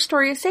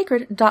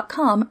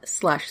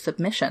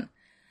nostoryissacred.com/submission.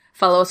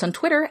 Follow us on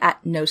Twitter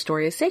at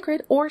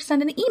nostoryiссacred or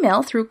send an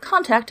email through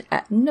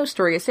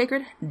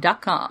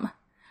contact@nostoryiссacred.com.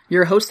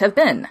 Your hosts have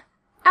been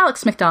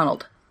Alex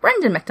McDonald,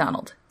 Brendan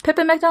McDonald,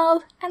 Pippin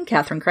McDonald, and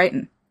Catherine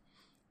Crichton.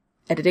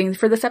 Editing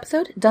for this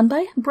episode done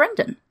by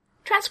Brendan.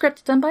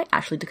 Transcript done by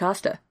Ashley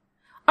DaCosta.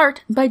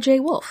 Art by Jay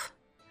Wolf.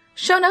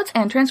 Show notes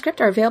and transcript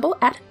are available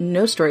at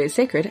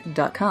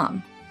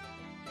nostoryiссacred.com.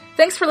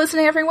 Thanks for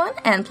listening, everyone,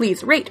 and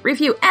please rate,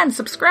 review, and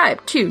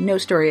subscribe to No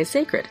Story is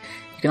Sacred.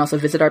 You can also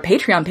visit our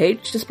Patreon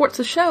page to support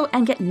the show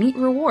and get neat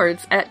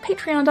rewards at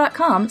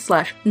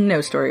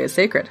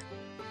patreon.com/nostoryiссacred.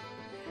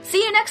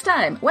 See you next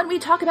time when we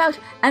talk about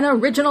an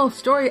original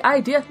story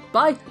idea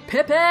by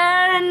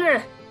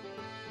Pippin!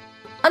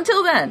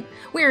 Until then,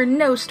 we're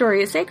No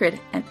Story is Sacred,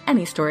 and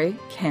any story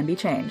can be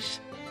changed.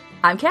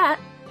 I'm Kat.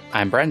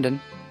 I'm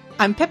Brendan.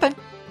 I'm Pippin.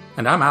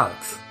 And I'm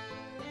Alex.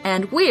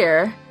 And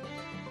we're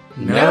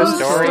No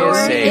Story is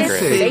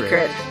Sacred.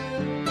 Sacred.